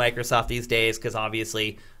PlayStation and Microsoft these days because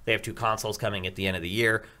obviously they have two consoles coming at the end of the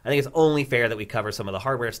year. I think it's only fair that we cover some of the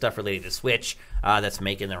hardware stuff related to Switch that's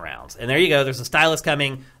making the rounds. And there you go. There's a stylus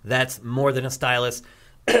coming. That's more than a stylus.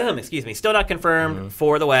 Excuse me. Still not confirmed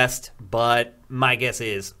for the West, but my guess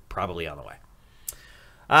is probably on the way.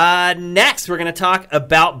 Next, we're going to talk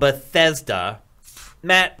about Bethesda.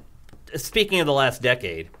 Matt, speaking of the last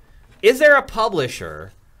decade, is there a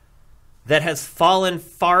publisher that has fallen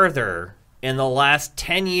farther in the last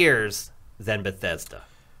 10 years than Bethesda?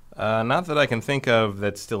 Not that I can think of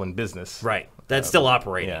that's still in business. Right. That's still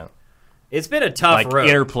operating. Yeah. It's been a tough road.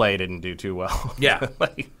 Interplay didn't do too well. Yeah.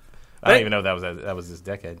 I don't even know if that was this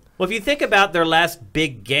decade. Well, if you think about their last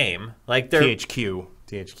big game, like their THQ.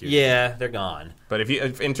 Yeah, they're gone. But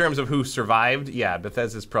if in terms of who survived, yeah,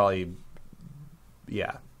 Bethesda's probably,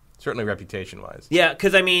 certainly reputation-wise. Yeah,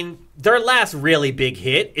 because, I mean, their last really big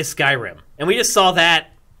hit is Skyrim. And we just saw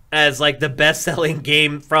that as, like, the best-selling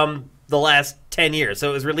game from the last 10 years. So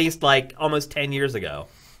it was released, like, almost 10 years ago.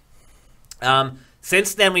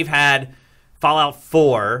 Since then, we've had Fallout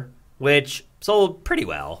 4, which sold pretty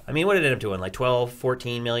well. I mean, what did it end up doing? Like 12,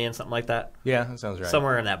 14 million, something like that? Yeah, that sounds right.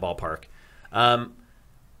 Somewhere in that ballpark. And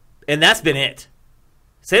that's been it.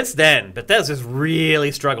 Since then, Bethesda's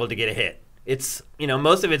really struggled to get a hit. It's,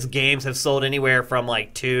 most of its games have sold anywhere from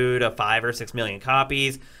like 2 to 5 or 6 million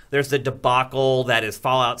copies. There's the debacle that is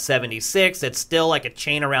Fallout 76. It's still like a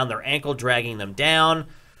chain around their ankle dragging them down.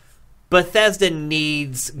 Bethesda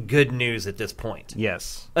needs good news at this point.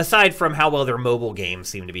 Yes. Aside from how well their mobile games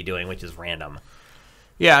seem to be doing, which is random.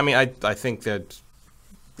 Yeah, I mean, I think that's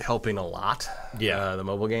helping a lot. Yeah. The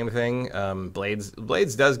mobile game thing. Blades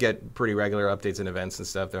does get pretty regular updates and events and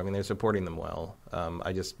stuff. I mean, they're supporting them well.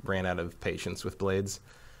 I just ran out of patience with Blades.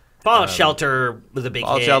 Fallout Shelter was a big hit.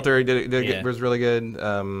 Fallout Shelter was really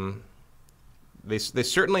good. They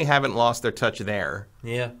certainly haven't lost their touch there.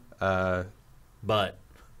 Yeah. But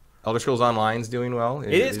Elder Scrolls Online's doing well.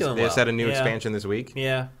 It is doing well. They just had a new expansion this week.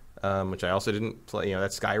 Yeah. Which I also didn't play.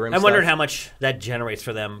 That's Skyrim. I wondered how much that generates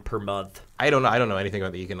for them per month. I don't know anything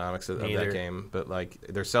about the economics of that game, but like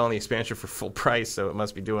they're selling the expansion for full price, so it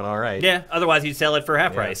must be doing all right. Yeah. Otherwise, you'd sell it for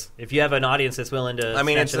half price if you have an audience that's willing to. I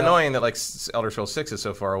mean, it's annoying that like Elder Scrolls 6 is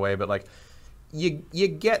so far away, but like you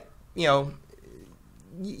get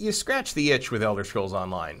you scratch the itch with Elder Scrolls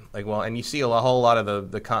Online, and you see a whole lot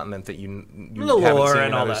of the continent that you the haven't lore seen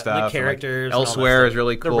and all that, stuff. the characters. Elsewhere is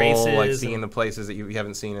really cool. The races, like seeing the places that you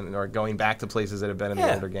haven't seen, or going back to places that have been in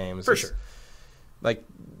the older games. For sure. Like,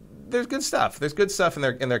 there's good stuff. There's good stuff in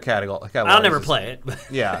their catalog. I'll never play it.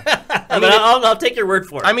 Yeah, I'll take your word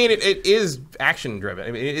for it. I mean, it is action driven.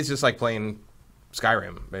 I mean, it's just like playing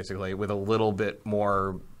Skyrim basically with a little bit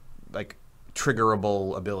more like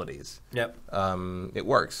triggerable abilities. Yep. It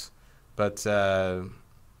works. But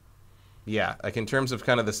Yeah, like in terms of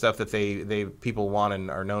kind of the stuff that they people want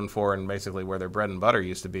and are known for, and basically where their bread and butter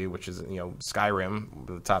used to be, which is Skyrim,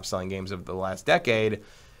 the top selling games of the last decade.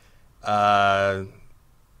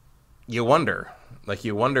 You wonder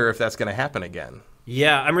if that's going to happen again.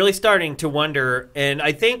 Yeah, I'm really starting to wonder, and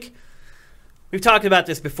I think we've talked about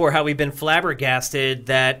this before, how we've been flabbergasted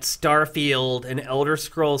that Starfield and Elder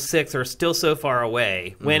Scrolls 6 are still so far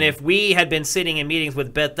away, when if we had been sitting in meetings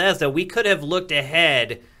with Bethesda, we could have looked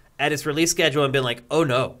ahead at its release schedule and been like, oh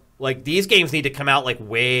no, like these games need to come out like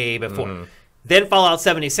way before. Then Fallout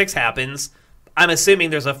 76 happens. I'm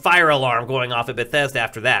assuming there's a fire alarm going off at Bethesda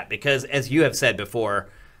after that, because as you have said before,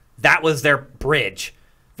 that was their bridge.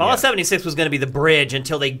 Fallout 76 was going to be the bridge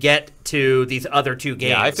until they get to these other two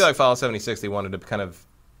games. Yeah, I feel like Fallout 76, they wanted to kind of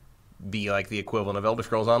be like the equivalent of Elder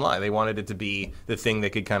Scrolls Online. They wanted it to be the thing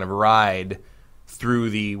that could kind of ride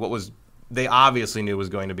through they obviously knew was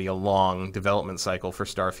going to be a long development cycle for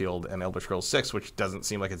Starfield and Elder Scrolls 6, which doesn't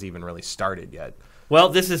seem like it's even really started yet. Well,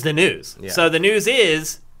 this is the news. Yeah. So the news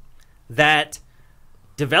is that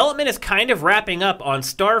development is kind of wrapping up on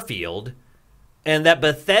Starfield, and that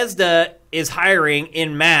Bethesda is hiring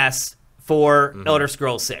en masse for Elder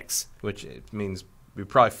Scrolls 6. Which means we're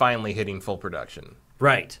probably finally hitting full production.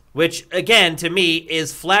 Right. Which, again, to me,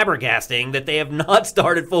 is flabbergasting that they have not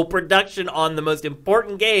started full production on the most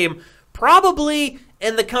important game probably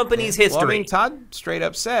in the company's history. Well, I mean, Todd straight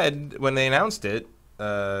up said when they announced it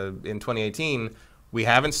in 2018, we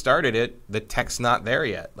haven't started it. The tech's not there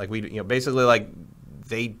yet. Like basically, like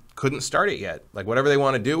they couldn't start it yet. Like whatever they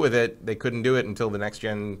want to do with it, they couldn't do it until the next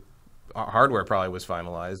gen hardware probably was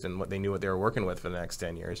finalized and what they knew what they were working with for the next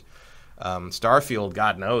 10 years. Starfield,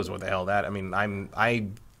 God knows what the hell that. I mean, I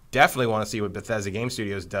definitely want to see what Bethesda Game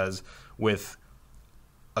Studios does with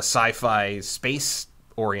a sci-fi space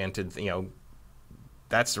oriented,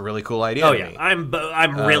 that's a really cool idea. Oh yeah, I'm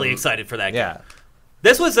really excited for that game. Yeah.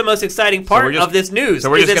 This was the most exciting part of this news.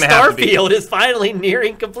 So we're just that Starfield is finally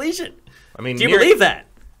nearing completion. I mean, do you believe that?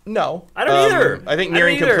 No, I don't either. I think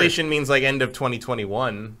nearing completion means like end of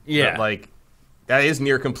 2021. Yeah, but like that is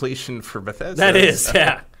near completion for Bethesda. That is,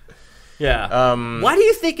 yeah, yeah. Why do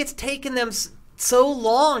you think it's taken them so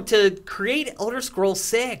long to create Elder Scrolls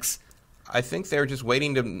 6? I think they're just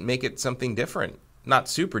waiting to make it something different. Not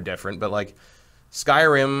super different, but like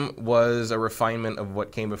Skyrim was a refinement of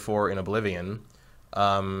what came before in Oblivion.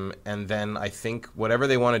 And then I think whatever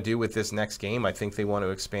they want to do with this next game, I think they want to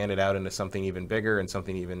expand it out into something even bigger and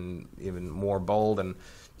something even more bold. And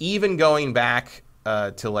even going back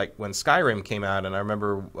to like when Skyrim came out, and I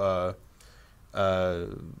remember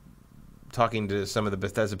talking to some of the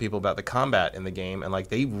Bethesda people about the combat in the game, and like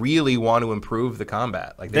they really want to improve the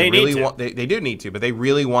combat. Like they do need to, but they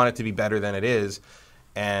really want it to be better than it is.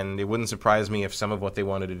 And it wouldn't surprise me if some of what they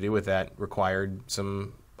wanted to do with that required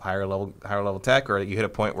some higher level tech, or you hit a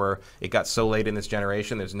point where it got so late in this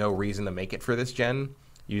generation, there's no reason to make it for this gen.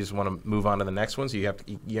 You just want to move on to the next one, so you have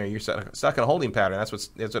to, you're stuck in a holding pattern. That's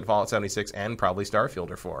what Fallout 76 and probably Starfield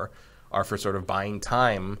are for sort of buying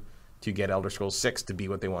time to get Elder Scrolls 6 to be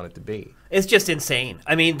what they want it to be. It's just insane.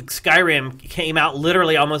 I mean, Skyrim came out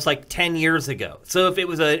literally almost like 10 years ago. So if it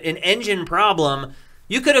was an engine problem,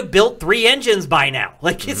 you could have built 3 engines by now.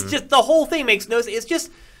 Like, it's just, the whole thing makes no sense. It's just,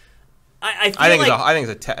 I think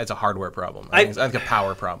it's a hardware problem. I think it's a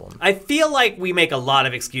power problem. I feel like we make a lot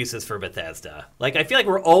of excuses for Bethesda. Like, I feel like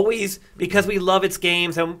we're always, because we love its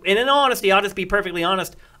games, and in all honesty, I'll just be perfectly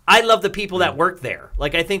honest, I love the people that work there.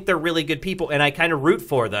 Like, I think they're really good people, and I kind of root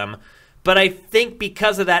for them. But I think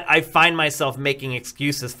because of that, I find myself making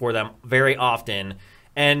excuses for them very often.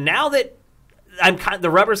 And now that the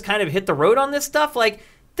rubber's kind of hit the road on this stuff, like,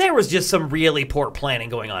 there was just some really poor planning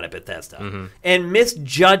going on at Bethesda. And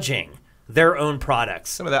misjudging their own products.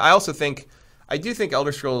 Some of that. I do think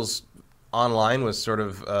Elder Scrolls Online was sort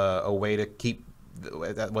of a way to keep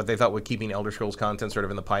what they thought was keeping Elder Scrolls content sort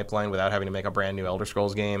of in the pipeline without having to make a brand new Elder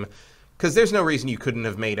Scrolls game. Because there's no reason you couldn't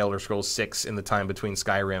have made Elder Scrolls 6 in the time between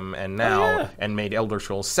Skyrim and now, and made Elder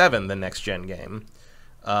Scrolls 7 the next gen game.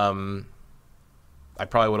 I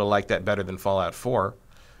probably would have liked that better than Fallout 4,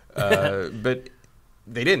 but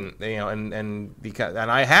they didn't.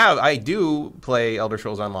 I do play Elder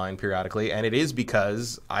Scrolls Online periodically, and it is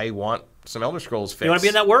because I want some Elder Scrolls fix. You want to be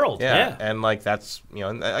in that world, yeah. And like that's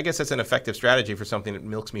and I guess that's an effective strategy for something that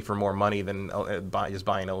milks me for more money than just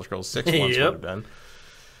buying Elder Scrolls 6 once would have done.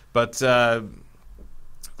 But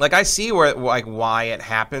like I see why it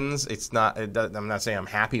happens. It's not. I'm not saying I'm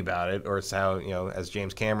happy about it, or it's how as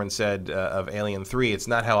James Cameron said of Alien 3. It's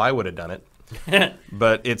not how I would have done it,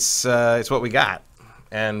 but it's what we got.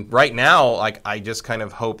 And right now, like, I just kind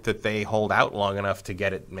of hope that they hold out long enough to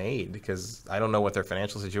get it made, because I don't know what their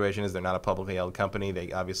financial situation is. They're not a publicly held company.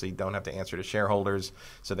 They obviously don't have to answer to shareholders,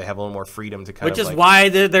 so they have a little more freedom to Which is why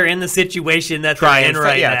they're in the situation that they're in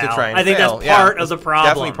right now. To try and I think fail. that's part of the problem.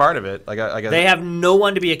 Definitely part of it. Like they have no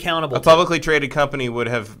one to be accountable to. A publicly traded company would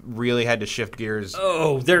have really had to shift gears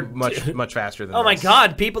they're much faster than Oh, my this.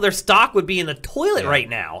 God. Their stock would be in the toilet right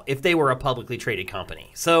now if they were a publicly traded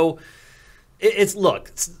company. So,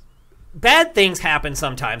 bad things happen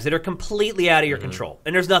sometimes that are completely out of your control,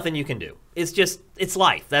 and there's nothing you can do. It's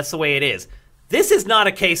life. That's the way it is. This is not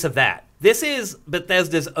a case of that. This is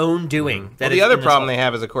Bethesda's own doing. Well, the other problem they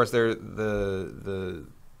have is, of course, they're the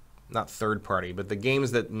not third party, but the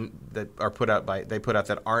games that are put out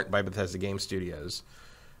that aren't by Bethesda Game Studios,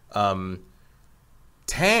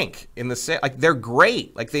 tank in the same. Like, they're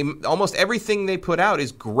great. Like, almost everything they put out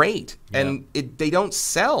is great, and they don't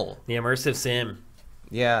sell. The immersive sim.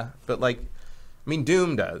 Yeah, but like, I mean,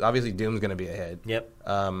 Doom does. Obviously, Doom's going to be a hit. Yep.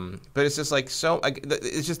 But it's just like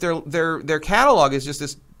it's just their catalog is just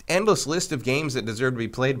this endless list of games that deserve to be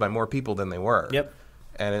played by more people than they were. Yep.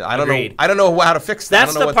 And I don't know how to fix that.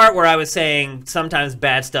 That's the part where I was saying sometimes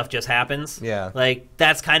bad stuff just happens. Yeah. Like,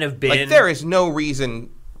 that's kind of been. Like, there is no reason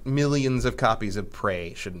millions of copies of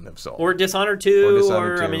Prey shouldn't have sold. Or Dishonored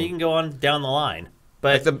 2, I mean, you can go on down the line.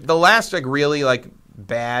 But like the last really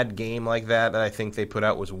bad game like that I think they put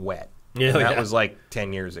out was Wet. Yeah, that was like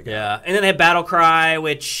 10 years ago. Yeah, and then they had Battle Cry,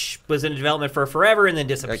 which was in development for forever and then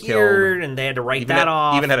disappeared, and they had to write that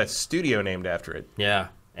off. Even had a studio named after it. Yeah,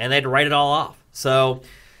 and they had to write it all off. So,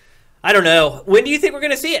 I don't know. When do you think we're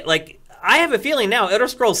going to see it? Like, I have a feeling now Elder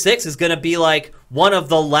Scrolls 6 is going to be like one of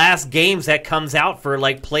the last games that comes out for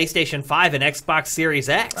like PlayStation 5 and Xbox Series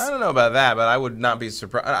X. I don't know about that, but I would not be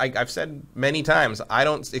surprised. I've said many times, I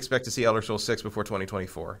don't expect to see Elder Scrolls 6 before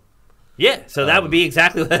 2024. Yeah, so that would be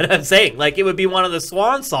exactly what I'm saying. Like, it would be one of the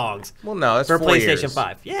swan songs. Well, no, that's for 4 PlayStation years.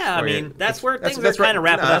 5. Yeah, I mean, that's where things are kind of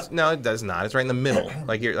wrapping up. No, it does not. It's right in the middle.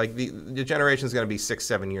 Like, the generation is going to be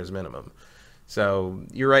 6-7 years minimum. So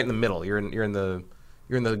you're right in the middle. You're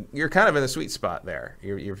kind of in the sweet spot there.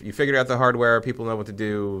 You figured out the hardware. People know what to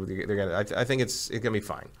do. I think it's gonna be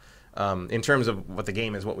fine. In terms of what the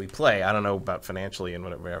game is, what we play. I don't know about financially and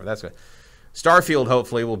whatever. That's good. Starfield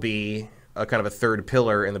hopefully will be a kind of a third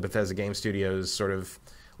pillar in the Bethesda Game Studios sort of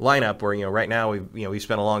lineup. Where right now we've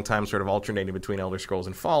spent a long time sort of alternating between Elder Scrolls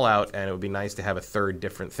and Fallout, and it would be nice to have a third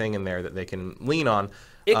different thing in there that they can lean on.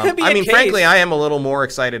 It could be. Frankly, I am a little more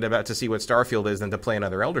excited to see what Starfield is than to play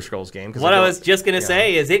another Elder Scrolls game. What I was just going to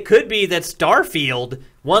say is it could be that Starfield,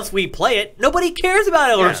 once we play it, nobody cares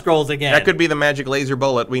about Elder Scrolls again. That could be the magic laser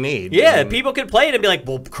bullet we need. Yeah, people could play it and be like,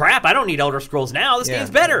 well, crap, I don't need Elder Scrolls now. This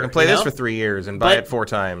game's better. And play this for 3 years and buy it 4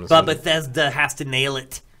 times. But Bethesda has to nail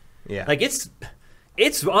it. Yeah. Like, it's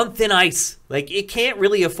on thin ice. Like, it can't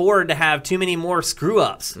really afford to have too many more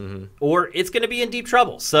screw-ups, or it's going to be in deep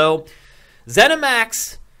trouble. So,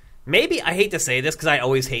 ZeniMax... Maybe, I hate to say this because I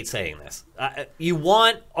always hate saying this. You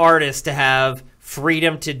want artists to have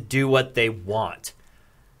freedom to do what they want.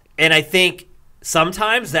 And I think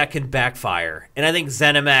sometimes that can backfire. And I think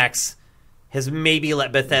ZeniMax has maybe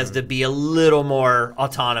let Bethesda be a little more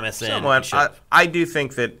autonomous than it should. I do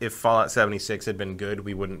think that if Fallout 76 had been good,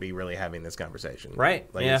 we wouldn't be really having this conversation. Right,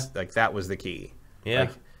 Like that was the key. Yeah.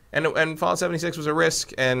 And Fallout 76 was a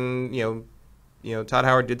risk, and, Todd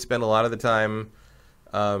Howard did spend a lot of the time...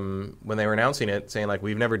 when they were announcing it, saying like,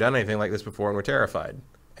 we've never done anything like this before and we're terrified.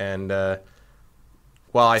 And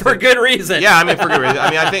for good reason. Yeah, I mean, for good reason. I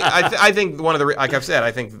mean, I think one of the like I've said,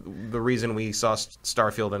 I think the reason we saw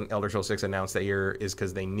Starfield and Elder Scrolls 6 announced that year is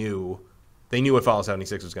because they knew what Fallout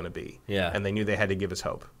 76 was going to be. Yeah, and they knew they had to give us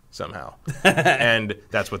hope somehow, and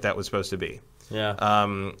that's what that was supposed to be. Yeah.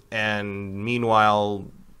 And meanwhile,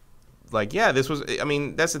 this was. I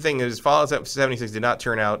mean, that's the thing is Fallout 76 did not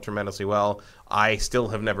turn out tremendously well. I still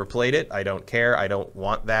have never played it. I don't care. I don't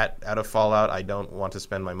want that out of Fallout. I don't want to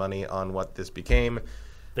spend my money on what this became.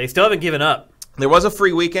 They still haven't given up. There was a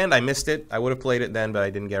free weekend. I missed it. I would have played it then, but I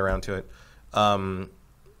didn't get around to it.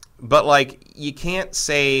 But, you can't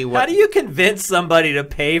say what... How do you convince somebody to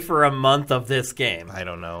pay for a month of this game? I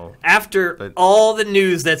don't know. After all the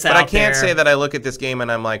news that's out there. But I can't say that I look at this game and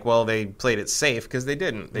I'm like, well, they played it safe, because they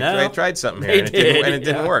didn't. They tried something here, and it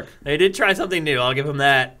didn't work. They did try something new. I'll give them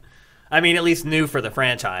that. I mean, at least new for the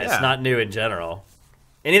franchise, not new in general.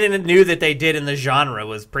 Anything new that they did in the genre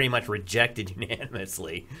was pretty much rejected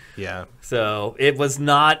unanimously. Yeah. So it was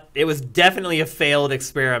definitely a failed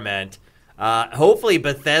experiment. Hopefully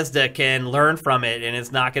Bethesda can learn from it, and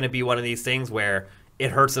it's not going to be one of these things where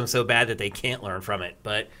it hurts them so bad that they can't learn from it.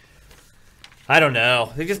 But I don't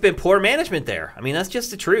know. There's just been poor management there. I mean, that's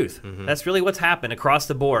just the truth. That's really what's happened across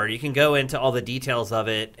the board. You can go into all the details of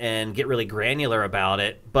it and get really granular about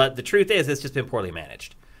it, but the truth is it's just been poorly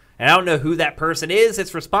managed. And I don't know who that person is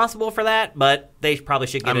that's responsible for that, but they probably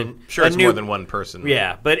should get sure it's more than one person.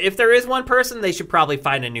 Yeah, but if there is one person, they should probably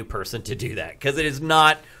find a new person to do that because it has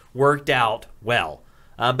not worked out well.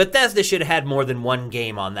 Bethesda should have had more than one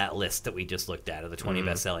game on that list that we just looked at of the 20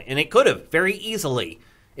 best-selling. And it could have very easily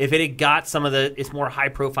if it had got some of its more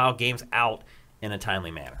high-profile games out in a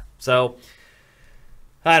timely manner. So,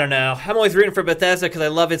 I don't know. I'm always rooting for Bethesda because I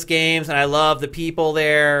love its games and I love the people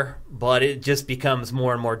there, but it just becomes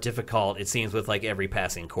more and more difficult, it seems, with like every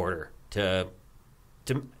passing quarter to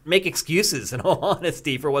make excuses, in all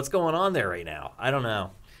honesty, for what's going on there right now. I don't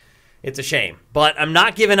know. It's a shame. But I'm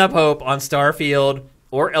not giving up hope on Starfield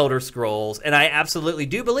or Elder Scrolls, and I absolutely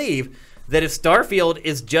do believe that if Starfield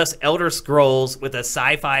is just Elder Scrolls with a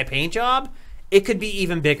sci-fi paint job, it could be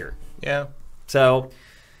even bigger. Yeah. So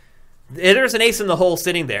there's an ace in the hole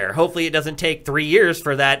sitting there. Hopefully it doesn't take 3 years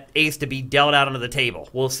for that ace to be dealt out onto the table.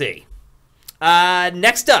 We'll see.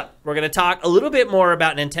 Next up, we're going to talk a little bit more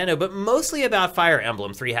about Nintendo, but mostly about Fire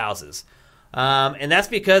Emblem Three Houses. And that's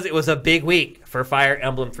because it was a big week for Fire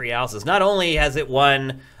Emblem Three Houses. Not only has it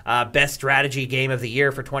won Best Strategy Game of the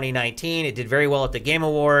Year for 2019, it did very well at the Game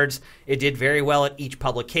Awards. It did very well at each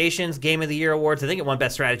publication's Game of the Year Awards. I think it won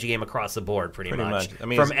Best Strategy Game across the board, pretty much. I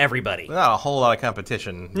mean, from everybody. Not a whole lot of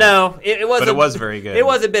competition. No, it was. But it was very good. It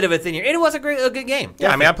was a bit of a thin year. And it was a good game.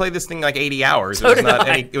 Yeah, I mean, I played this thing like 80 hours. So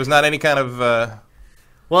it was not any kind of...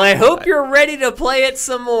 Well, I hope you're ready to play it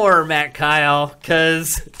some more, Matt Kyle,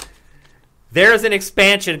 because... there's an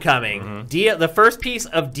expansion coming. The first piece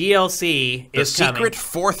of DLC is coming. The secret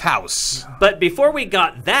fourth house. But before we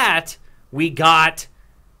got that, we got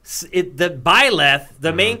the Byleth,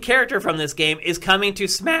 the main character from this game, is coming to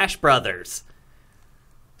Smash Brothers.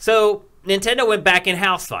 So Nintendo went back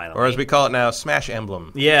in-house finally. Or as we call it now, Smash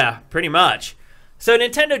Emblem. Yeah, pretty much. So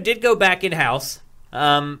Nintendo did go back in-house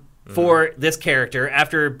for this character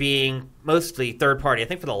after being mostly third-party. I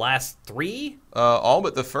think for the last 3? All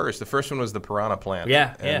but the first. The first one was the Piranha Plant.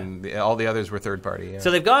 Yeah, and all the others were third-party. Yeah.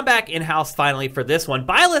 So they've gone back in-house finally for this one.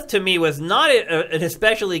 Byleth, to me, was not an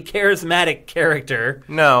especially charismatic character.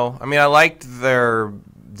 No. I mean, I liked their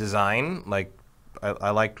design. Like,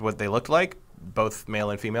 I liked what they looked like, both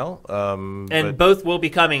male and female. And both will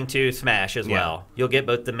be coming to Smash as well. You'll get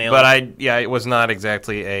both the male... But it was not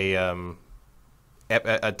exactly a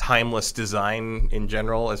timeless design in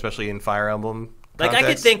general, especially in Fire Emblem context. Like, I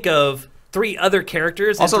could think of 3 other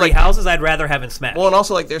characters in Three Houses I'd rather have in Smash. Well, and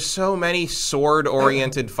also, like, there's so many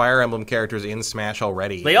sword-oriented Fire Emblem characters in Smash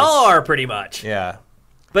already. They all are, pretty much. Yeah.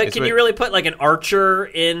 But can you really put, like, an archer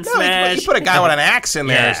in Smash? You put a guy with an axe in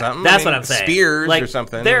there or something. That's what I'm saying. Spears or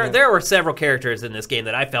something. There were several characters in this game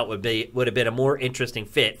that I felt would have been a more interesting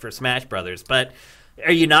fit for Smash Brothers, but...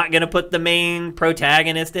 are you not going to put the main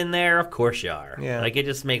protagonist in there? Of course you are. Yeah. Like, it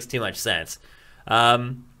just makes too much sense.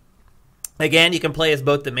 Again, you can play as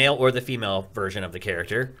both the male or the female version of the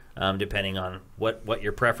character, depending on what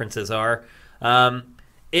your preferences are.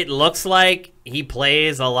 It looks like he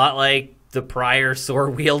plays a lot like the prior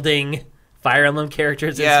sword-wielding Fire Emblem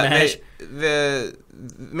characters in Smash. It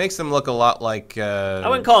makes them look a lot like... I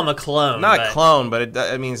wouldn't call him a clone. Not a clone, but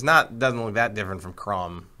doesn't look that different from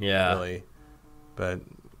Chrom. Yeah. Really. But,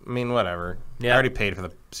 I mean, whatever. Yeah. I already paid for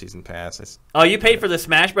the season pass. Oh, you paid for the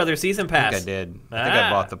Smash Brothers season pass? I think I did. I think I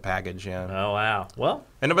bought the package, yeah. Oh, wow. Well.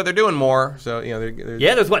 But they're doing more, so, you know.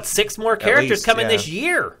 There's, 6 more characters coming this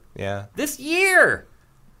year? Yeah. This year!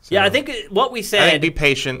 So, yeah, I think what we said... I think be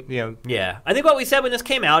patient, you know. Yeah. I think what we said when this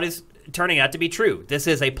came out is turning out to be true. This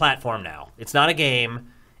is a platform now. It's not a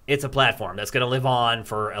game. It's a platform that's going to live on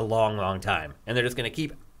for a long, long time. And they're just going to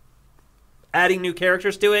keep adding new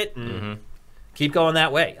characters to it and... keep going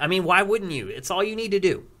that way. I mean, why wouldn't you? It's all you need to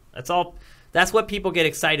do. That's all. That's what people get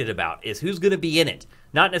excited about, is who's going to be in it.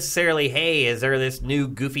 Not necessarily, hey, is there this new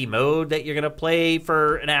goofy mode that you're going to play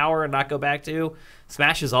for an hour and not go back to?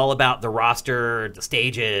 Smash is all about the roster,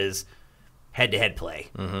 the head-to-head play.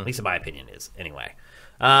 At least in my opinion is, anyway.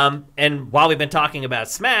 And while we've been talking about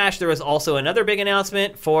Smash, there was also another big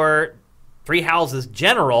announcement for Three Houses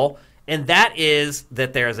General, and that is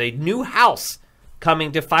that there's a new house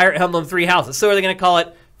coming to Fire Emblem Three Houses. So are they going to call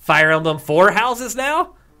it Fire Emblem 4 Houses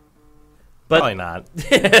now? Probably not.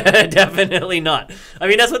 Definitely not. I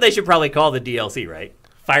mean, that's what they should probably call the DLC, right?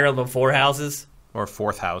 Fire Emblem 4 Houses? Or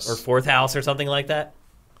Fourth House. Or Fourth House or something like that.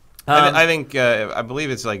 I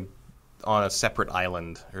believe it's like on a separate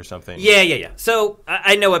island or something. Yeah. So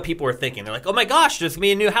I know what people were thinking. They're like, oh my gosh, there's going to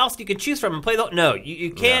be a new house you can choose from and play the... No,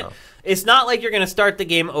 you can't. No. It's not like you're going to start the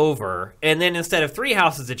game over, and then instead of 3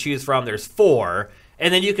 houses to choose from, there's 4,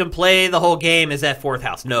 and then you can play the whole game as that 4th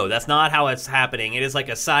house. No, that's not how it's happening. It is like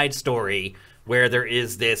a side story where there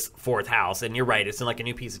is this 4th house, and you're right, it's in like a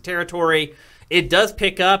new piece of territory. It does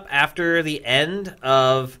pick up after the end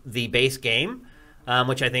of the base game,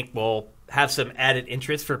 which I think will have some added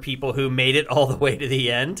interest for people who made it all the way to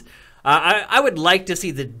the end. I would like to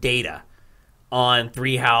see the data on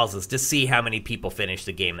 3 houses to see how many people finished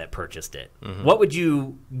the game that purchased it. Mm-hmm. What would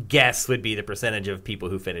you guess would be the percentage of people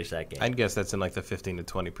who finished that game? I'd guess that's in like the 15 to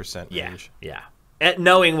 20% range. Yeah. At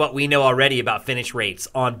knowing what we know already about finish rates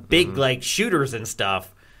on big like shooters and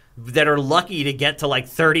stuff that are lucky to get to like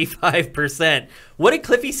 35%. What did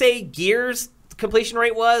Cliffy say Gears completion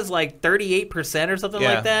rate was? Like 38% or something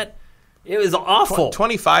like that? It was awful.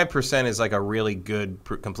 25% is like a really good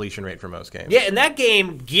completion rate for most games. Yeah, in that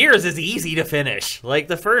game, Gears is easy to finish.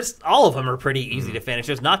 Like all of them are pretty easy to finish.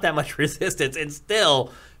 There's not that much resistance, and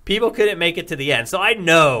still, people couldn't make it to the end. So I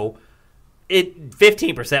know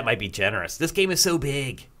 15% might be generous. This game is so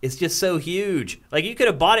big. It's just so huge. Like, you could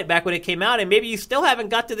have bought it back when it came out, and maybe you still haven't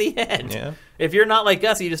got to the end. Yeah. If you're not like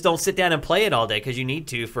us, you just don't sit down and play it all day because you need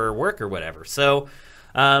to for work or whatever. So,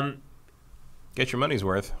 get your money's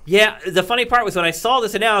worth. Yeah, the funny part was when I saw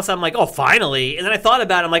this announced, I'm like, oh, finally. And then I thought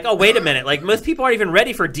about it. I'm like, oh, wait a minute. Like, most people aren't even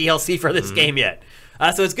ready for DLC for this game yet.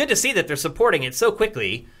 So it's good to see that they're supporting it so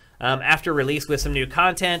quickly after release with some new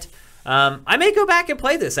content. I may go back and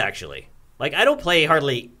play this, actually. Like, I don't play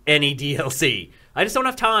hardly any DLC. I just don't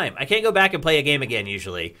have time. I can't go back and play a game again,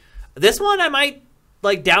 usually. This one, I might,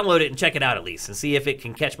 like, download it and check it out at least and see if it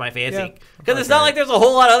can catch my fancy. Because it's not like there's a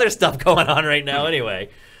whole lot of other stuff going on right now anyway.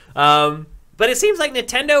 But it seems like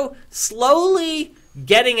Nintendo slowly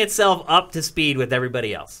getting itself up to speed with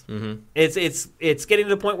everybody else. Mm-hmm. It's getting to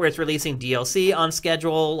the point where it's releasing DLC on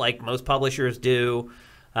schedule, like most publishers do.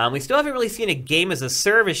 We still haven't really seen a game as a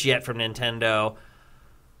service yet from Nintendo.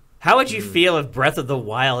 How would you feel if Breath of the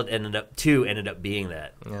Wild ended up being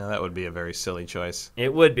that? Yeah, that would be a very silly choice.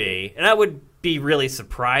 It would be, and I would be really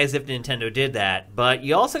surprised if Nintendo did that. But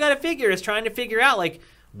you also got to figure is trying to figure out like,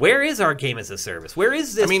 where is our game as a service? Where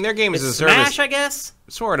is this? I mean, their game as a Smash, service, I guess.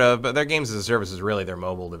 Sort of, but their games as a service is really their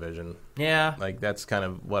mobile division. Yeah, like that's kind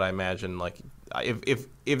of what I imagine. Like, if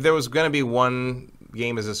there was going to be one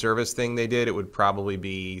game as a service thing they did, it would probably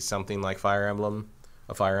be something like Fire Emblem,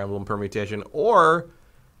 a Fire Emblem permutation, or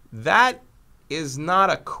that is not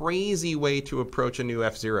a crazy way to approach a new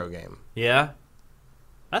F-Zero game. Yeah,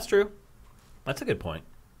 that's true. That's a good point,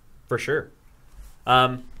 for sure.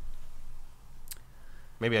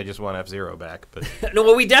 Maybe I just want F-Zero back, but no.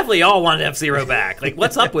 Well, we definitely all want F-Zero back. Like,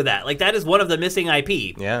 what's up with that? Like, that is one of the missing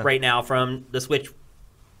IP right now from the Switch,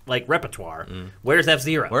 like, repertoire. Where's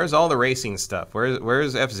F-Zero? Where's all the racing stuff?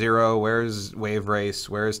 Where's F-Zero? Where's Wave Race?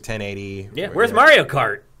 Where's 1080? Yeah. Where's Mario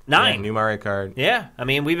Kart 9? Yeah, new Mario Kart. Yeah. I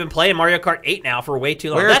mean, we've been playing Mario Kart 8 now for way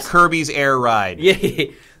too long. Where's Kirby's Air Ride?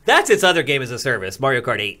 Yeah, that's its other game as a service, Mario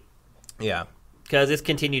Kart 8. Yeah. Because it's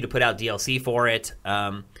continued to put out DLC for it.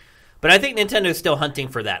 But I think Nintendo's still hunting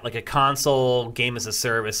for that, like a console game as a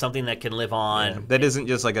service, something that can live on. Yeah, that isn't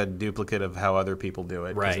just like a duplicate of how other people do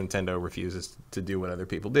it. Right. Because Nintendo refuses to do what other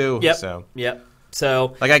people do. Yep.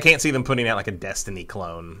 So, like, I can't see them putting out like a Destiny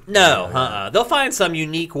clone. No, they'll find some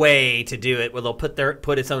unique way to do it where they'll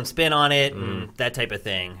put its own spin on it and that type of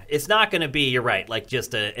thing. It's not going to be, you're right, like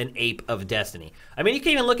just an ape of Destiny. I mean, you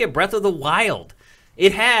can even look at Breath of the Wild.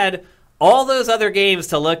 It had all those other games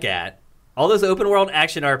to look at. All those open-world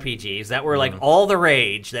action RPGs that were like all the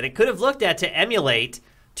rage that it could have looked at to emulate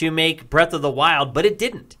to make Breath of the Wild, but it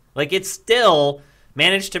didn't. Like, it still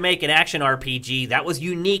managed to make an action RPG that was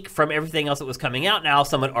unique from everything else that was coming out. Now,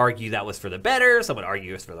 some would argue that was for the better, some would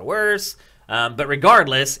argue it was for the worse. But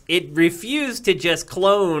regardless, it refused to just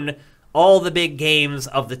clone all the big games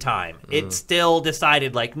of the time. It still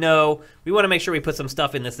decided, like, no, we want to make sure we put some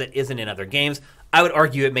stuff in this that isn't in other games. I would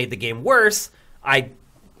argue it made the game worse.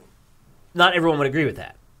 Not everyone would agree with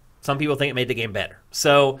that. Some people think it made the game better.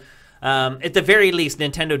 So, at the very least,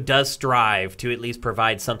 Nintendo does strive to at least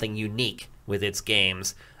provide something unique with its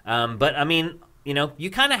games. But, I mean, you know,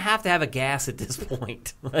 you kind of have to have a gas at this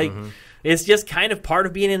point. Like, it's just kind of part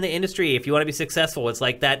of being in the industry. If you want to be successful, it's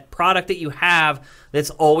like that product that you have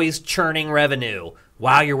that's always churning revenue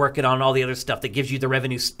while you're working on all the other stuff that gives you the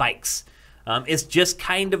revenue spikes. It's just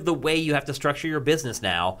kind of the way you have to structure your business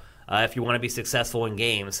now. If you want to be successful in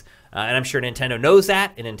games. And I'm sure Nintendo knows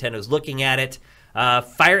that, and Nintendo's looking at it.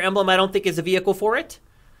 Fire Emblem, I don't think, is a vehicle for it.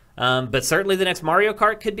 But certainly the next Mario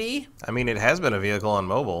Kart could be. I mean, it has been a vehicle on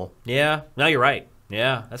mobile. Yeah. No, you're right.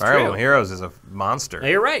 Yeah, that's Fire true. Emblem Heroes is a monster. No,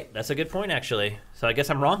 you're right. That's a good point, actually. So I guess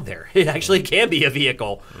I'm wrong there. It actually can be a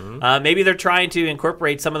vehicle. Maybe they're trying to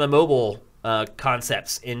incorporate some of the mobile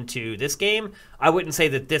concepts into this game. I wouldn't say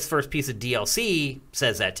that this first piece of DLC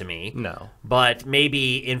says that to me. No. But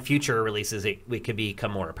maybe in future releases it could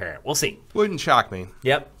become more apparent. We'll see. Wouldn't shock me.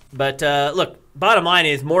 Yep. But look, bottom line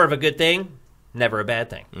is more of a good thing, never a bad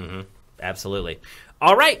thing. Absolutely.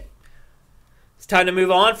 All right. It's time to move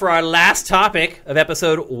on for our last topic of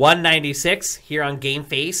episode 196 here on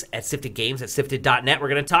GameFace at Sifted Games at Sifted.net. We're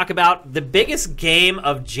going to talk about the biggest game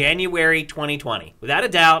of January 2020. Without a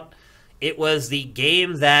doubt, it was the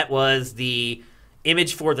game that was the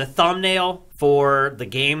image for the thumbnail for the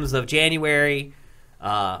games of January.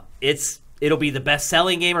 It'll be the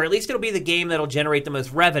best-selling game, or at least it'll be the game that'll generate the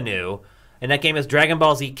most revenue, and that game is Dragon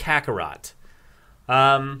Ball Z Kakarot.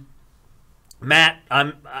 Matt,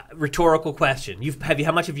 rhetorical question.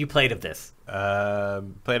 How much have you played of this?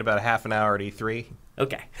 Played about half an hour at E3.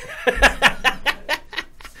 Okay.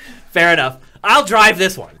 Fair enough. I'll drive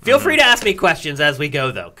this one. Feel free to ask me questions as we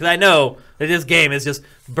go, though, because I know that this game is just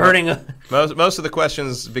burning. Most of the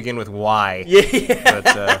questions begin with why. Yeah.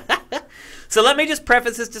 But, so let me just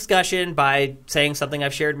preface this discussion by saying something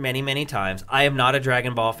I've shared many, many times. I am not a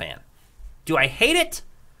Dragon Ball fan. Do I hate it?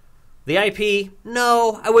 The IP?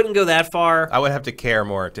 No, I wouldn't go that far. I would have to care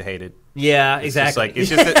more to hate it. Yeah, exactly. It's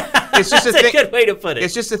just a That's a good way to put it.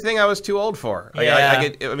 It's just a thing I was too old for. Like, Yeah.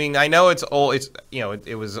 I mean, I know it's old. It's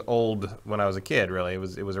it was old when I was a kid. Really, it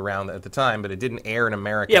was around at the time, but it didn't air in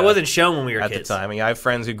America. Yeah, it wasn't shown when we were at kids. the time. I mean, I have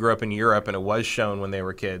friends who grew up in Europe, and it was shown when they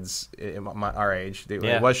were kids, our age.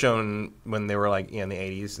 Yeah. It was shown when they were like in the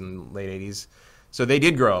 80s and late 80s. So they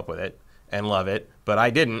did grow up with it and love it, but I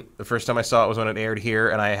didn't. The first time I saw it was when it aired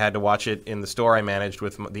here, and I had to watch it in the store I managed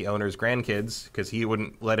with the owner's grandkids because he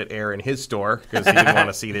wouldn't let it air in his store because he didn't want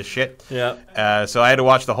to see this shit. Yeah. So I had to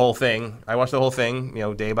watch the whole thing. I watched the whole thing,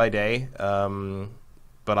 day by day.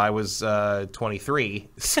 But I was 23,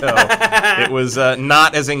 so it was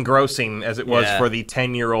not as engrossing as it was for the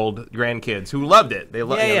 10-year-old grandkids who loved it. They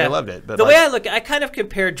loved it. But the way I look, I kind of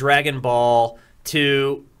compare Dragon Ball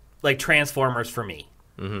to like Transformers for me.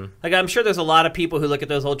 Like, I'm sure there's a lot of people who look at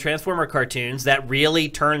those old Transformer cartoons that really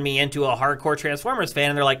turned me into a hardcore Transformers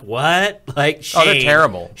fan, and they're like, what? Like, shame. Oh, they're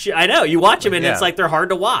terrible. I know. You watch them, and Yeah. it's like they're hard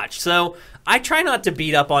to watch. So I try not to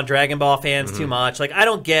beat up on Dragon Ball fans too much. Like, I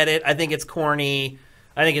don't get it. I think it's corny.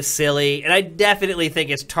 I think it's silly. And I definitely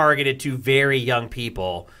think it's targeted to very young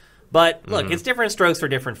people. But, look, it's different strokes for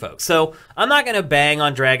different folks. So I'm not going to bang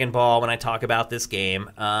on Dragon Ball when I talk about this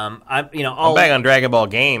game. I'll bang on Dragon Ball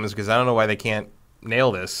games because I don't know why they can't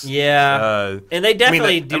nail this. Yeah, and they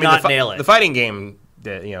definitely do not nail it. The fighting game,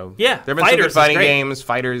 Yeah, there have been some good fighting games.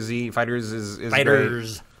 Fighters is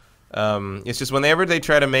Fighters. great. It's just whenever they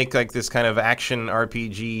try to make like this kind of action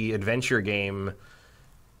RPG adventure game,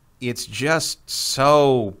 it's just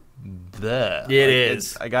so bleh. It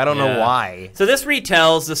is. Like, I don't know why. So this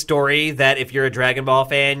retells the story that if you're a Dragon Ball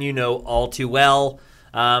fan, you know all too well.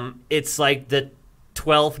 It's like the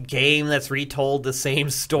 12th game that's retold the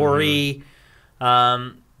same story.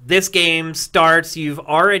 This game starts, you've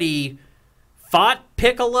already fought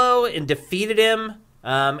Piccolo and defeated him,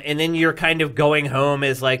 and then you're kind of going home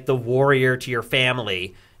as like the warrior to your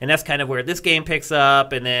family. And that's kind of where this game picks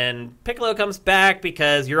up, and then Piccolo comes back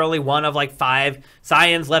because you're only one of like 5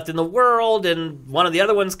 Saiyans left in the world, and one of the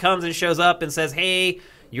other ones comes and shows up and says, hey,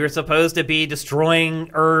 you're supposed to be destroying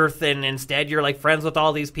Earth, and instead you're like friends with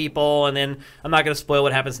all these people, and then I'm not going to spoil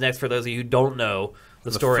what happens next for those of you who don't know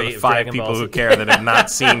the story For the of 5 Dragon people Ball Z. who care that have not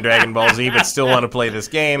seen Dragon Ball Z but still want to play this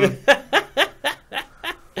game.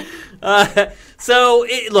 So,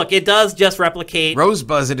 it does just replicate...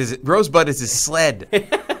 Rosebud is his sled.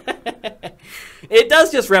 It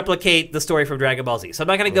does just replicate the story from Dragon Ball Z, so I'm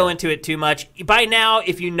not going to go into it too much. By now,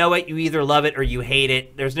 if you know it, you either love it or you hate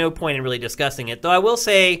it. There's no point in really discussing it, though I will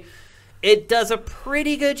say it does a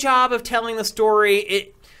pretty good job of telling the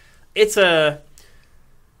story. It's a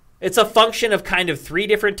function of kind of 3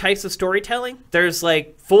 different types of storytelling. There's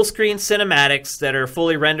like full-screen cinematics that are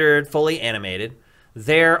fully rendered, fully animated.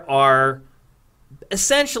 There are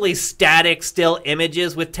essentially static still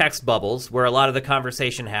images with text bubbles where a lot of the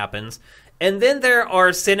conversation happens. And then there are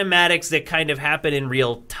cinematics that kind of happen in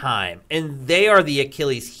real time, and they are the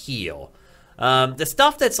Achilles heel. The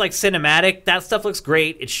stuff that's like cinematic, that stuff looks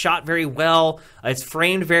great. It's shot very well. It's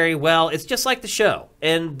framed very well. It's just like the show,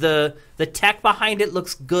 and the tech behind it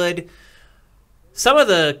looks good. Some of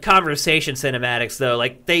the conversation cinematics, though,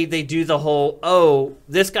 like they do the whole, oh,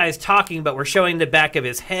 this guy's talking, but we're showing the back of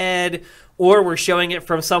his head, or we're showing it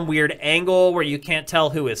from some weird angle where you can't tell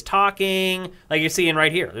who is talking. Like you're seeing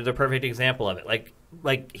right here. There's a perfect example of it.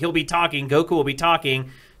 Like he'll be talking, Goku will be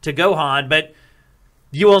talking to Gohan, but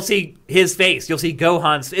you won't see his face. You'll see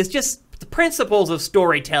Gohan's. It's just the principles of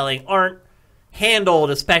storytelling aren't handled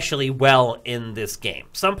especially well in this game.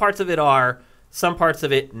 Some parts of it are, some parts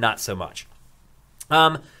of it not so much.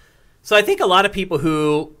 So I think a lot of people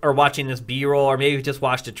who are watching this B-roll or maybe just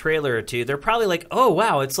watched a trailer or two, they're probably like, oh,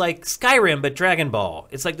 wow, it's like Skyrim but Dragon Ball.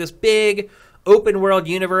 It's like this big open world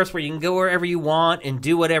universe where you can go wherever you want and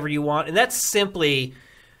do whatever you want. And that's simply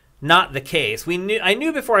not the case. I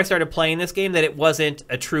knew before I started playing this game that it wasn't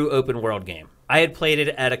a true open world game. I had played it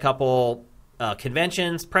at a couple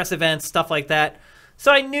conventions, press events, stuff like that.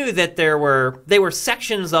 So I knew that they were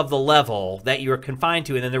sections of the level that you were confined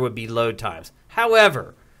to, and then there would be load times.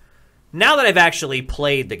 However, now that I've actually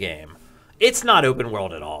played the game, it's not open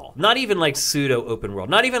world at all. Not even like pseudo open world.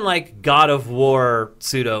 Not even like God of War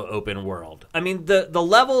pseudo open world. I mean, the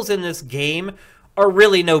levels in this game are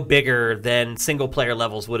really no bigger than single player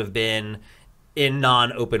levels would have been in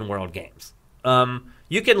non-open world games.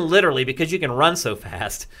 You can literally, because you can run so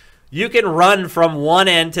fast, you can run from one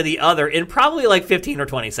end to the other in probably like 15 or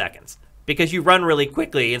 20 seconds because you run really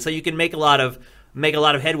quickly, and so you can make a lot of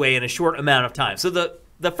headway in a short amount of time. So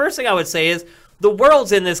the first thing I would say is the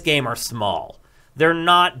worlds in this game are small. They're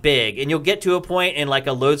not big, and you'll get to a point and like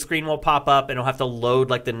a load screen will pop up and it'll have to load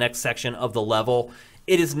like the next section of the level.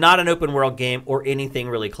 It is not an open world game or anything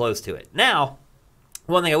really close to it. Now,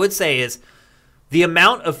 one thing I would say is the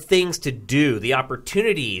amount of things to do, the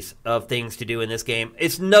opportunities of things to do in this game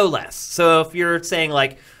is no less. So if you're saying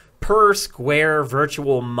like per square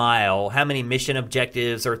virtual mile, how many mission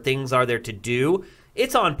objectives or things are there to do,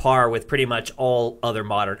 it's on par with pretty much all other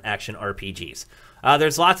modern action RPGs.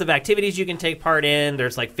 There's lots of activities you can take part in.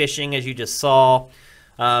 There's like fishing, as you just saw.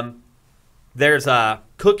 There's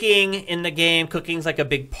cooking in the game. Cooking's like a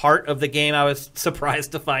big part of the game. I was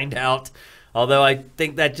surprised to find out. Although I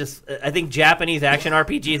think Japanese action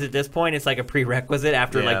RPGs at this point, it's like a prerequisite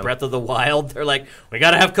after like Breath of the Wild. They're like, we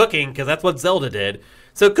got to have cooking because that's what Zelda did.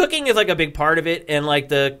 So cooking is like a big part of it, and like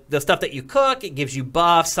the stuff that you cook, it gives you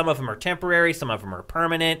buffs. Some of them are temporary, some of them are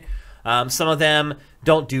permanent. Some of them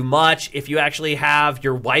don't do much. If you actually have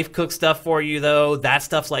your wife cook stuff for you, though, that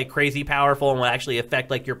stuff's like crazy powerful and will actually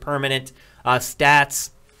affect like your permanent stats.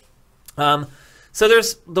 So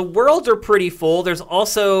the worlds are pretty full. There's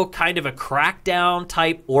also kind of a crackdown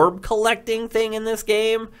type orb collecting thing in this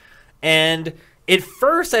game. And at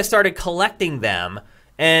first I started collecting them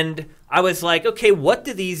and I was like, okay, what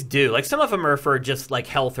do these do? Like some of them are for just like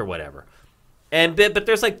health or whatever. But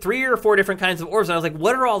there's like 3 or 4 different kinds of orbs. And I was like,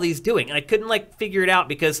 what are all these doing? And I couldn't like figure it out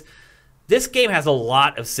because this game has a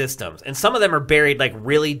lot of systems. And some of them are buried like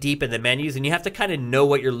really deep in the menus. And you have to kind of know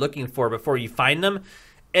what you're looking for before you find them.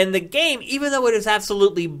 And the game, even though it is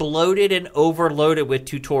absolutely bloated and overloaded with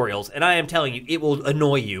tutorials, and I am telling you, it will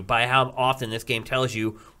annoy you by how often this game tells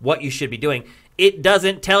you what you should be doing, it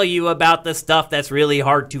doesn't tell you about the stuff that's really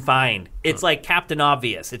hard to find. It's like Captain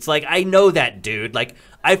Obvious. It's like, I know that, dude. Like,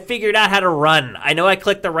 I figured out how to run. I know I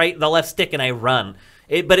click the left stick and I run.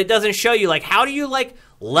 But it doesn't show you, like, how do you, like,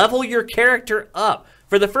 level your character up?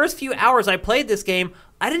 For the first few hours I played this game,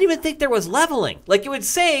 I didn't even think there was leveling. Like, it would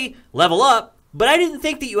say, level up, but I didn't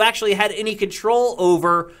think that you actually had any control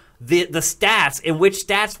over the stats and which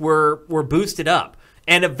stats were boosted up.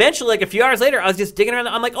 And eventually, like a few hours later, I was just digging around.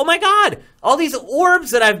 I'm like, oh my God, all these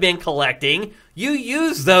orbs that I've been collecting, you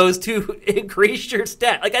use those to increase your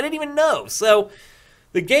stat. Like, I didn't even know. So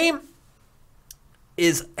the game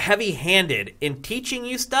is heavy-handed in teaching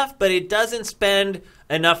you stuff, but it doesn't spend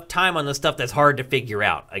enough time on the stuff that's hard to figure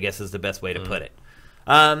out, I guess is the best way to put it.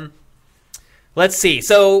 Let's see.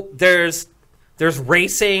 So there's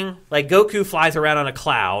racing, like Goku flies around on a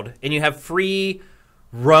cloud, and you have free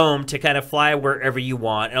roam to kind of fly wherever you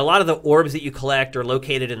want. And a lot of the orbs that you collect are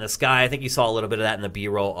located in the sky. I think you saw a little bit of that in the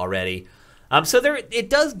B-roll already. So it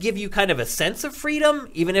does give you kind of a sense of freedom,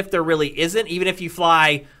 even if there really isn't. Even if you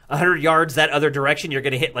fly 100 yards that other direction, you're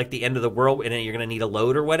going to hit like the end of the world, and then you're going to need a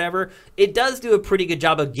load or whatever. It does do a pretty good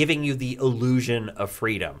job of giving you the illusion of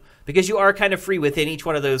freedom, because you are kind of free within each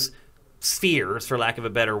one of those spheres, for lack of a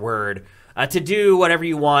better word, to do whatever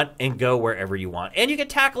you want and go wherever you want. And you can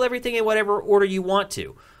tackle everything in whatever order you want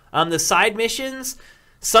to. The side missions,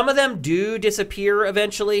 some of them do disappear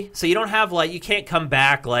eventually. So you don't have, like, you can't come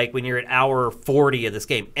back, like, when you're at hour 40 of this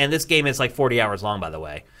game. And this game is, like, 40 hours long, by the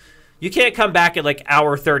way. You can't come back at, like,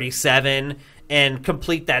 hour 37 and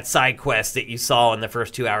complete that side quest that you saw in the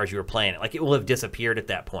first 2 hours you were playing it. Like, it will have disappeared at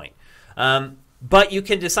that point. But you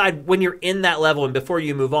can decide when you're in that level and before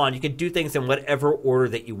you move on, you can do things in whatever order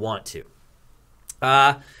that you want to.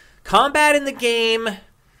 Combat in the game,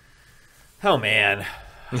 oh man.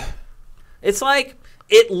 It's like,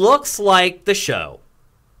 it looks like the show.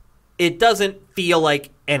 It doesn't feel like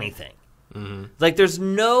anything. Mm-hmm. Like,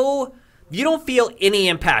 you don't feel any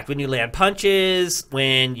impact when you land punches,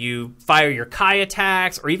 when you fire your Kai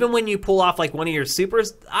attacks, or even when you pull off like one of your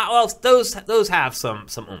supers. Well, those have some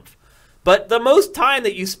oomph. But the most time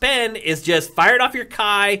that you spend is just firing off your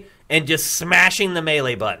Kai and just smashing the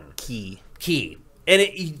melee button. Key. And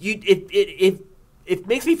it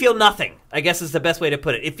makes me feel nothing, I guess is the best way to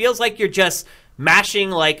put it. It feels like you're just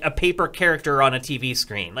mashing like a paper character on a TV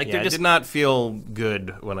screen. Like, it did not feel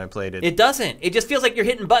good when I played it. It doesn't. It just feels like you're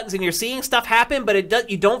hitting buttons and you're seeing stuff happen, but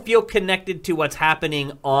you don't feel connected to what's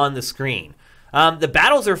happening on the screen. The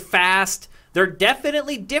battles are fast. They're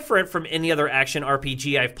definitely different from any other action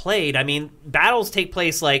RPG I've played. I mean, battles take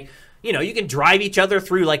place like, you can drive each other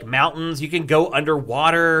through like mountains. You can go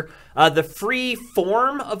underwater. The free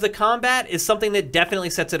form of the combat is something that definitely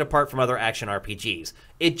sets it apart from other action RPGs.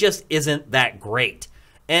 It just isn't that great.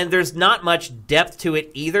 And there's not much depth to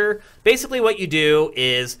it either. Basically what you do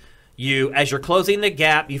is as you're closing the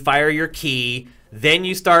gap, you fire your key. Then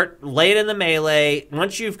you start laying in the melee.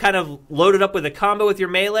 Once you've kind of loaded up with a combo with your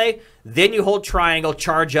melee, then you hold triangle,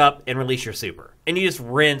 charge up, and release your super. And you just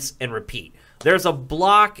rinse and repeat. There's a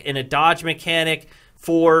block and a dodge mechanic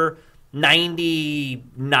for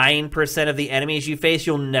 99% of the enemies you face.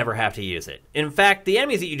 You'll never have to use it. In fact, the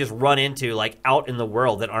enemies that you just run into, like out in the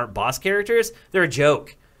world that aren't boss characters, they're a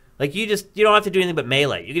joke. Like, you don't have to do anything but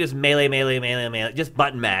melee. You can just melee, just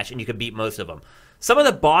button mash, and you can beat most of them. Some of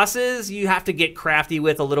the bosses you have to get crafty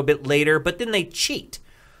with a little bit later, but then they cheat.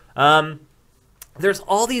 There's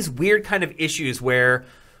all these weird kind of issues where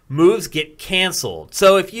moves get canceled.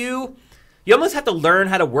 So if you almost have to learn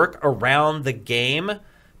how to work around the game,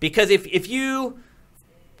 because if you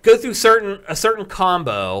go through a certain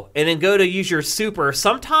combo and then go to use your super,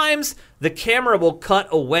 sometimes the camera will cut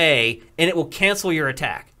away and it will cancel your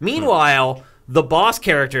attack. Meanwhile, the boss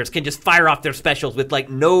characters can just fire off their specials with like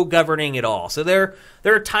no governing at all. So there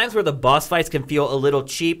are times where the boss fights can feel a little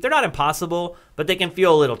cheap. They're not impossible, but they can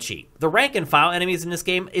feel a little cheap. The rank and file enemies in this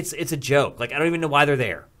game, it's a joke. Like, I don't even know why they're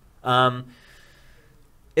there.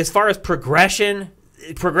 As far as progression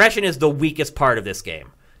is the weakest part of this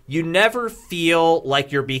game. You never feel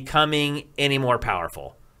like you're becoming any more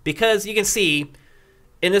powerful. Because you can see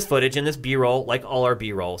in this footage, in this B-roll, like all our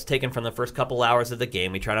B-rolls, taken from the first couple hours of the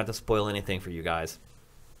game. We try not to spoil anything for you guys.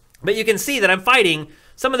 But you can see that I'm fighting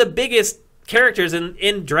some of the biggest characters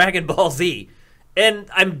in Dragon Ball Z. And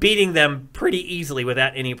I'm beating them pretty easily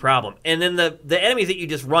without any problem. And then the enemies that you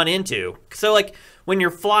just run into. So, like, when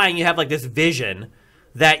you're flying, you have, like, this vision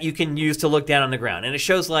that you can use to look down on the ground. And it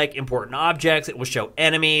shows, like, important objects. It will show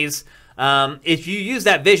enemies. If you use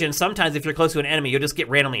that vision, sometimes if you're close to an enemy, you'll just get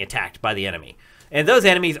randomly attacked by the enemy. And those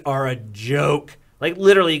enemies are a joke. Like,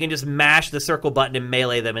 literally, you can just mash the circle button and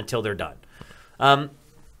melee them until they're done.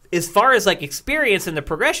 As far as, like, experience in the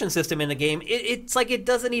progression system in the game, it's like it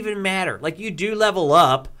doesn't even matter. Like, you do level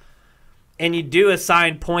up, and you do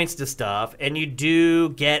assign points to stuff, and you do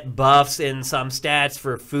get buffs and some stats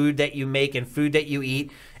for food that you make and food that you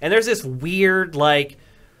eat. And there's this weird, like,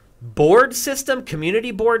 board system,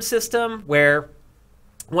 community board system, where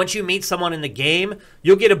once you meet someone in the game,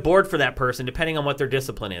 you'll get a board for that person depending on what their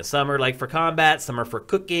discipline is. Some are like for combat, some are for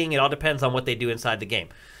cooking. It all depends on what they do inside the game.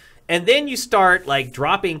 And then you start like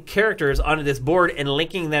dropping characters onto this board and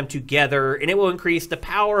linking them together, and it will increase the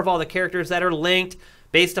power of all the characters that are linked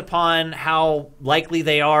based upon how likely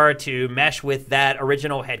they are to mesh with that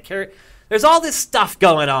original head character. There's all this stuff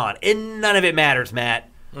going on, and none of it matters, Matt.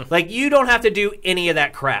 Like, you don't have to do any of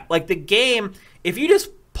that crap. Like, the game, if you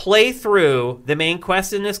just play through the main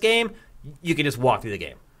quest in this game, you can just walk through the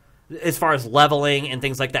game. As far as leveling and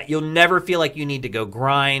things like that, you'll never feel like you need to go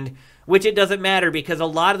grind, which it doesn't matter because a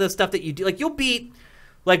lot of the stuff that you do, like, you'll beat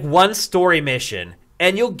like one story mission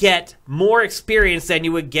and you'll get more experience than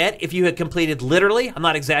you would get if you had completed, literally, I'm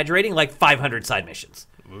not exaggerating, like 500 side missions.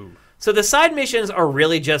 Ooh. So the side missions are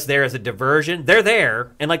really just there as a diversion. They're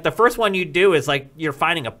there, and like the first one you do is like you're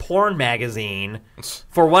finding a porn magazine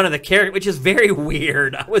for one of the characters, which is very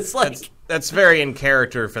weird. I was like, that's very in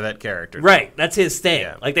character for that character. Right, that's his thing.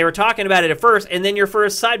 Yeah. Like, they were talking about it at first, and then your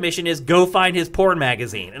first side mission is go find his porn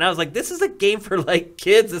magazine. And I was like, this is a game for like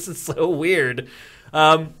kids. This is so weird.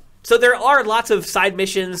 So there are lots of side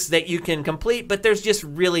missions that you can complete, but there's just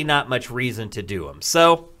really not much reason to do them.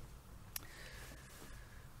 So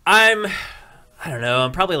I'm I don't know.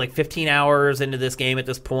 I'm probably like 15 hours into this game at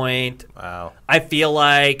this point. Wow. I feel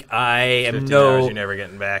like I am 15 hours you're never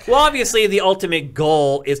getting back. Well, obviously, the ultimate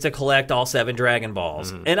goal is to collect all 7 Dragon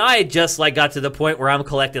Balls. And I just, like, got to the point where I'm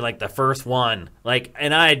collecting, like, the first one. Like,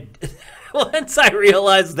 and once I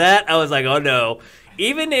realized that, I was like, oh, no.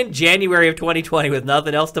 Even in January of 2020 with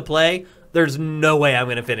nothing else to play, there's no way I'm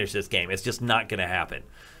going to finish this game. It's just not going to happen.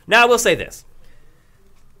 Now, I will say this.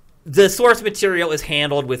 The source material is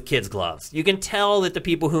handled with kids' gloves. You can tell that the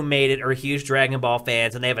people who made it are huge Dragon Ball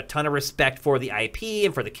fans, and they have a ton of respect for the IP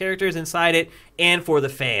and for the characters inside it and for the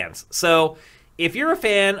fans. So if you're a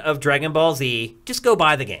fan of Dragon Ball Z, just go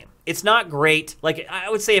buy the game. It's not great. Like,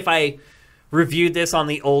 I would say if I reviewed this on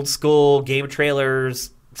the old school Game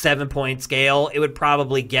Trailers 7-point scale, it would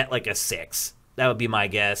probably get like a 6. That would be my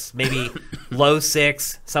guess. Maybe low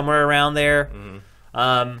 6, somewhere around there.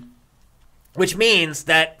 Which means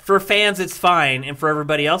that for fans, it's fine, and for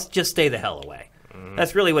everybody else, just stay the hell away.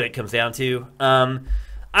 That's really what it comes down to.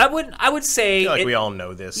 I would say... I feel like we all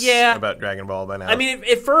know this about Dragon Ball by now. I mean,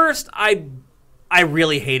 at first, I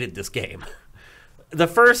really hated this game. The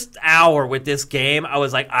first hour with this game, I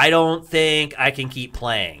was like, I don't think I can keep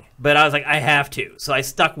playing. But I was like, I have to. So I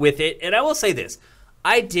stuck with it, and I will say this.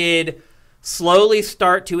 I did slowly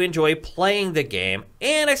start to enjoy playing the game,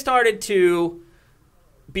 and I started to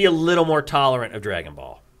be a little more tolerant of Dragon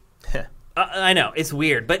Ball. I know, it's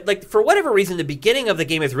weird. But like for whatever reason, the beginning of the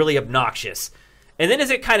game is really obnoxious. And then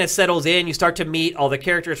as it kind of settles in, you start to meet all the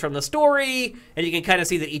characters from the story, and you can kind of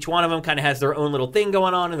see that each one of them kind of has their own little thing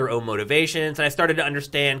going on and their own motivations. And I started to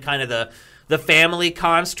understand kind of the family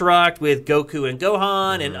construct with Goku and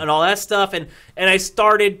Gohan and all that stuff. And I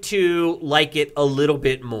started to like it a little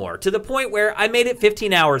bit more, to the point where I made it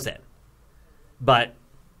 15 hours in. But,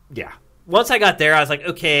 yeah. Once I got there, I was like,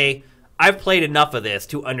 okay, I've played enough of this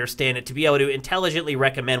to understand it, to be able to intelligently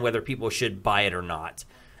recommend whether people should buy it or not.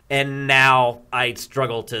 And now I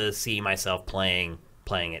struggle to see myself playing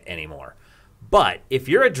it anymore. But if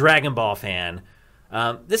you're a Dragon Ball fan,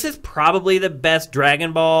 this is probably the best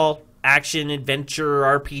Dragon Ball action-adventure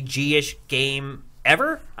RPG-ish game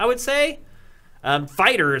ever, I would say.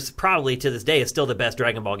 Fighters, probably to this day, is still the best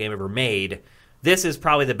Dragon Ball game ever made. This is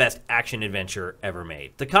probably the best action-adventure ever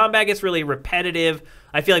made. The combat gets really repetitive.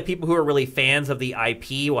 I feel like people who are really fans of the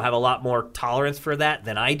IP will have a lot more tolerance for that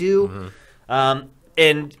than I do.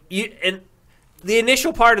 And the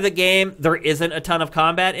initial part of the game, there isn't a ton of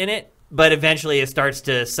combat in it, but eventually it starts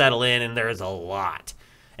to settle in, and there's a lot.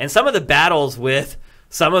 And some of the battles with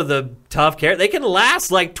some of the tough characters, they can last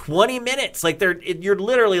like 20 minutes. Like you're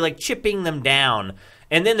literally like chipping them down.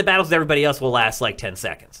 And then the battles with everybody else will last like 10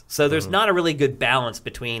 seconds. So there's not a really good balance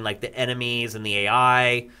between like the enemies and the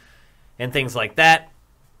AI and things like that.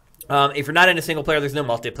 If you're not into single player, there's no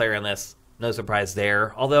multiplayer in this. No surprise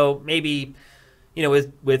there. Although maybe, you know,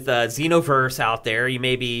 with Xenoverse out there, you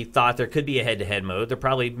maybe thought there could be a head-to-head mode. There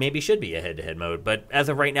probably maybe should be a head-to-head mode. But as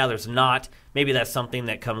of right now, there's not. Maybe that's something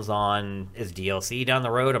that comes on as DLC down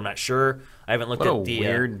the road. I'm not sure. I haven't looked at the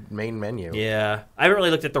weird main menu. Yeah. I haven't really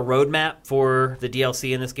looked at the roadmap for the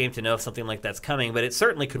DLC in this game to know if something like that's coming, but it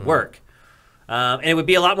certainly could work. And it would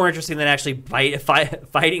be a lot more interesting than actually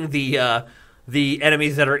fighting the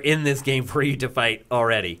enemies that are in this game for you to fight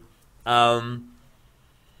already.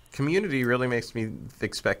 Community really makes me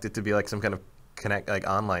expect it to be like some kind of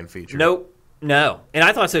online feature. Nope. No. And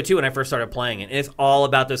I thought so too when I first started playing it. And it's all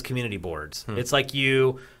about those community boards. It's like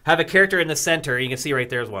you have a character in the center, you can see right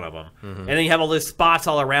there's one of them. And then you have all those spots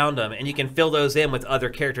all around them, and you can fill those in with other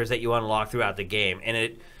characters that you unlock throughout the game. And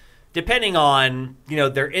it, depending on, you know,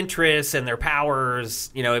 their interests and their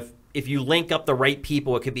powers, you know, if you link up the right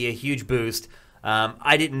people, it could be a huge boost.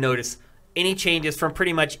 I didn't notice any changes from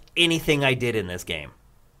pretty much anything I did in this game.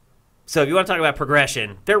 So if you want to talk about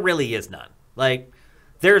progression, there really is none. Like,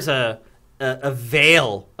 there's a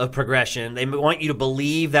veil of progression. They want you to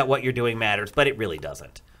believe that what you're doing matters, but it really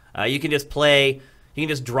doesn't. You can just play, you can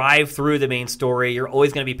just drive through the main story. You're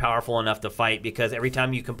always going to be powerful enough to fight, because every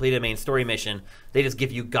time you complete a main story mission, they just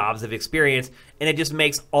give you gobs of experience, and it just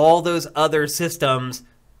makes all those other systems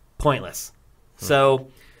pointless. So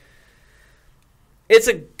it's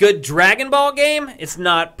a good Dragon Ball game. It's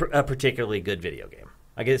not a particularly good video game.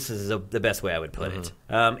 I guess this is the best way I would put it.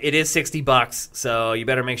 It is $60, so you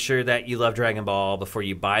better make sure that you love Dragon Ball before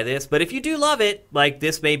you buy this. But if you do love it, like,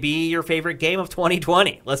 this may be your favorite game of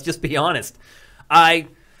 2020. Let's just be honest.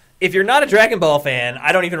 If you're not a Dragon Ball fan,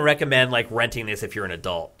 I don't even recommend like renting this if you're an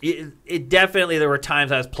adult. It definitely, there were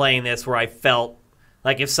times I was playing this where I felt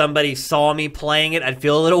like if somebody saw me playing it, I'd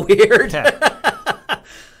feel a little weird.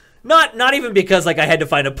 Not even because like I had to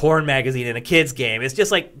find a porn magazine in a kid's game. It's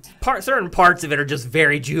just like certain parts of it are just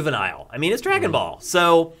very juvenile. I mean, it's Dragon Ball.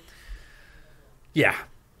 So, yeah.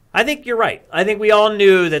 I think you're right. I think we all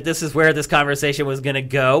knew that this is where this conversation was going to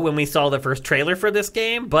go when we saw the first trailer for this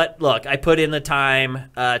game. But look, I put in the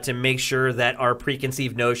time to make sure that our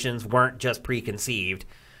preconceived notions weren't just preconceived.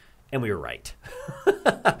 And we were right.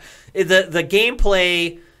 The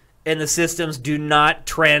gameplay and the systems do not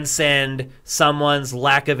transcend someone's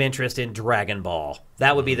lack of interest in Dragon Ball.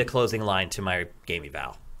 That would be the closing line to my game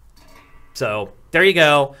eval. So, there you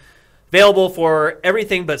go. Available for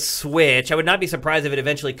everything but Switch. I would not be surprised if it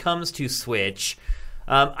eventually comes to Switch.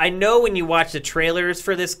 I know when you watch the trailers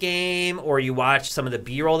for this game or you watch some of the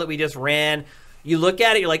B-roll that we just ran, you look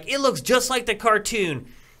at it, you're like, it looks just like the cartoon.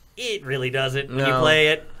 It really doesn't when you play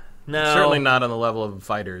it. No. Certainly not on the level of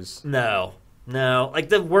Fighters. No. Like,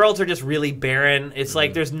 the worlds are just really barren. It's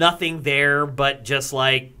like there's nothing there but just,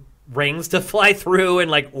 like, rings to fly through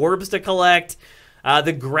and, like, orbs to collect.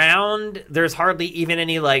 The ground, there's hardly even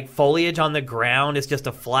any, like, foliage on the ground. It's just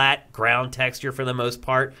a flat ground texture for the most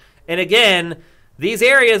part. And again, these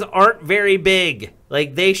areas aren't very big.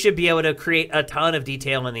 Like, they should be able to create a ton of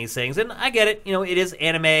detail in these things. And I get it. You know, it is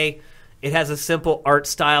anime. It has a simple art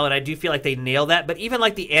style, and I do feel like they nail that. But even,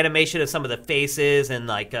 like, the animation of some of the faces and,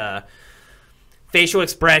 like, facial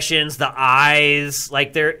expressions, the eyes,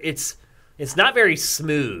 like, it's not very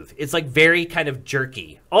smooth. It's, like, very kind of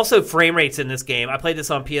jerky. Also, frame rates in this game. I played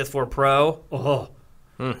this on PS4 Pro. Oh.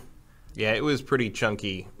 Yeah, it was pretty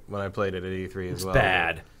chunky when I played it at E3 as well. It's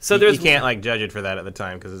bad. So you can't, like, judge it for that at the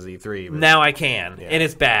time because it's E3. But now I can, and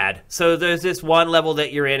it's bad. So there's this one level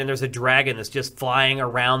that you're in, and there's a dragon that's just flying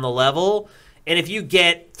around the level. And if you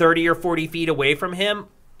get 30 or 40 feet away from him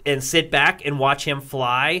and sit back and watch him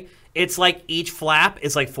fly, it's like each flap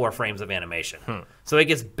is like 4 frames of animation. So it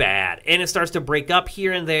gets bad. And it starts to break up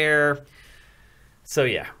here and there. So,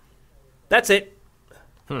 yeah. That's it.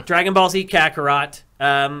 Dragon Ball Z Kakarot.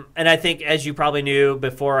 And I think, as you probably knew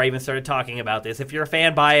before I even started talking about this, if you're a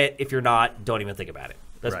fan, buy it. If you're not, don't even think about it.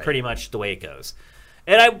 That's pretty much the way it goes.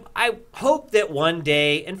 And I hope that one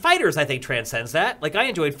day, and Fighters, I think, transcends that. Like, I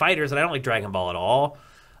enjoyed Fighters, and I don't like Dragon Ball at all.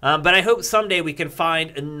 But I hope someday we can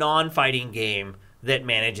find a non-fighting game that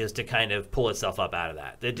manages to kind of pull itself up out of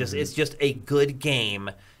that. It's just a good game.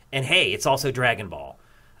 And, hey, it's also Dragon Ball.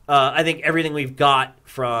 I think everything we've got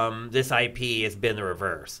from this IP has been the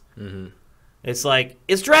reverse. It's like,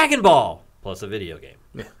 it's Dragon Ball plus a video game.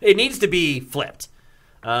 Yeah. It needs to be flipped.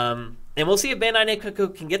 And we'll see if Bandai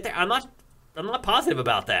Namco can get there. I'm not positive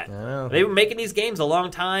about that. They've been making these games a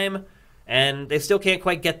long time, and they still can't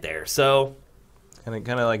quite get there. So, kind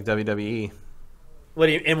of like WWE. What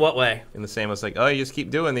do you? In what way? In the same, it's like, oh, you just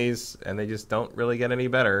keep doing these, and they just don't really get any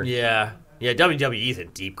better. Yeah. WWE's in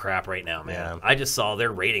deep crap right now, man. Yeah. I just saw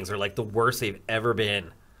their ratings are like the worst they've ever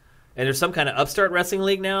been. And there's some kind of upstart wrestling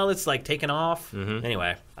league now that's like taken off.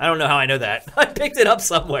 Anyway, I don't know how I know that. I picked it up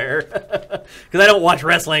somewhere because I don't watch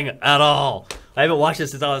wrestling at all. I haven't watched it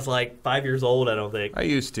since I was like 5 years old, I don't think. I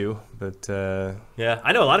used to, but yeah,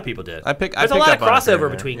 I know a lot of people did. There's a lot of crossover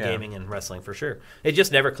between gaming and wrestling for sure. It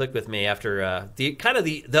just never clicked with me after the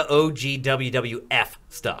OG WWF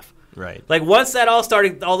stuff. Right. Like once that all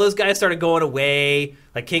those guys started going away,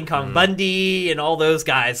 like King Kong Bundy and all those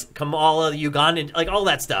guys, all of Ugandan, like all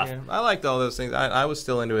that stuff. Yeah, I liked all those things. I was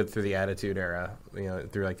still into it through the Attitude Era, you know,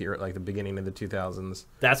 through like the beginning of the 2000s.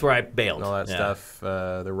 That's where I bailed. And all that stuff.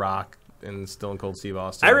 The Rock and Stone Cold Steve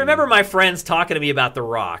Austin. I remember my friends talking to me about The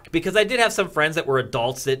Rock because I did have some friends that were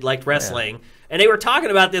adults that liked wrestling, and they were talking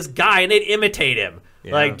about this guy and they'd imitate him.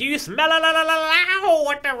 Yeah. Like, do you smell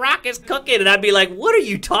what The Rock is cooking? And I'd be like, what are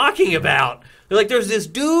you talking about? They're like, there's this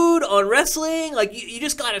dude on wrestling. Like, you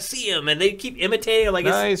just got to see him. And they keep imitating him. Like,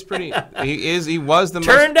 no, he's pretty. He was the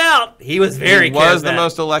turned out he was very. He was the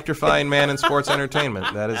most electrifying man in sports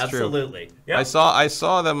entertainment. That is true. Absolutely. Yep. I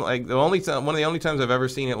saw them like one of the only times I've ever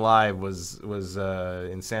seen it live was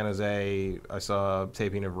in San Jose. I saw a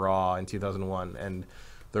taping of Raw in 2001, and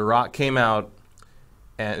The Rock came out.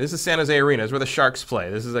 And this is San Jose Arena. This is where the Sharks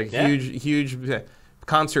play. This is like huge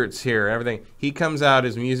concerts here and everything. He comes out,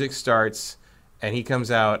 his music starts, and he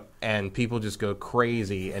comes out, and people just go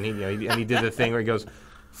crazy. And he did the thing where he goes,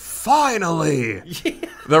 "Finally!" Yeah.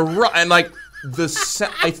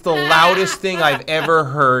 It's the loudest thing I've ever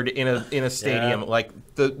heard in a stadium. Yeah. Like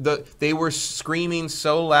they were screaming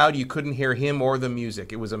so loud you couldn't hear him or the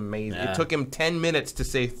music. It was amazing. Yeah. It took him 10 minutes to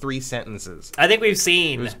say 3 sentences. I think we've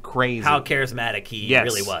seen it was crazy how charismatic he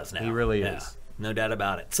really was now. He really is. No doubt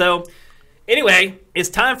about it. So Anyway, it's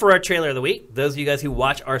time for our trailer of the week. Those of you guys who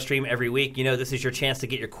watch our stream every week, you know this is your chance to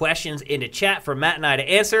get your questions into chat for Matt and I to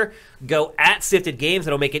answer. Go at Sifted Games.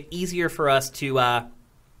 It'll make it easier for us to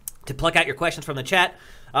pluck out your questions from the chat.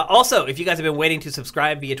 Also, if you guys have been waiting to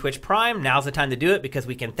subscribe via Twitch Prime, now's the time to do it because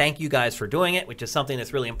we can thank you guys for doing it, which is something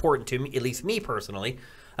that's really important to me, at least me personally.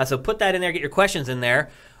 So put that in there, get your questions in there.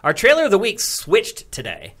 Our trailer of the week switched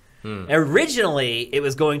today. Originally, it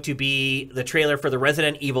was going to be the trailer for the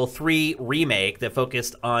Resident Evil 3 remake that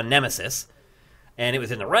focused on Nemesis. And it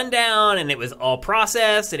was in the rundown, and it was all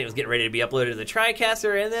processed, and it was getting ready to be uploaded to the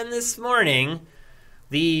TriCaster. And then this morning,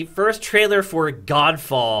 the first trailer for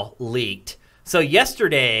Godfall leaked. So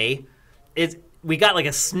yesterday, we got like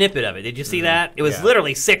a snippet of it. Did you see that? It was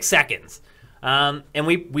literally 6 seconds. And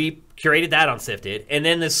we curated that on Sifted. And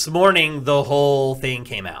then this morning, the whole thing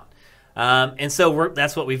came out. And so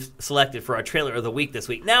that's what we've selected for our trailer of the week this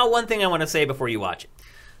week. Now, one thing I want to say before you watch it.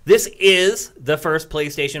 This is the first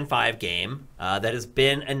PlayStation 5 game that has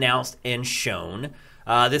been announced and shown.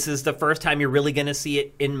 This is the first time you're really going to see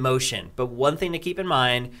it in motion. But one thing to keep in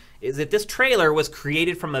mind is that this trailer was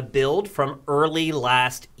created from a build from early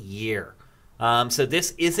last year. So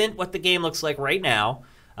this isn't what the game looks like right now.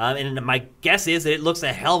 And my guess is that it looks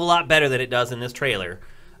a hell of a lot better than it does in this trailer.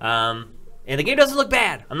 And the game doesn't look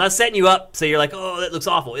bad. I'm not setting you up so you're like, oh, that looks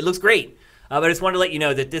awful. It looks great. But I just wanted to let you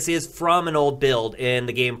know that this is from an old build, and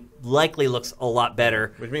the game likely looks a lot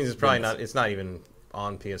better. Which means it's probably not. It's not even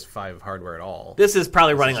on PS5 hardware at all. This is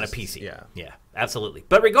probably running on a PC. Yeah, absolutely.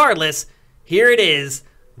 But regardless, here it is,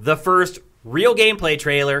 the first real gameplay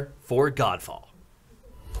trailer for Godfall.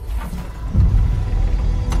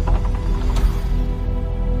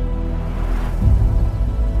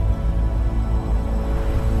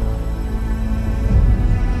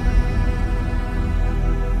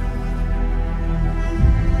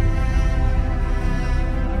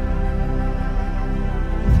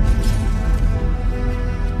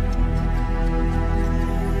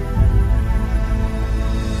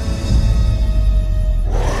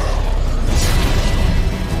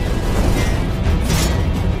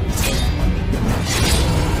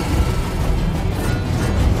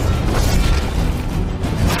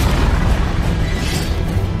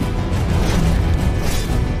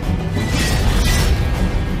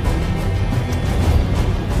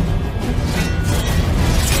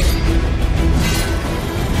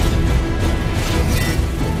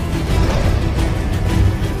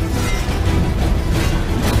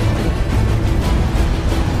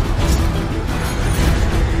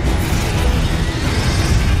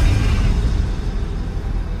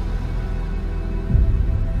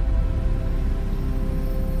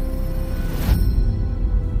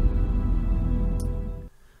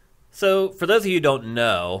 So, for those of you who don't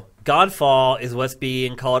know, Godfall is what's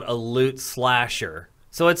being called a loot slasher.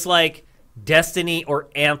 So it's like Destiny or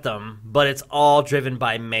Anthem, but it's all driven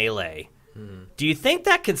by melee. Do you think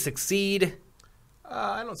that can succeed?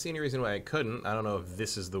 I don't see any reason why it couldn't. I don't know if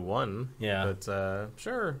this is the one. Yeah. But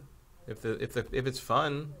sure, if it's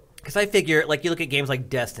fun. Because I figure, like, you look at games like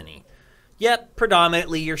Destiny. Yep,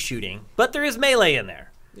 predominantly you're shooting, but there is melee in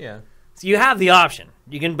there. Yeah. So you have the option.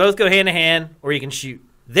 You can both go hand to hand, or you can shoot.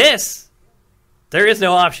 This, there is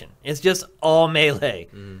no option. It's just all melee.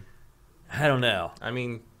 I don't know. I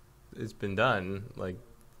mean, it's been done. Like,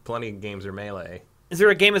 plenty of games are melee. Is there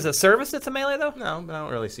a game as a service that's a melee, though? No, but I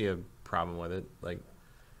don't really see a problem with it. Like,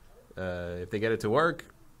 if they get it to work,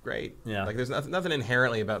 great. Yeah. Like, there's nothing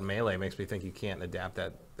inherently about melee makes me think you can't adapt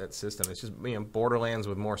that system. It's just, Borderlands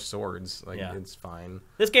with more swords. Like, it's fine.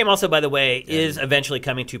 This game also, by the way, is eventually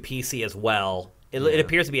coming to PC as well. It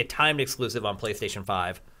appears to be a timed exclusive on PlayStation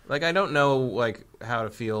 5. Like, I don't know, like, how to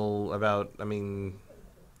feel about, I mean,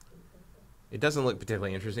 it doesn't look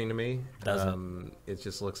particularly interesting to me. Doesn't. It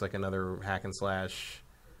just looks like another hack and slash,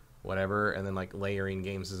 whatever, and then, like, layering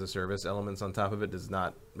games as a service elements on top of it does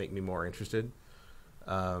not make me more interested.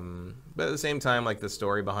 But at the same time, like, the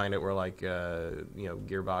story behind it where, like,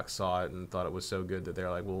 Gearbox saw it and thought it was so good that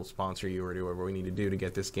they're like, we'll sponsor you or do whatever we need to do to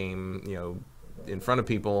get this game, in front of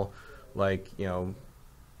people. Like, I'm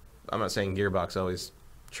not saying Gearbox always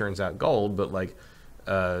churns out gold, but, like,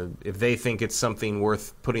 if they think it's something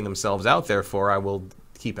worth putting themselves out there for, I will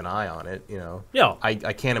keep an eye on it, Yeah. I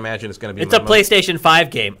can't imagine it's going to be... It's a PlayStation 5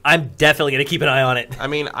 game. I'm definitely going to keep an eye on it. I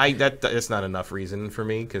mean, that's not enough reason for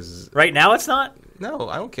me, because... Right now it's not? No,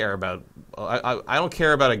 I don't care about... I don't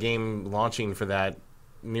care about a game launching for that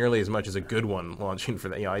nearly as much as a good one launching for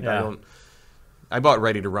that. I don't... I bought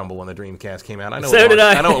Ready to Rumble when the Dreamcast came out. I know so did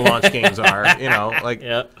I. I know what launch games are. Like,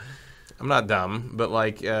 yeah. I'm not dumb, but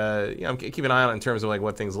like, I'm keeping an eye on it in terms of like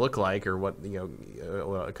what things look like, or what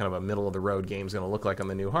kind of a middle of the road game's going to look like on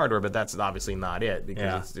the new hardware. But that's obviously not it,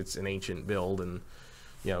 because it's an ancient build, and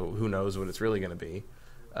who knows what it's really going to be.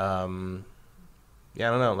 I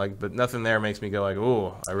don't know, like, but nothing there makes me go like,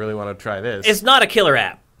 "Ooh, I really want to try this." It's not a killer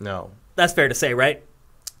app. No, that's fair to say, right?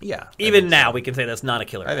 Yeah. Even now, we can say that's not a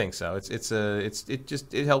killer app. I think so.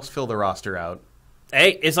 It helps fill the roster out.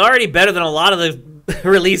 Hey, it's already better than a lot of the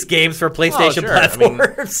release games for PlayStation platforms. I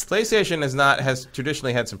mean, PlayStation has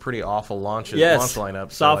traditionally had some pretty awful launch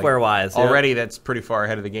lineups. Software-wise. Already that's pretty far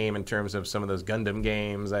ahead of the game in terms of some of those Gundam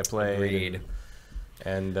games I played. Agreed.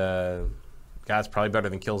 And it's probably better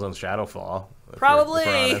than Killzone Shadowfall. Probably. If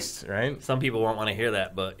we're honest, right? Some people won't want to hear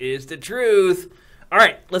that, but it's the truth. All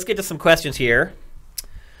right, let's get to some questions here.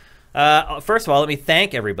 First of all, let me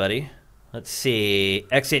thank everybody. Let's see.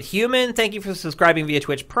 Exit Human, thank you for subscribing via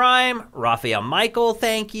Twitch Prime. Raphael Michael,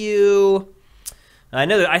 thank you. I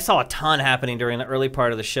know that I saw a ton happening during the early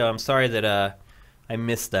part of the show. I'm sorry that I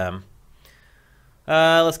missed them.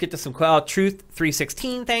 Let's get to some Truth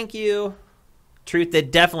 316, thank you. Truth, that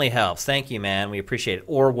definitely helps. Thank you, man. We appreciate it.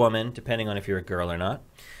 Or woman, depending on if you're a girl or not.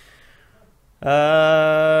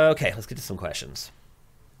 Okay, let's get to some questions.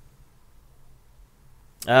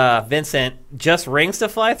 Vincent, just rings to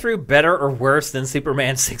fly through, better or worse than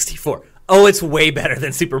Superman 64? Oh, it's way better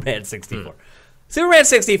than Superman 64. Superman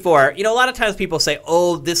 64, a lot of times people say,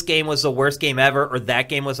 oh, this game was the worst game ever, or that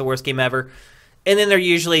game was the worst game ever, and then they're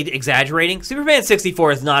usually exaggerating. Superman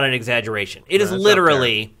 64 is not an exaggeration. It is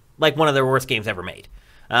literally like one of the worst games ever made.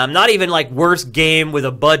 Not even like worst game with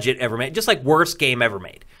a budget ever made, just like worst game ever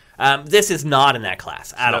made. This is not in that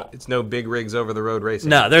class at all. It's no big rigs over the road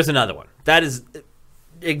racing. No, there's another one. That is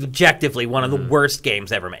objectively one of the worst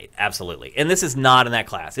games ever made. Absolutely. And this is not in that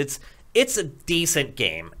class. It's a decent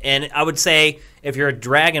game. And I would say if you're a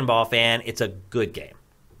Dragon Ball fan, it's a good game.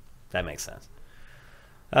 That makes sense.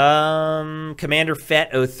 Commander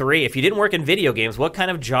Fett 03, if you didn't work in video games, what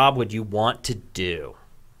kind of job would you want to do?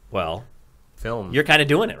 Well, film. You're kind of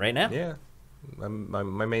doing it right now. Yeah. My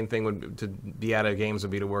main thing to be out of games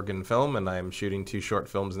would be to work in film, and I'm shooting 2 short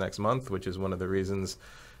films next month, which is one of the reasons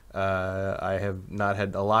I have not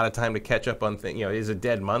had a lot of time to catch up on things. It is a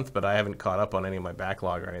dead month, but I haven't caught up on any of my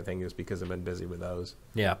backlog or anything just because I've been busy with those.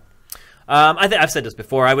 Yeah. I've said this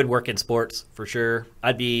before. I would work in sports for sure.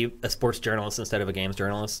 I'd be a sports journalist instead of a games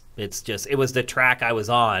journalist. It was the track I was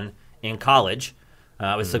on in college.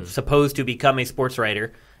 I was supposed to become a sports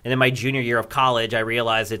writer. And then my junior year of college, I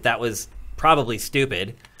realized that was probably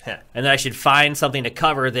stupid. And then I should find something to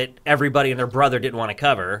cover that everybody and their brother didn't want to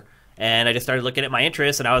cover. And I just started looking at my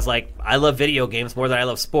interests, and I was like, I love video games more than I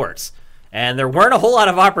love sports. And there weren't a whole lot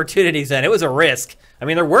of opportunities then. It was a risk. I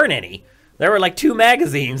mean, there weren't any. There were like 2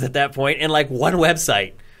 magazines at that point and like 1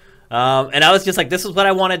 website. And I was just like, this is what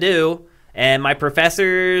I want to do. And my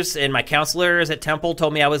professors and my counselors at Temple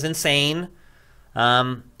told me I was insane.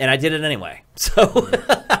 And I did it anyway. So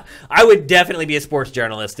I would definitely be a sports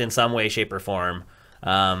journalist in some way, shape, or form.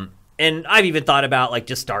 And I've even thought about like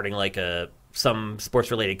just starting like some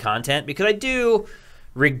sports-related content, because I do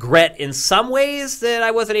regret in some ways that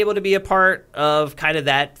I wasn't able to be a part of kind of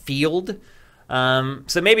that field.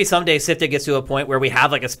 So maybe someday Sifted gets to a point where we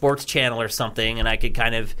have like a sports channel or something, and I could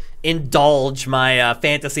kind of indulge my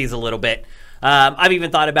fantasies a little bit. I've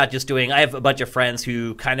even thought about I have a bunch of friends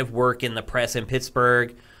who kind of work in the press in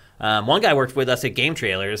Pittsburgh. One guy worked with us at Game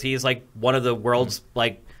Trailers. He's like one of the world's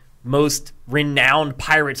like most renowned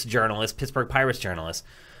Pirates journalists, Pittsburgh Pirates journalists.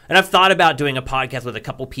 And I've thought about doing a podcast with a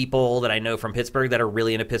couple people that I know from Pittsburgh that are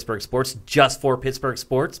really into Pittsburgh sports, just for Pittsburgh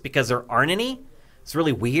sports, because there aren't any. It's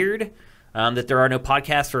really weird that there are no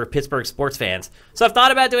podcasts for Pittsburgh sports fans. So I've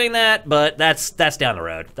thought about doing that, but that's down the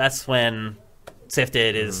road. That's when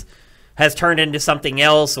Sifted has turned into something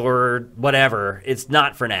else or whatever. It's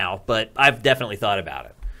not for now, but I've definitely thought about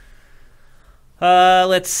it.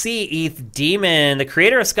 Let's see, ETH Demon. The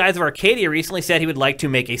creator of Skies of Arcadia recently said he would like to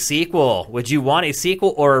make a sequel. Would you want a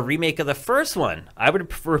sequel or a remake of the first one? I would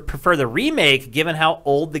prefer the remake, given how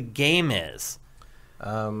old the game is.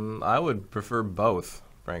 I would prefer both,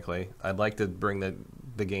 frankly. I'd like to bring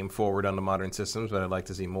the game forward onto modern systems, but I'd like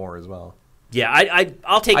to see more as well. Yeah,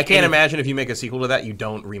 I'll take. I can't imagine if you make a sequel to that, you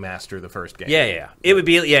don't remaster the first game. Yeah. It would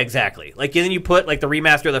be exactly. Like then you put like the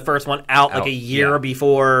remaster of the first one out like a year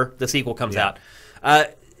before the sequel comes out.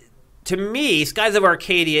 To me, Skies of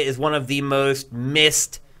Arcadia is one of the most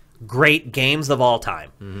missed great games of all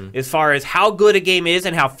time, as far as how good a game is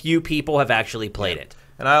and how few people have actually played it.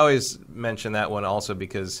 And I always mention that one also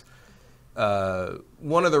because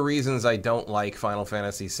one of the reasons I don't like Final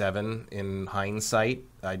Fantasy VII in hindsight,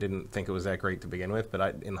 I didn't think it was that great to begin with,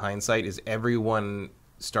 but in hindsight, is everyone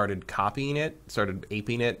started copying it, started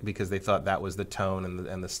aping it, because they thought that was the tone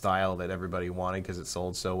and the style that everybody wanted because it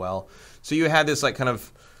sold so well. So you had this like kind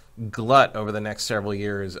of glut over the next several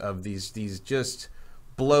years of these just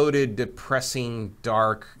bloated, depressing,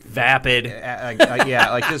 dark, vapid,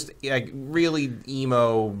 like just like really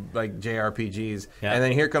emo like JRPGs, and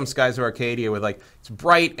then here comes Skies of Arcadia with like it's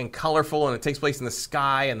bright and colorful and it takes place in the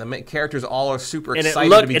sky and the characters all are super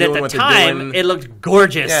excited to be doing what they're doing. At the time, it looked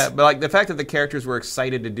gorgeous. Yeah, but like the fact that the characters were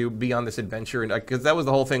excited to be on this adventure, and because that was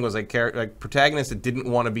the whole thing, was like protagonists that didn't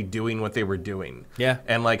want to be doing what they were doing. Yeah,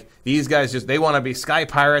 and like these guys they want to be sky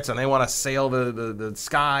pirates and they want to sail the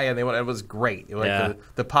sky and it was great. Like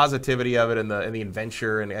the positivity of it and the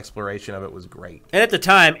adventure and the exploration of it was great. And at the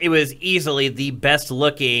time, it was easily the best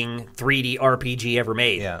looking 3D RPG ever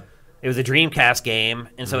made. Yeah. It was a Dreamcast game,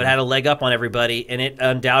 and so it had a leg up on everybody, and it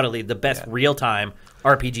undoubtedly the best real-time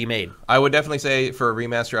RPG made. I would definitely say for a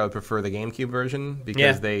remaster, I would prefer the GameCube version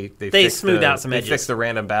because they smoothed out some edges. They fixed the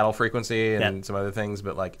random battle frequency and some other things,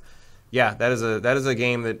 but like, yeah, that is a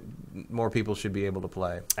game that more people should be able to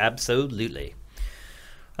play. Absolutely.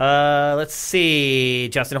 Let's see,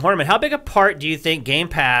 Justin Horniman. How big a part do you think Game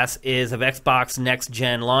Pass is of Xbox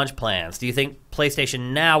next-gen launch plans? Do you think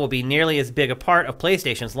PlayStation Now will be nearly as big a part of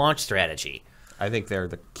PlayStation's launch strategy? I think they're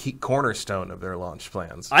the key cornerstone of their launch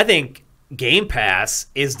plans. I think Game Pass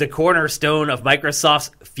is the cornerstone of Microsoft's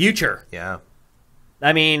future. Yeah.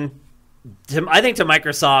 I mean, I think to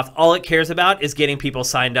Microsoft, all it cares about is getting people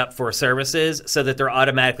signed up for services so that they're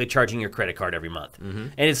automatically charging your credit card every month. Mm-hmm.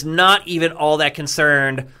 And it's not even all that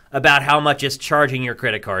concerned about how much it's charging your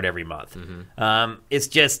credit card every month. Mm-hmm. It's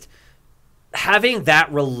just having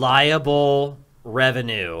that reliable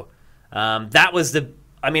revenue. That was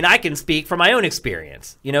I can speak from my own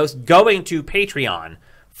experience. Going to Patreon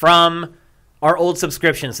from our old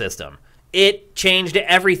subscription system. It changed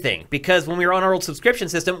everything because when we were on our old subscription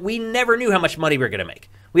system, we never knew how much money we were going to make.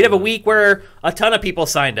 We'd have a week where a ton of people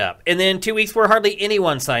signed up, and then 2 weeks where hardly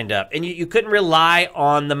anyone signed up, and you couldn't rely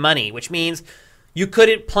on the money, which means you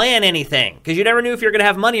couldn't plan anything because you never knew if you were going to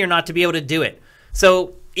have money or not to be able to do it.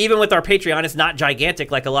 So even with our Patreon, it's not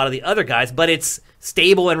gigantic like a lot of the other guys, but it's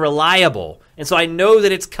stable and reliable. And so I know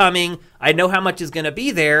that it's coming. I know how much is going to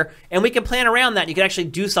be there, and we can plan around that. You can actually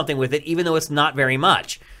do something with it, even though it's not very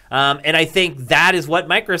much. And I think that is what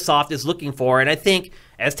Microsoft is looking for. And I think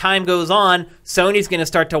as time goes on, Sony's going to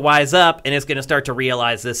start to wise up and is going to start to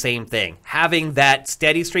realize the same thing. Having that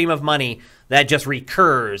steady stream of money that just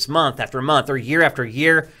recurs month after month or year after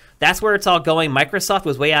year, that's where it's all going. Microsoft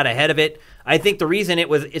was way out ahead of it. I think the reason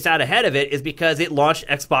it's out ahead of it is because it launched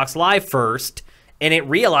Xbox Live first, and it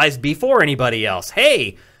realized before anybody else,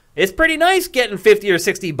 hey, it's pretty nice getting $50 or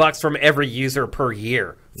 $60 from every user per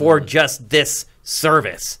year for just this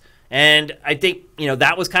service. And I think,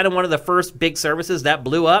 that was kind of one of the first big services that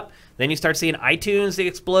blew up. Then you start seeing iTunes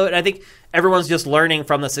explode. And I think everyone's just learning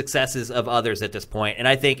from the successes of others at this point. And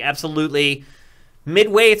I think absolutely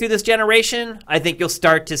midway through this generation, I think you'll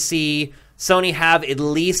start to see Sony have at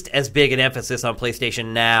least as big an emphasis on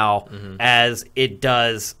PlayStation Now as it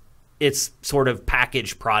does its sort of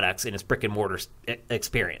packaged products in its brick and mortar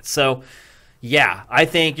experience. So, yeah, I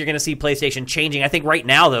think you're going to see PlayStation changing. I think right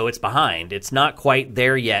now, though, it's behind. It's not quite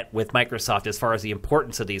there yet with Microsoft as far as the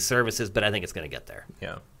importance of these services, but I think it's going to get there.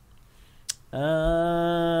 Yeah.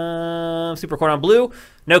 Super Corn on Blue.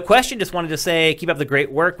 No question. Just wanted to say, keep up the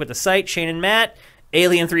great work with the site. Shane and Matt,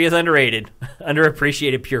 Alien 3 is underrated.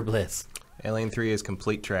 Underappreciated pure bliss. Alien 3 is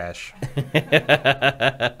complete trash.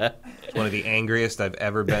 It's one of the angriest I've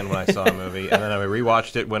ever been when I saw a movie. And then I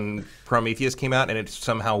rewatched it when Prometheus came out, and it's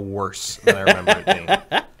somehow worse than I remember it being.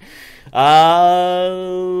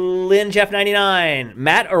 Lynn Jeff 99.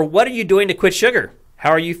 Matt, or what are you doing to quit sugar? How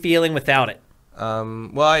are you feeling without it?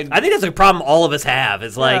 Well, I think that's a problem all of us have.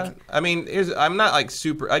 It's I'm not like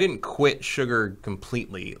super. I didn't quit sugar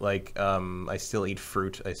completely. Like, I still eat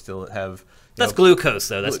fruit. I still have. That's glucose,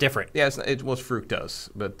 though. That's different. Yeah, it's fructose,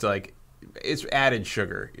 but like, it's added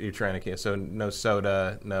sugar. You're trying to get so no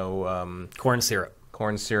soda, no corn syrup.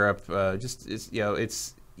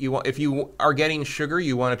 If you are getting sugar,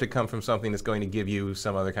 you want it to come from something that's going to give you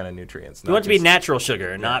some other kind of nutrients. You want it to be natural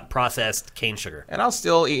sugar, not processed cane sugar. And I'll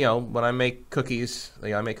still eat, when I make cookies,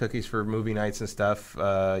 I make cookies for movie nights and stuff,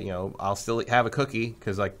 I'll still have a cookie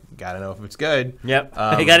because, got to know if it's good. Yep.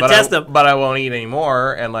 You got to test them. But I won't eat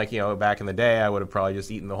anymore. And, back in the day, I would have probably just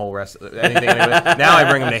eaten the whole rest of anything. Now I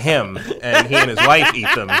bring them to him, and he and his wife eat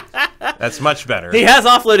them. That's much better. He has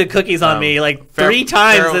offloaded cookies on me like 3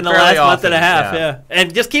 times in the last month and a half. Yeah.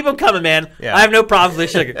 And just keep them coming, man. Yeah. I have no problems with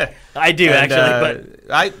sugar. I do, actually.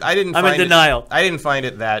 But I didn't. I'm in denial. I didn't find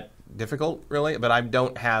it that difficult, really. But I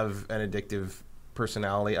don't have an addictive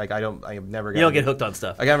personality. Like I have never. You don't get hooked on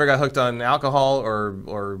stuff. I never got hooked on alcohol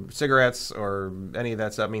or cigarettes or any of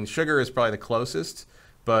that stuff. I mean, sugar is probably the closest.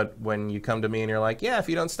 But when you come to me and you're like, yeah, if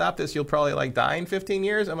you don't stop this, you'll probably like die in 15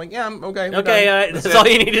 years. I'm like, yeah, I'm okay. Okay, that's all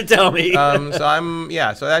you need to tell me.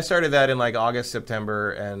 So I started that in like August,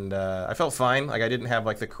 September, and I felt fine. Like I didn't have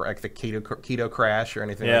like the keto crash or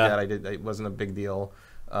anything like that. It wasn't a big deal.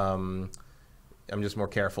 I'm just more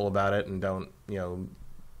careful about it and don't,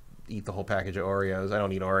 eat the whole package of Oreos. I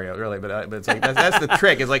don't eat Oreos really, but it's like that's the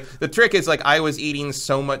trick. It's like the trick is like I was eating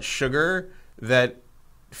so much sugar that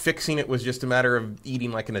fixing it was just a matter of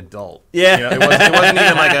eating like an adult. Yeah. It wasn't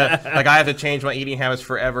even like I have to change my eating habits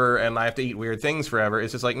forever and I have to eat weird things forever.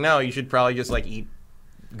 It's just like, no, you should probably just like eat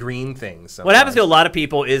green things sometimes. What happens to a lot of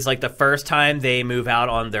people is like the first time they move out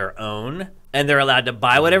on their own and they're allowed to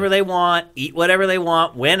buy whatever they want, eat whatever they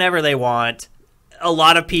want, whenever they want. A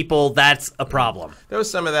lot of people, that's a problem. There was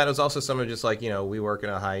some of that. It was also some of just like, we work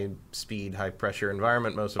in a high-speed, high-pressure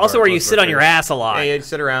environment most of also where you sit on your ass a lot. Yeah, you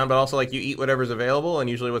sit around, but also like you eat whatever's available, and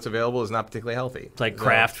usually what's available is not particularly healthy. It's like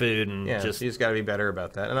craft food and you just got to be better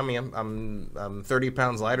about that. And I mean, I'm 30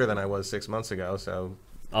 pounds lighter than I was 6 months ago, so.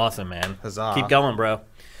 Awesome, man. Huzzah. Keep going, bro.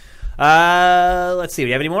 Let's see. Do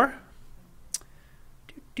you have any more?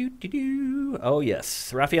 Oh,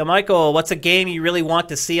 yes. Raphael Michael, what's a game you really want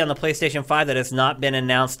to see on the PlayStation 5 that has not been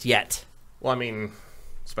announced yet? Well, I mean,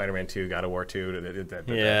 Spider-Man 2, God of War 2.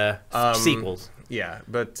 Sequels. Yeah,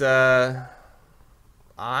 but I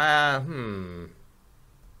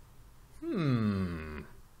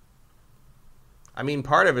mean,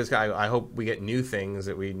 part of it is I hope we get new things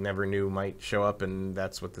that we never knew might show up, and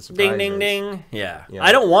that's what the surprise is. Ding, ding, ding. Yeah.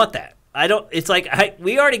 I don't want that. It's like,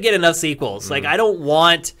 we already get enough sequels. Like, I don't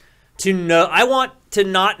want to know. I want to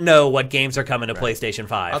not know what games are coming to PlayStation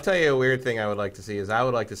 5. I'll tell you a weird thing I would like to see is I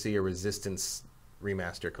would like to see a Resistance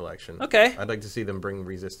remaster collection. Okay. I'd like to see them bring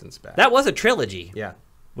Resistance back. That was a trilogy. Yeah.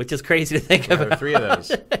 Which is crazy to think about. There were 3 of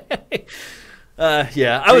those.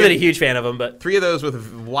 I wasn't a huge fan of them, but 3 of those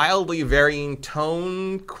with wildly varying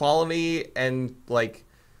tone, quality, and, like,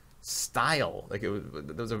 style. Like it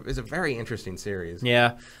was a very interesting series.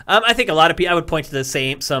 Yeah, I think a lot of people. I would point to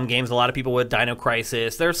some games. A lot of people would. Dino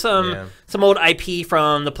Crisis. There's some old IP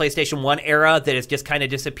from the PlayStation 1 era that has just kind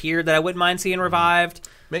of disappeared that I wouldn't mind seeing revived.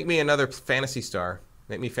 Make me another Phantasy Star.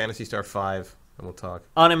 Make me Phantasy Star 5, and we'll talk.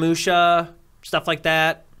 Onimusha, stuff like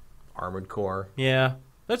that. Armored Core. Yeah,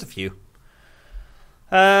 there's a few.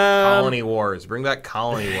 Colony Wars. Bring back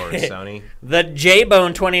Colony Wars, Sony. The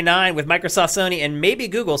J-Bone 29 with Microsoft, Sony, and maybe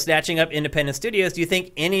Google snatching up independent studios. Do you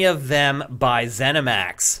think any of them buy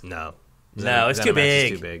ZeniMax? No. No, it's too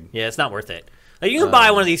big. Is too big. Yeah, it's not worth it. Like, you can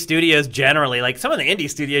buy one of these studios generally. Like some of the indie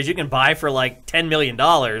studios you can buy for like $10 million.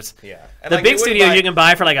 Yeah. And the big studios you can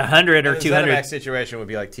buy for like 100 or 200. The ZeniMax situation would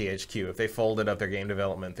be like THQ. If they folded up their game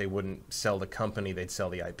development, they wouldn't sell the company, they'd sell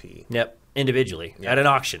the IP. Yep. Individually at an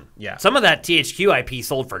auction. Yeah. Some of that THQ IP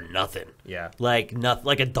sold for nothing. Yeah. Like $1.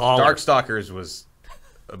 Darkstalkers was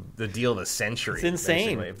the deal of the century. It's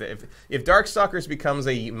insane. If Darkstalkers becomes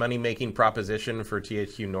a money-making proposition for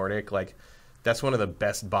THQ Nordic, like that's one of the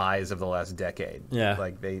best buys of the last decade. Yeah.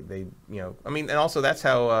 Like they I mean, and also that's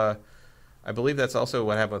how I believe that's also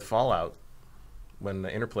what happened with Fallout when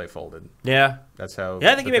the Interplay folded. Yeah. That's how.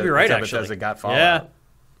 Yeah, I think you may be right. Actually, Bethesda got Fallout. Yeah.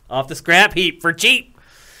 Off the scrap heap for cheap.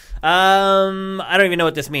 I don't even know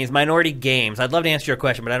what this means. Minority Games. I'd love to answer your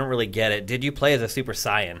question, but I don't really get it. Did you play as a Super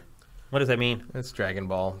Saiyan? What does that mean? It's Dragon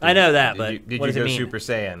Ball. I know that, but did what you does it go mean? Super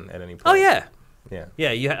Saiyan at any point? Oh yeah. Yeah.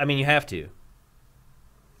 Yeah. You have to.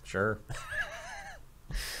 Sure.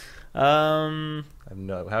 How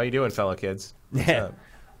are you doing, fellow kids? Yeah.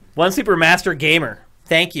 One Super Master Gamer.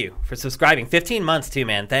 Thank you for subscribing. 15 months too,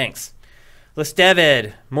 man. Thanks.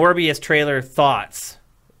 Lestevid, Morbius trailer thoughts.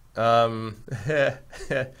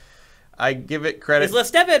 I give it credit. Is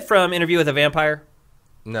Lestevid from Interview with a Vampire?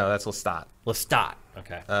 No, that's Lestat. Lestat.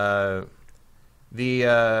 Okay.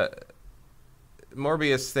 The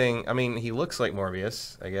Morbius thing. I mean, he looks like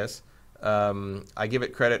Morbius, I guess. I give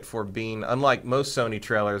it credit for being, unlike most Sony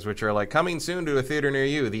trailers, which are like coming soon to a theater near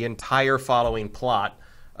you, the entire following plot.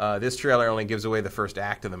 This trailer only gives away the first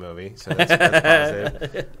act of the movie, so that's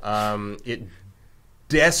positive. It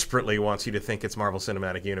desperately wants you to think it's Marvel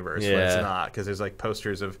Cinematic Universe, but it's not, because there's like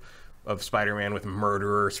posters of of Spider-Man with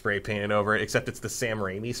murderer spray painted over it, except it's the Sam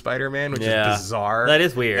Raimi Spider-Man, which is bizarre. That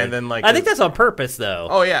is weird. And then like I think that's on purpose, though.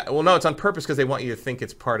 Oh yeah, well no, it's on purpose because they want you to think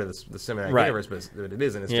it's part of the cinematic universe, but it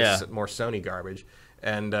isn't. It's just more Sony garbage,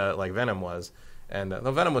 and like Venom was. And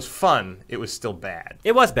though Venom was fun, it was still bad.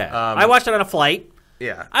 It was bad. I watched it on a flight.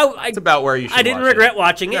 Yeah, it's about where you should. I didn't regret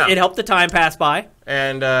watching it. No. It helped the time pass by.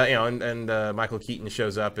 And Michael Keaton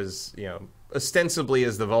shows up as ostensibly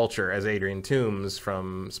as the Vulture, as Adrian Toomes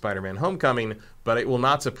from Spider-Man: Homecoming. But it will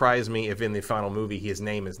not surprise me if in the final movie his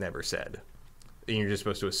name is never said, and you're just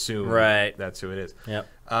supposed to assume that's who it is. Yep.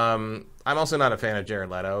 I'm also not a fan of Jared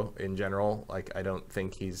Leto in general. Like, I don't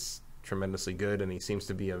think he's tremendously good, and he seems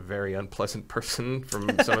to be a very unpleasant person from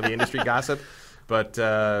some of the industry gossip. But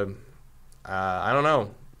I don't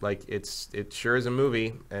know. Like, it sure is a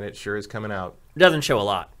movie, and it sure is coming out. It doesn't show a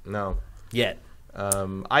lot. No. Yet.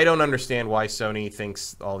 I don't understand why Sony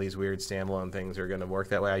thinks all these weird standalone things are going to work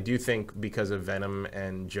that way. I do think because of Venom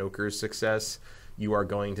and Joker's success, you are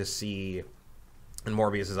going to see, and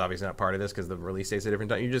Morbius is obviously not part of this because the release date's a different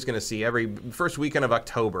time, you're just going to see every first weekend of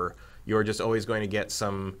October, you're just always going to get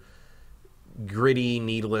some gritty,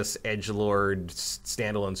 needless, edgelord,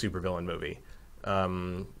 standalone supervillain movie.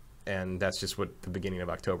 And that's just what the beginning of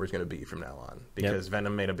October is going to be from now on. Because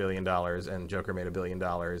Venom made $1 billion and Joker made $1 billion,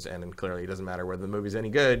 and clearly it doesn't matter whether the movie's any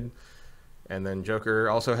good. And then Joker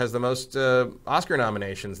also has the most Oscar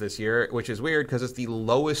nominations this year, which is weird because it's the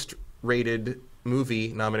lowest rated movie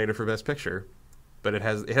nominated for Best Picture. But it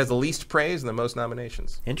has the least praise and the most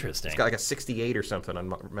nominations. Interesting. It's got like a 68 or something on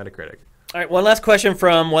Metacritic. All right, one last question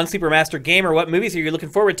from One Supermaster Gamer. What movies are you looking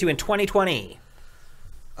forward to in 2020?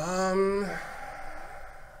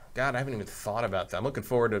 God, I haven't even thought about that. I'm looking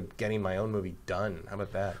forward to getting my own movie done. How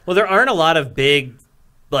about that? Well, there aren't a lot of big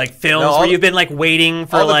films where you've been waiting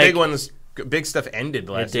for all the big ones. Big stuff ended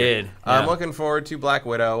last year. It did. I'm looking forward to Black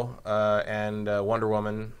Widow and Wonder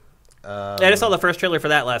Woman. I just saw the first trailer for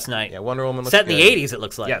that last night. Yeah, Wonder Woman looks set in good. the 80s, it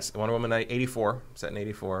looks like. Yes, Wonder Woman 84, set in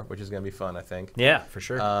 84, which is going to be fun, I think. Yeah, for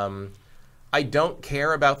sure. I don't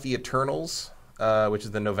care about the Eternals, which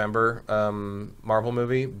is the November Marvel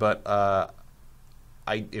movie, but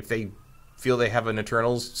if they feel they have an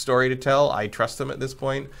Eternals story to tell, I trust them at this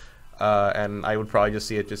point. And I would probably just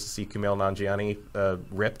see it just to see Kumail Nanjiani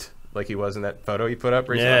ripped like he was in that photo he put up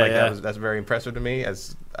recently. That's very impressive to me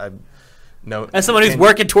as someone who's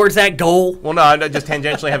working towards that goal. Well, no, just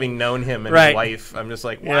tangentially having known him and his wife, I'm just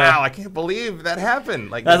like, wow, I can't believe that happened.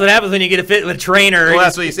 Like, that's what happens when you get a fit with a trainer. Well,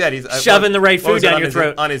 that's what he said. He's shoving the right food down your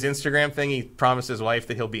throat. On his Instagram thing, he promised his wife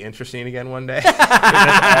that he'll be interesting again one day.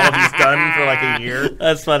 That's all he's done for like a year.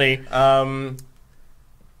 That's funny.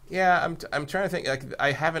 Yeah, I'm trying to think. Like,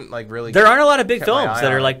 I haven't really. There aren't a lot of big films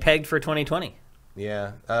that are pegged for 2020.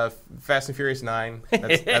 Yeah, Fast and Furious 9.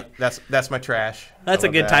 That's my trash. That's a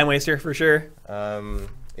good time waster for sure.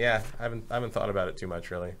 Yeah, I haven't thought about it too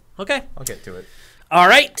much really. Okay, I'll get to it. All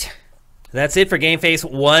right, that's it for GameFace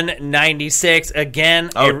 196. Again,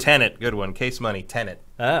 Tenet, good one. Case Money, Tenet.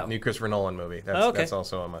 Oh, new Christopher Nolan movie. That's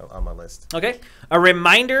also on my list. Okay, a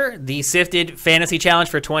reminder: the Sifted Fantasy Challenge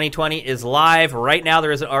for 2020 is live right now.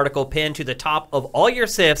 There is an article pinned to the top of all your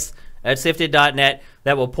Sifts at sifted.net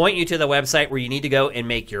that will point you to the website where you need to go and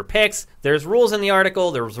make your picks. There's rules in the article.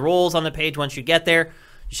 There's rules on the page once you get there.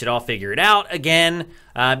 You should all figure it out. Again,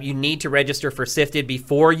 you need to register for Sifted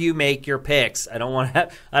before you make your picks.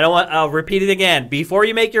 I'll repeat it again. Before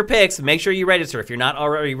you make your picks, make sure you register if you're not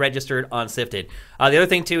already registered on Sifted. The other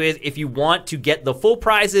thing, too, is if you want to get the full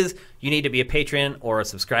prizes, you need to be a patron or a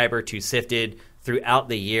subscriber to Sifted throughout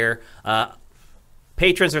the year.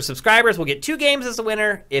 Patrons or subscribers will get 2 games as a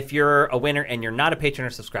winner. If you're a winner and you're not a patron or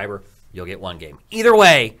subscriber, you'll get 1 game. Either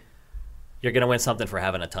way, you're going to win something for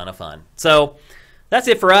having a ton of fun. So that's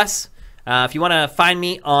it for us. If you want to find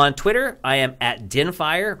me on Twitter, I am at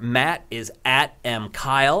Dinfire. Matt is at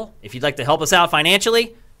MKyle. If you'd like to help us out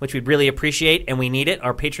financially, which we'd really appreciate, and we need it,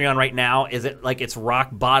 our Patreon right now is at its rock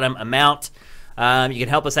bottom amount. You can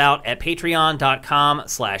help us out at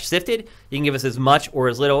patreon.com/sifted. You can give us as much or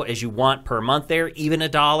as little as you want per month there. Even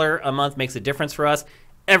 $1 a month makes a difference for us.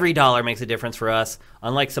 Every dollar makes a difference for us.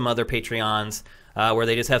 Unlike some other Patreons where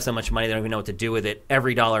they just have so much money they don't even know what to do with it,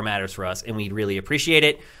 every dollar matters for us, and we'd really appreciate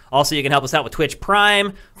it. Also, you can help us out with Twitch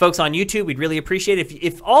Prime. Folks on YouTube, we'd really appreciate it.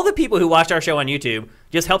 If all the people who watched our show on YouTube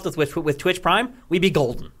just helped us with Twitch Prime, we'd be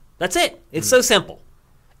golden. That's it. It's so simple.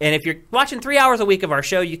 And if you're watching 3 hours a week of our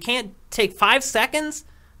show, you can't take 5 seconds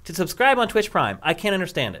to subscribe on Twitch Prime. I can't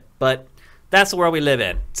understand it, but that's the world we live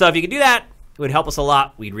in. So if you could do that, it would help us a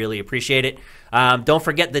lot. We'd really appreciate it. Don't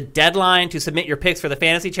forget the deadline to submit your picks for the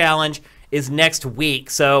Fantasy Challenge is next week.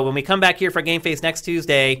 So when we come back here for GameFace next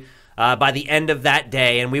Tuesday, by the end of that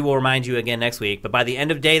day, and we will remind you again next week, but by the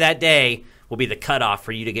end of that day will be the cutoff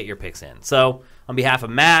for you to get your picks in. So on behalf of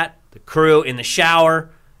Matt, the crew in the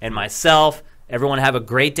shower, and myself, everyone have a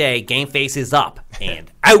great day. GameFace is up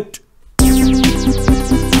and out.